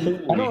 oh, I don't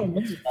remember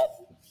that.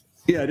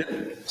 Yeah, I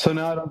didn't. So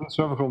now I don't do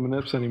cervical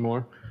manips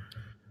anymore.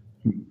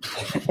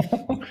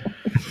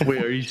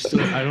 Wait, are you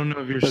still? I don't know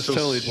if you're That's still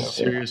totally joking.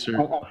 serious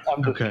or.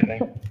 I'm just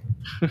kidding.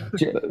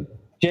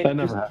 Jake, That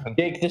never happened.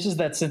 Jake, this is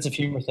that sense of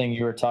humor thing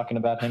you were talking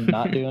about him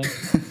not doing.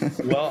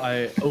 Well,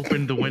 I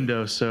opened the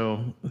window,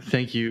 so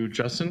thank you,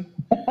 Justin.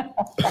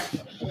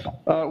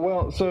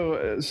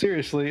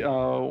 Seriously,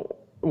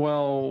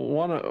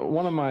 one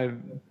of my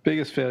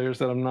biggest failures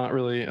that I'm not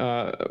really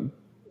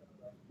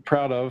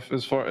proud of,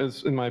 as far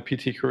as in my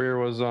PT career,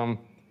 was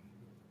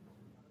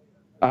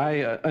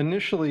I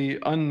initially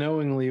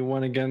unknowingly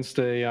went against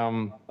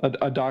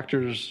a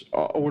doctor's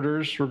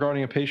orders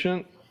regarding a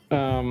patient.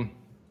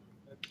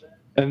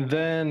 And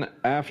then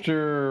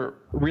after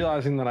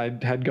realizing that I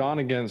had gone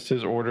against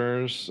his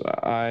orders,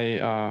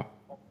 I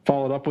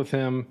followed up with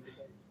him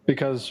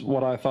because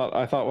I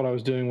thought what I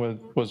was doing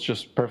was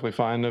just perfectly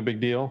fine, no big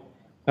deal.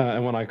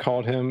 And when I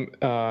called him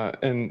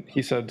and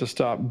he said to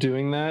stop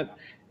doing that,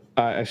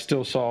 I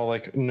still saw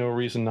like no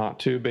reason not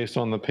to, based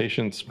on the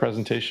patient's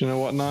presentation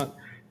and whatnot.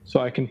 So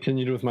I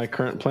continued with my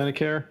current plan of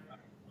care,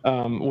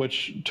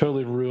 which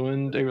totally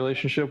ruined a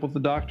relationship with the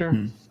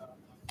doctor.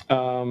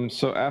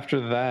 So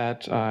after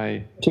that,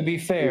 To be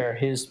fair,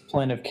 his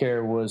plan of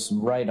care was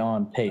right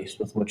on pace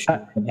with what should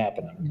have been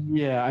happening.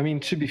 Yeah, I mean,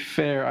 to be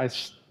fair, I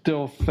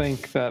still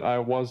think that I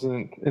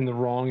wasn't in the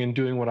wrong in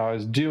doing what I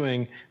was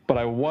doing, but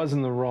I was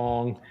in the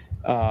wrong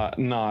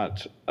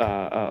not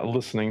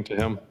listening to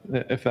him,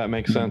 if that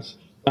makes sense.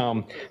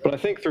 But I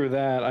think through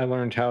that, I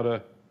learned how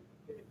to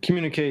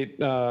communicate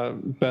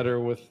better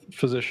with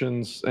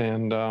physicians,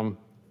 and I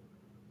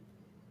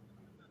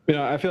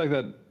feel like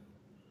that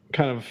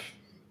kind of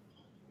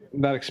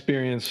that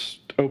experience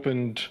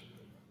opened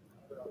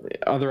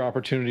other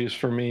opportunities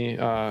for me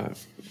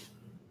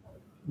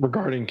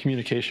regarding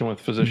communication with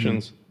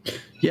physicians.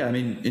 Yeah, I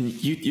mean, and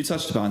you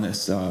touched upon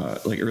this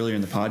like earlier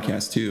in the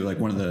podcast too. Like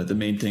one of the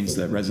main things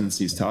that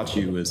residencies taught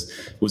you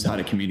was how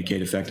to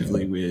communicate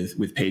effectively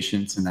with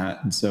patients and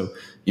that. And so,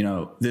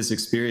 this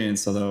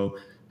experience, although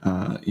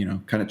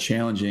kind of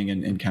challenging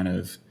and kind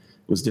of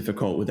was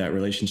difficult with that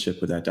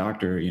relationship with that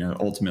doctor,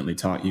 ultimately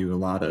taught you a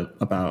lot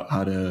about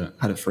how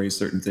to phrase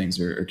certain things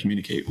or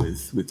communicate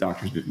with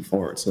doctors moving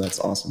forward. So that's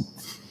awesome.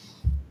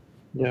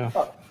 Yeah.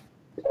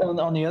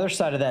 On the other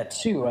side of that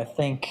too, I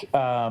think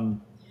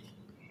one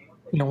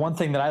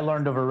thing that I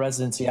learned over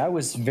residency, I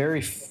was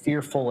very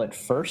fearful at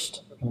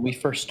first when we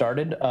first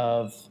started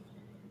of,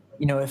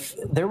 if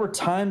there were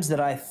times that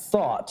I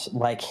thought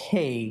like,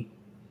 hey,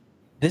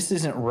 this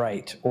isn't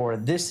right, or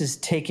this is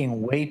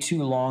taking way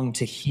too long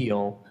to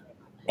heal,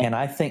 and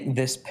I think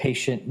this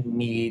patient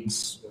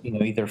needs,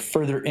 either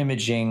further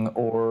imaging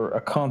or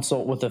a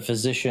consult with a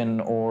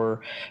physician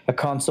or a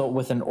consult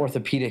with an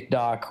orthopedic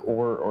doc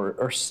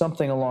or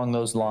something along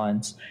those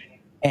lines.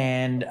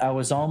 And I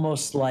was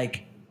almost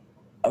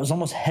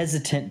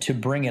hesitant to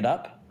bring it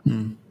up.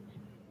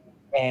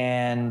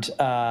 And,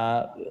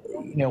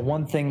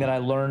 one thing that I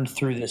learned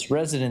through this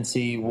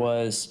residency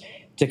was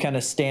to kind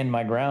of stand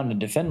my ground and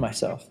defend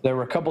myself. There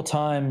were a couple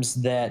times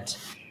that,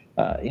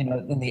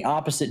 in the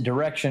opposite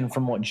direction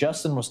from what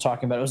Justin was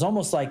talking about, it was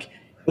almost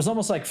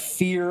like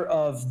fear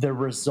of the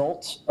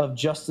result of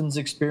Justin's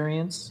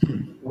experience,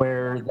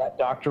 where that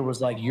doctor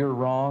was like, "You're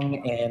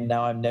wrong, and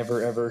now I'm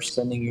never ever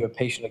sending you a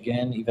patient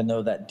again," even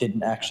though that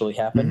didn't actually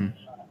happen.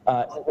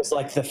 It was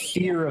like the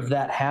fear of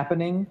that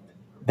happening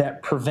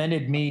that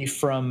prevented me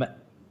from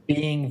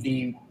being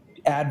the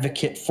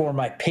advocate for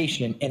my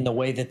patient in the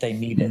way that they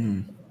needed.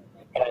 And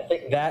I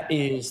think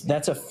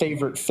that's a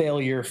favorite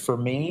failure for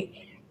me,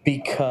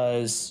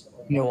 because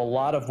a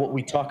lot of what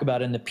we talk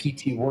about in the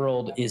PT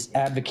world is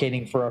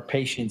advocating for our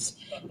patients,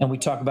 and we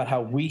talk about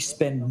how we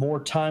spend more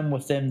time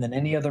with them than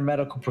any other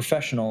medical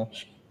professional,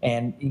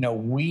 and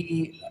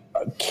we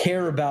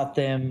care about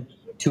them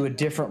to a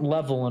different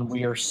level, and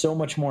we are so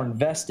much more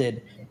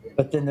invested.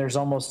 But then there's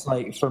almost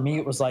like, for me,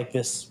 it was like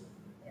this,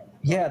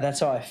 yeah, that's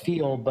how I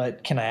feel,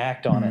 but can I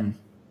act on it?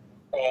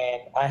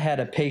 And I had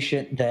a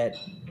patient that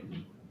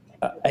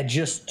I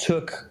just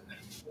took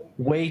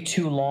way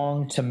too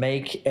long to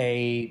make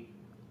a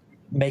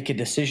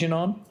decision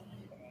on,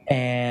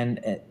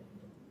 and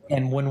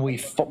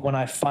when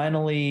I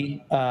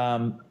finally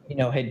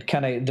had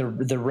kind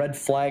of the red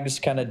flags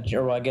kind of,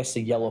 or I guess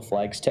the yellow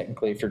flags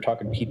technically, if you're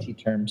talking PT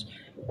terms,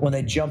 when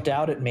they jumped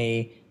out at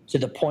me, to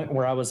the point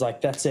where I was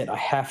like, that's it. I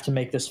have to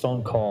make this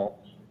phone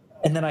call.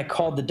 And then I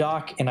called the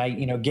doc and I,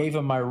 gave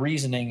him my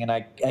reasoning, and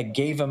I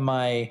gave him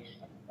my,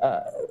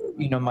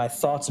 my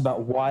thoughts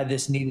about why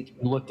this needed to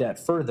be looked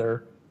at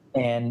further.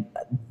 And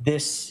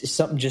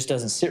something just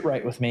doesn't sit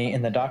right with me.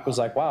 And the doc was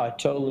like, wow, I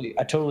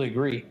totally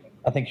agree.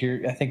 I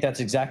think that's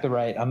exactly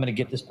right. I'm going to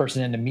get this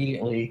person in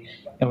immediately.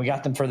 And we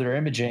got them further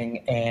imaging,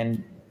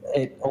 and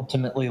it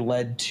ultimately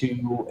led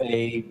to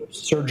a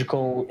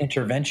surgical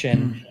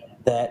intervention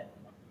that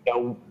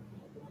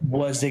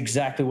was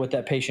exactly what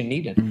that patient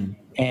needed.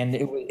 And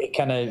it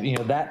kind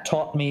of, that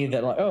taught me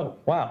that, like, oh,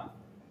 wow,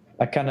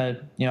 I kind of,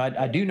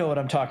 I do know what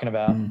I'm talking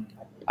about.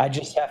 I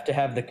just have to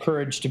have the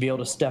courage to be able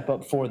to step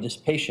up for this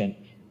patient.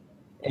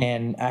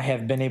 And I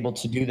have been able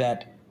to do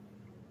that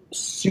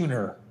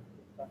sooner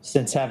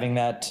since having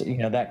that,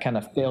 that kind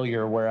of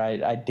failure where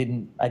I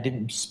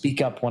didn't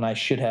speak up when I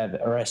should have,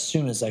 or as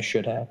soon as I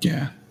should have.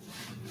 Yeah.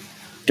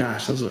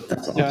 Gosh, that's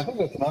awesome. Yeah, I think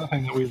that's another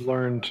thing that we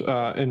learned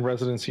in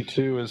residency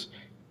too, is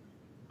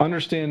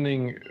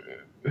understanding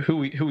who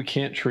we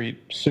can't treat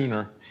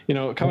sooner.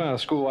 Coming out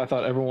of school, I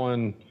thought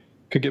everyone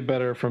could get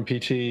better from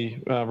PT,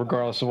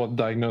 regardless of what the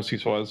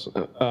diagnosis was.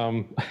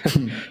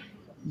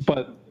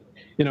 But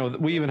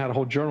we even had a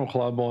whole journal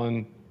club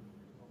on,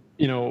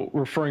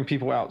 referring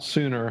people out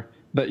sooner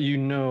that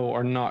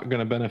are not going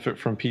to benefit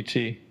from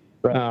PT.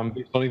 Right.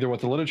 Based on either what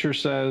the literature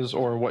says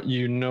or what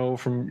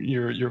from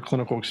your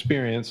clinical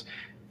experience.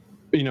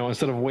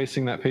 Instead of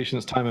wasting that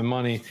patient's time and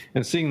money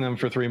and seeing them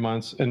for 3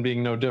 months and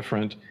being no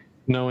different,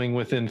 knowing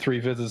within 3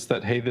 visits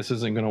that, hey, this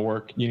isn't going to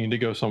work, you need to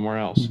go somewhere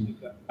else.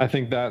 I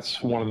think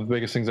that's one of the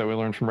biggest things that we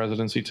learned from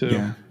residency too.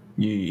 Yeah.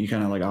 You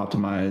kind of like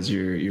optimize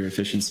your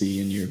efficiency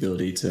and your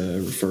ability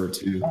to refer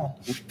to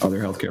other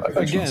healthcare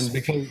professionals. Again,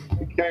 because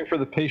caring for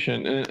the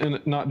patient and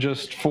not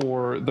just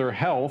for their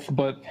health,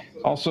 but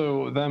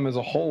also them as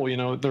a whole.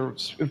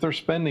 If they're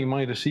spending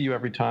money to see you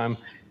every time,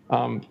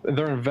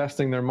 they're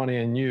investing their money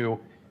in you.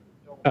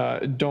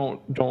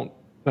 Don't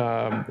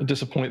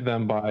disappoint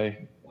them by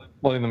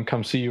letting them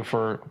come see you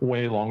for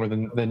way longer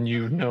than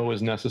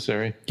is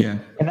necessary. Yeah.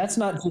 And that's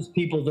not just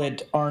people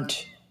that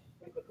aren't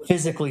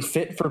physically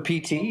fit for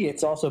PT.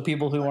 It's also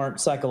people who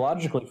aren't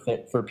psychologically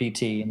fit for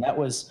PT. And that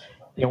was,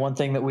 one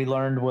thing that we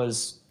learned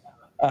was,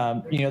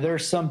 there are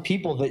some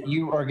people that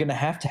you are going to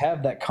have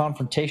that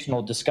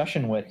confrontational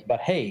discussion with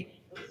about, hey,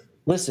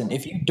 listen,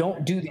 if you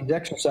don't do these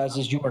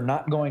exercises, you are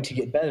not going to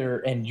get better,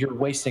 and you're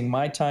wasting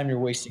my time, you're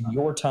wasting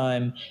your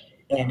time,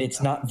 and it's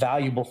not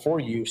valuable for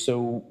you.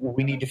 So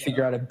we need to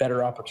figure out a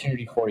better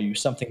opportunity for you,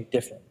 something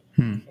different.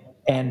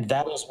 And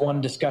that was one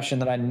discussion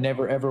that I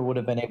never, ever would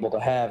have been able to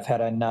have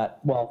had I not,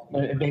 well,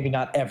 maybe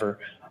not ever,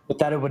 but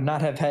that I would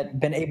not have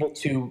been able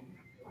to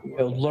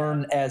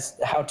learn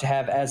how to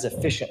have as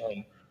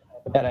efficiently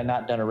had I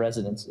not done a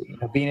residency.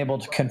 Being able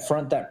to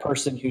confront that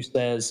person who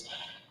says,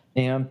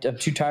 I'm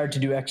too tired to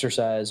do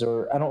exercise,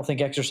 or I don't think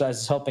exercise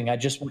is helping. I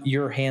just want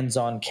your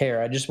hands-on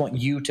care. I just want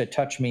you to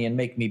touch me and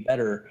make me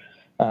better.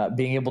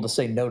 Being able to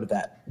say no to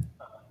that.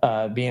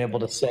 Being able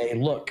to say,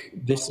 look,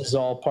 this is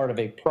all part of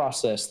a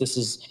process.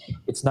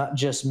 It's not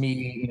just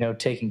me,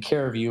 taking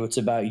care of you. It's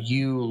about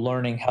you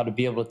learning how to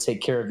be able to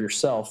take care of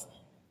yourself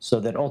so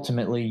that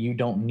ultimately you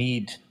don't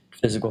need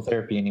physical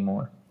therapy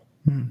anymore.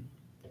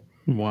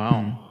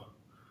 Wow.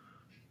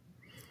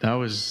 That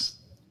was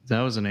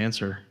an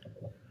answer.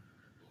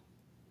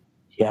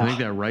 Yeah. I think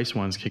that rice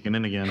one's kicking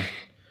in again.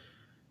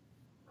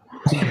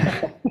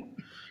 I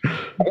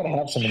gotta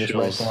have some of this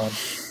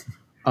rice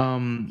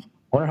wine.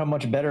 Wonder how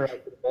much better I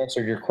could have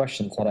answered your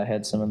questions had I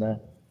had some of that.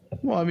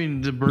 Well, I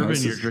mean, the bourbon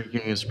you're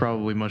drinking is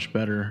probably much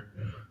better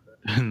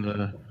than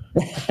the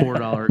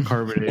 $4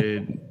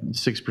 carbonated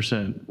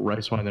 6%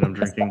 rice wine that I'm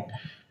drinking.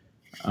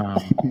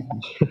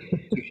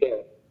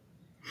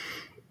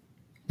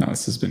 No,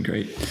 this has been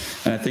great.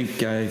 And I think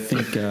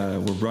we're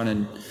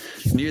running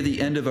near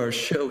the end of our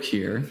show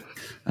here.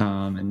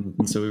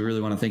 And so we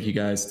really want to thank you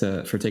guys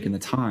for taking the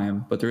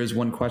time. But there is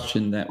one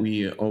question that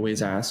we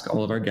always ask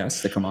all of our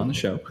guests that come on the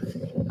show.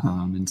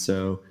 And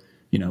so,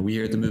 we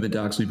here at the Movement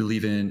Docs, we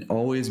believe in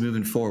always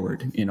moving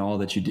forward in all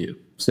that you do.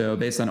 So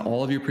based on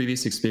all of your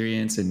previous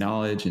experience and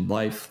knowledge and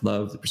life,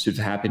 love, the pursuit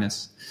of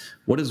happiness,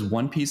 what is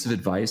one piece of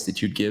advice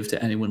that you'd give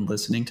to anyone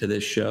listening to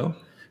this show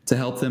to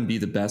help them be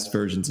the best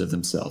versions of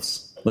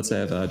themselves? Let's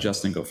have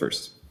Justin go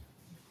first.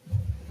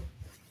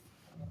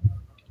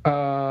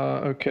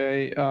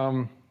 Okay.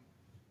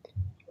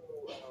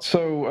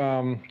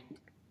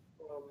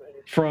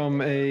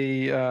 From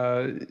a,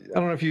 I don't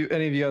know if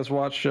any of you guys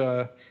watch,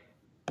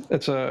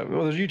 there's a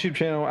YouTube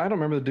channel. I don't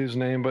remember the dude's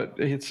name, but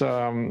it's,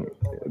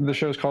 the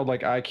show's called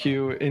like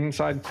IQ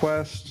Inside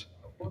Quest.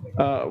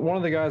 One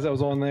of the guys that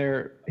was on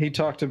there, he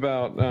talked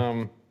about,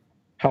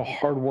 how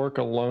hard work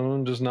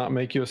alone does not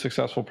make you a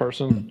successful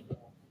person.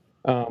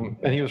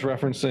 And he was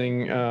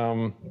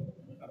referencing,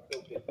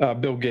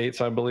 Bill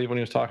Gates, I believe, when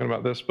he was talking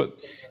about this, but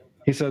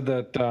he said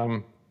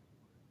that,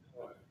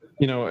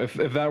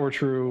 if that were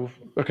true,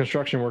 a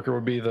construction worker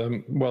would be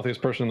the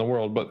wealthiest person in the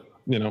world, but,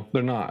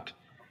 they're not.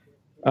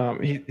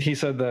 He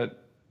said that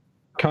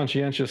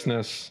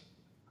conscientiousness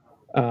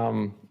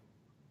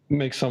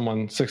makes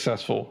someone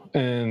successful.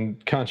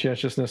 And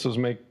conscientiousness was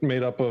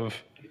made up of,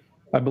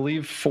 I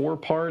believe, 4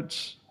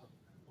 parts.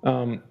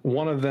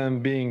 One of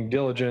them being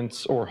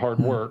diligence or hard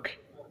work.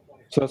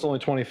 So that's only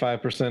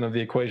 25% of the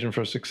equation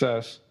for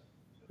success.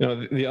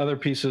 The other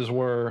pieces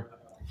were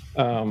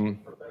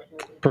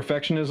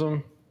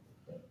perfectionism,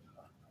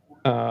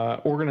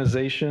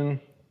 organization,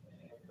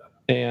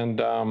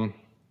 and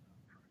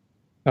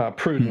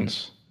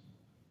prudence,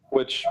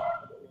 which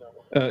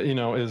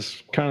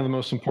is kind of the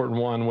most important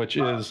one, which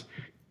is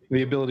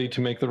the ability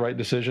to make the right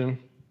decision.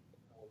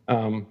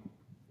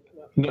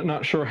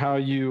 Not sure how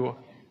you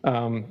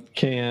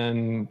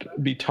can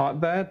be taught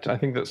that. I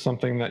think that's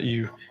something that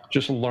you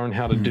just learn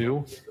how to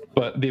do.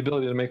 But the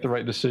ability to make the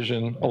right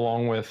decision,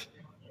 along with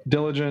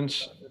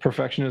diligence,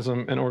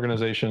 perfectionism, and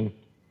organization,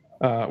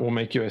 will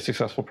make you a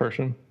successful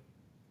person.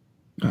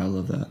 I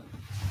love that.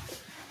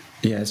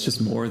 Yeah, it's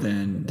just more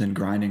than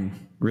grinding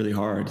really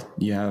hard.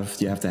 You have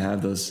to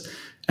have those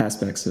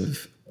aspects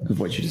of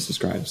what you just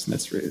described. And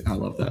that's really, I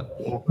love that.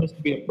 There has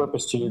to be a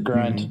purpose to your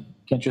grind. You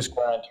can't just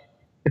grind.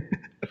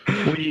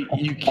 Well,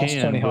 you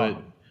can,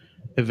 but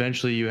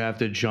eventually you have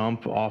to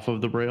jump off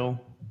of the rail.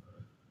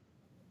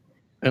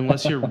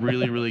 Unless you're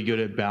really, really good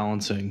at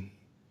balancing.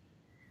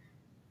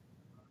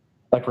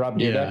 Like Rob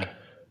Dyrdek?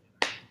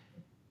 Yeah.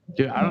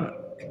 Dude, I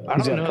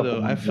don't know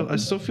though. I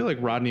still feel like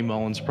Rodney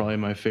Mullen's probably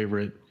my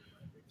favorite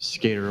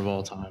skater of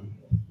all time.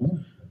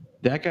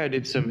 That guy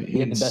did some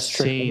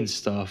insane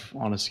stuff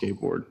on a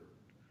skateboard.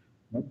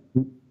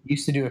 He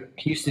used to do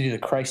the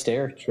Christ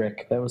Air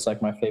trick. That was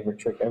like my favorite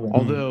trick ever.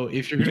 Although,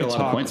 if you're going to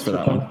talk points for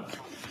that one,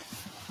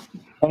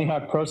 Tony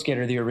Hawk Pro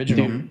Skater, the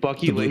original, dude,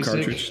 Bucky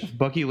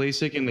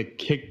Lasik and the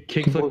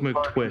kickflip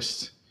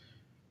McTwist.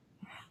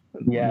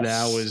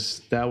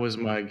 Yes, that was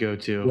my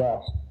go-to. Yeah.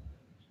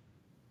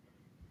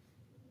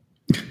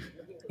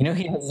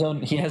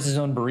 He has his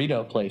own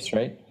burrito place,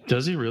 right?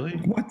 Does he really?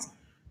 What? It's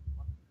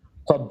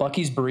called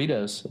Bucky's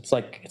Burritos. It's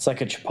like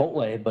a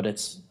Chipotle, but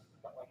it's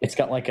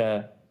got like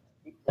a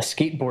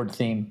skateboard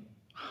theme.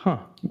 Huh.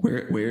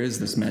 Where is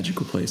this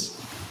magical place?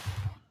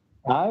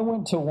 I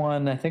went to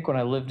one, I think, when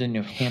I lived in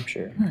New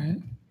Hampshire. All right.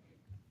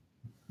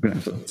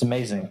 It's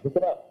amazing. Look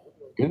it up.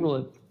 Google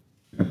it.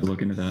 I have to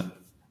look into that.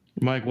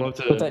 Mike, we'll have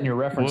to put that in your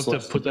reference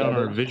list. Put that on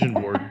our vision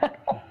board.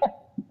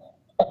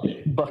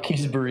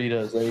 Bucky's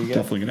Burritos. There you go.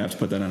 Definitely gonna have to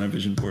put that on our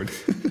vision board.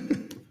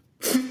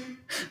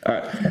 All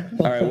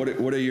right.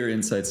 What are your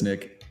insights,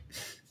 Nick?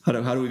 How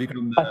do we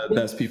become the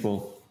best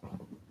people?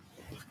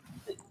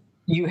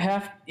 You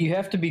have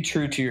to be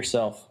true to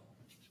yourself.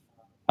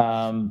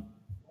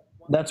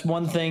 That's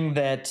one thing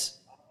that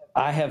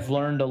I have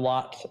learned a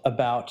lot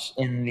about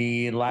in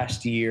the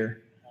last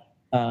year.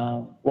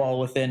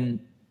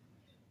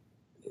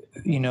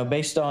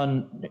 Based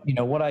on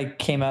what I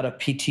came out of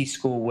PT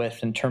school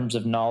with in terms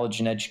of knowledge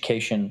and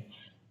education,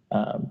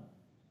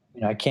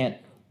 I can't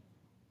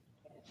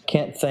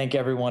thank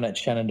everyone at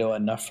Shenandoah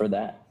enough for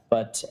that.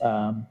 But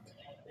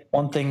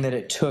one thing that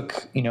it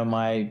took,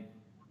 my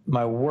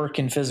work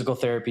in physical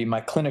therapy,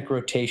 my clinic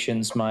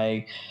rotations,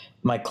 my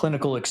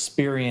clinical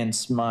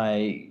experience,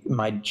 my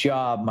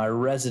job, my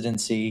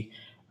residency,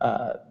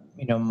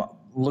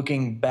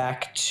 looking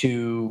back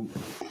to,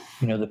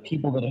 the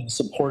people that have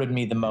supported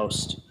me the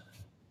most.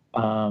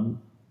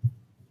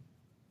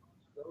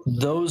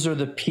 Those are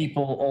the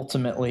people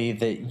ultimately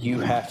that you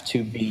have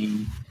to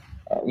be,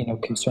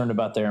 concerned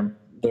about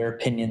their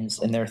opinions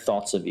and their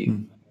thoughts of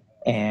you.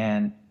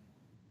 And,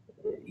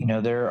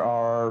 there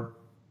are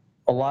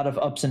a lot of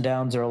ups and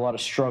downs. There are a lot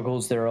of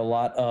struggles. There are a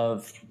lot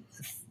of,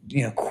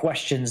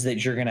 questions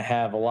that you're going to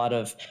have, a lot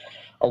of,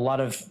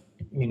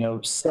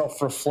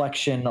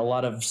 self-reflection, a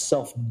lot of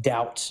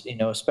self-doubt,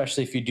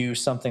 especially if you do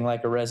something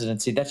like a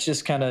residency. That's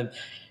just kind of,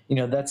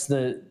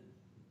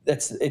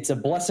 it's a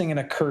blessing and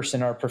a curse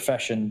in our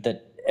profession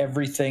that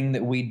everything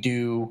that we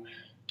do,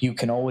 you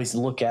can always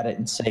look at it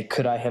and say,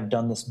 could I have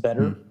done this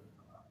better?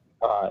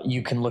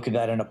 You can look at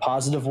that in a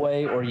positive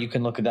way, or you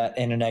can look at that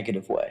in a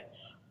negative way.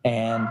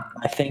 And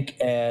I think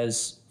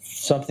as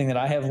something that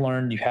I have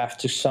learned, you have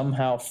to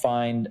somehow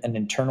find an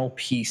internal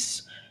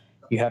peace.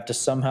 You have to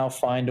somehow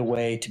find a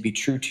way to be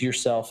true to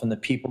yourself and the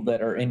people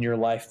that are in your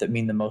life that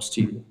mean the most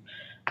to you.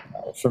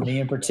 For me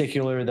in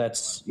particular,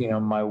 that's,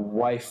 my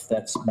wife,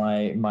 that's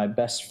my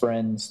best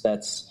friends,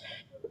 that's,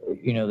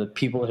 the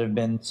people that have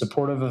been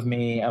supportive of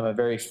me. I'm a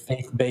very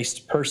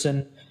faith-based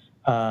person.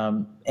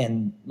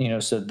 And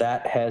so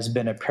that has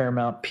been a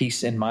paramount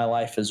piece in my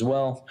life as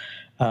well.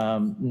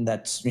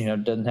 That's,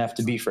 doesn't have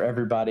to be for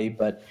everybody,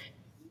 but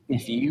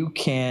if you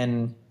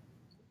can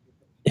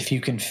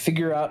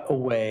figure out a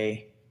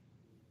way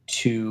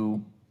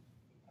to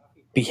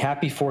be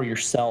happy for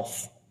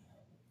yourself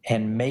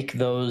and make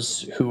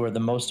those who are the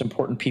most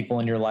important people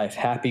in your life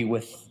happy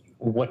with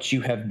what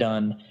you have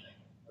done,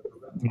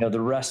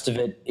 the rest of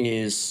it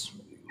is,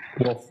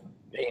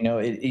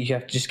 you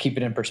have to just keep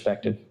it in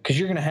perspective, because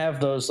you're going to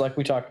have those, like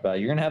we talked about,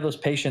 you're going to have those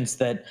patients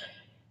that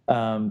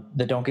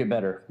don't get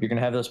better. You're going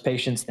to have those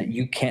patients that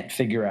you can't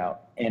figure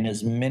out. And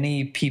as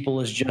many people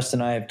as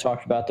Justin and I have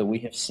talked about that we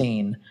have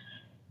seen,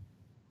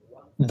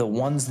 the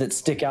ones that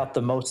stick out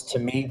the most to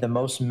me, the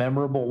most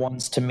memorable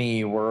ones to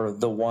me, were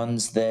the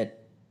ones that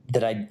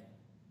I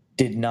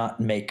did not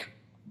make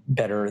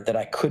better, that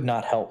I could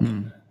not help,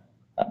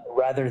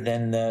 rather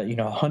than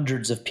the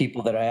hundreds of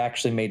people that I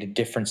actually made a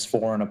difference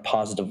for in a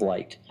positive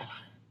light.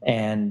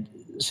 And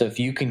so if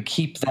you can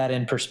keep that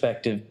in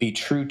perspective, be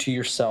true to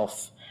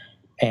yourself,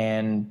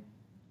 and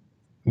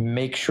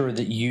make sure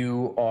that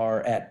you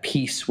are at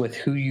peace with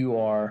who you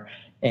are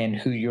and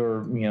who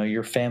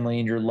your family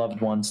and your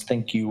loved ones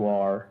think you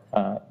are,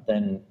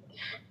 then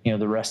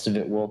the rest of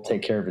it will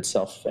take care of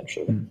itself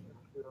eventually.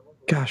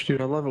 Gosh,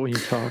 dude, I love it when you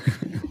talk.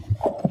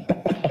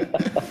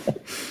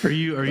 Are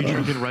you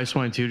drinking rice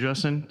wine too,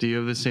 Justin? Do you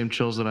have the same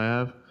chills that I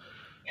have?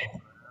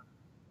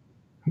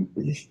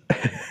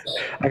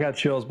 I got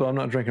chills, but I'm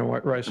not drinking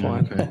rice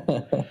wine.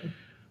 Okay.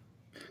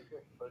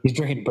 He's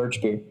drinking birch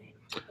beer.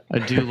 I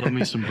do love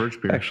me some birch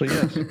beer. Actually,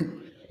 yes.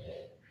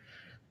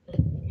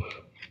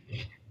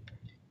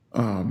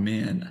 Oh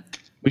man,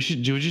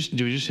 Do we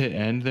just hit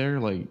end there?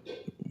 Like,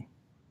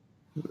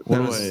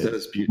 that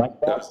was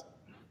beautiful.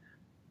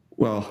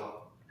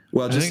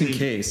 Well, just in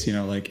case,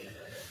 like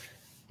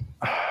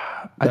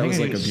that was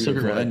like a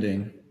beautiful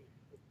ending.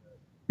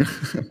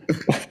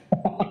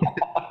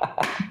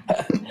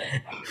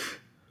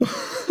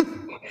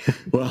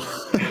 Well,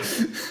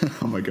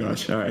 oh my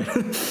gosh! All right.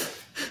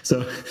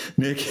 So,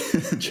 Nick,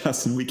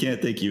 Justin, we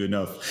can't thank you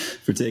enough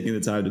for taking the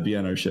time to be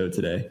on our show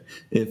today.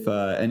 If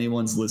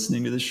anyone's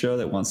listening to this show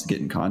that wants to get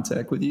in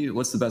contact with you,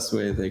 what's the best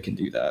way they can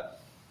do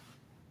that?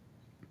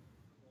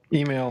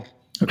 Email.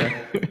 Okay.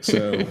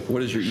 So,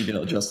 what is your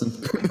email, Justin?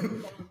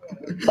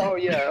 Oh,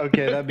 yeah.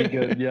 Okay, that'd be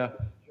good. Yeah.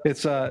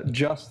 It's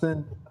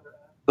Justin,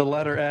 the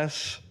letter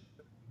S,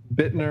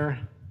 Bittner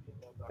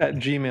at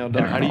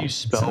gmail.com. How do you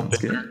spell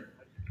Bittner?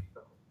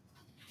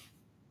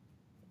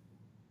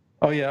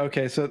 Oh, yeah.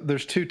 Okay. So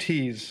there's two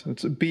T's.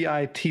 It's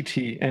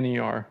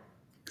Bittner.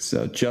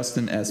 So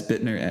Justin S.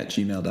 Bittner at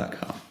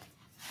gmail.com.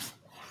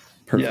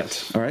 Perfect.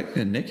 Yes. All right.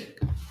 And Nick?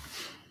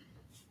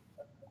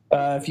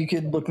 If you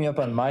could look me up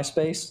on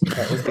MySpace,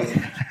 that would be.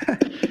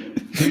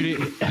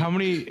 Dude, how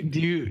many do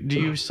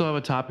you still have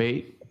a top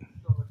 8?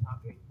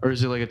 Or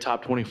is it like a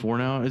top 24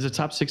 now? Is it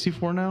top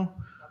 64 now?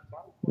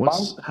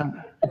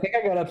 I think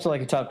I got up to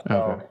like a top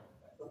 12. Okay.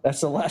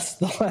 That's the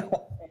last.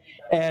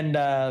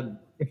 And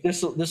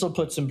this will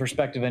put some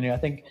perspective in here. I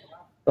think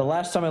the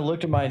last time I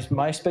looked at my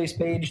MySpace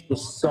page, the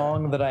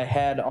song that I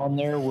had on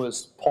there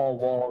was Paul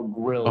Wall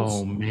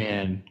Grills. Oh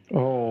man.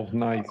 Oh,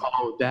 nice.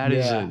 Oh,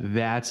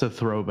 that's a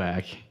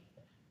throwback.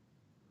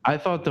 I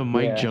thought the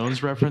Mike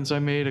Jones reference I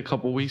made a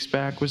couple weeks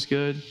back was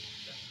good.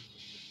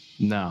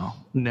 No.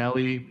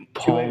 Nelly,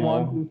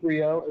 Paul.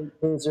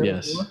 281-230-8004.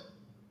 Yes.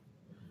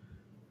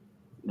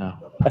 No.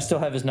 I still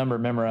have his number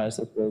memorized.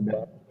 That's really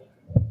bad.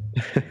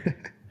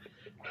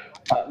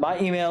 My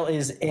email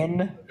is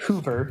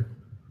nhoover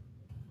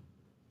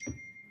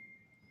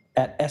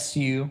at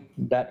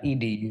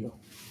su.edu.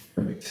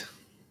 Perfect.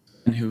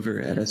 And Hoover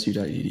at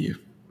su.edu.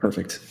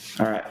 Perfect.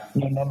 All right.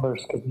 No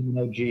numbers because I'm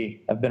an OG.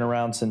 I've been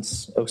around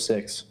since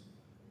 2006.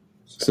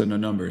 So no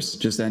numbers,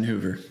 just N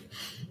Hoover.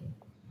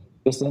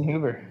 Just N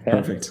Hoover. Yeah.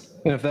 Perfect.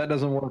 And if that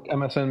doesn't work,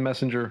 MSN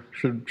Messenger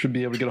should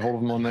be able to get a hold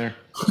of him on there.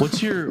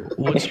 What's your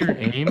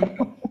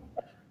aim?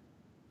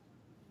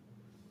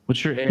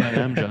 What's your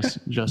AIM,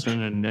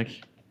 Justin and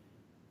Nick?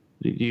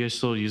 Do you guys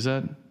still use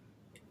that?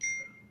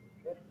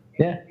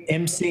 Yeah,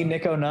 MC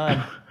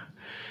Nick09.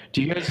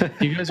 Do you guys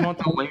want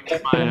the link to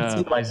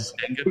my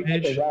Zenga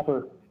page?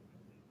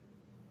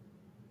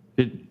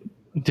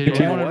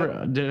 Did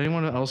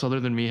anyone else other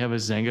than me have a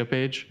Zenga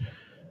page?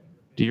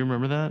 Do you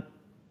remember that?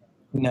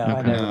 No,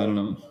 okay. I don't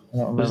know.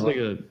 There's like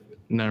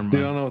never mind.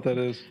 You don't know what that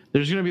is.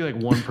 There's gonna be like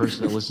one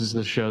person that listens to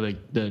the show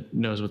that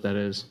knows what that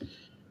is.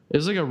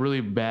 It's like a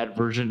really bad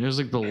version. It was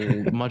like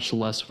the much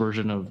less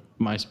version of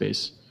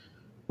MySpace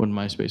when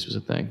MySpace was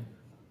a thing.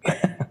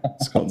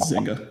 It's called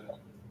Zynga.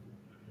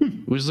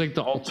 It was like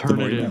the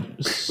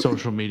alternative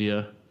social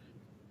media.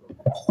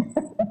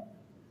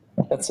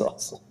 That's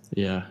awesome.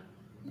 Yeah.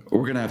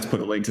 We're going to have to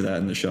put a link to that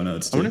in the show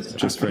notes, too,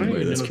 just for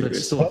anybody that's curious.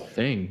 It's still a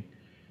thing.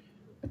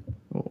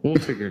 We'll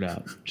figure it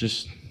out.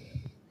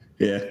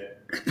 Yeah.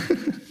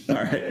 All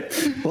right.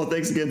 Well,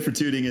 thanks again for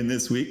tuning in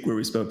this week where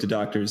we spoke to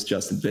doctors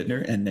Justin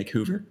Bittner and Nick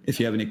Hoover.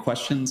 If you have any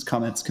questions,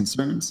 comments,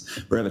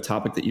 concerns, or have a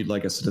topic that you'd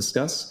like us to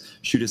discuss,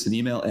 shoot us an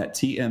email at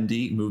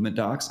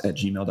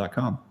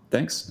tmdmovementdocs@gmail.com.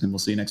 Thanks, and we'll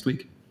see you next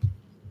week.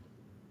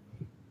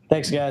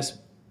 Thanks, guys.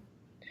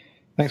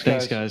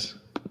 Thanks, guys.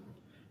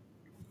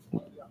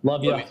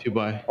 Love you. Love you too,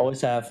 bye.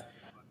 Always have.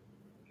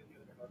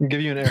 I'll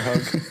give you an air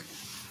hug.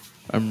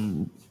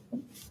 I'm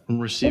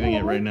receiving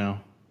it right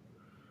now.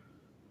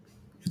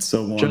 It's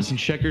so warm. Justin,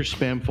 check your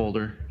spam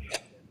folder.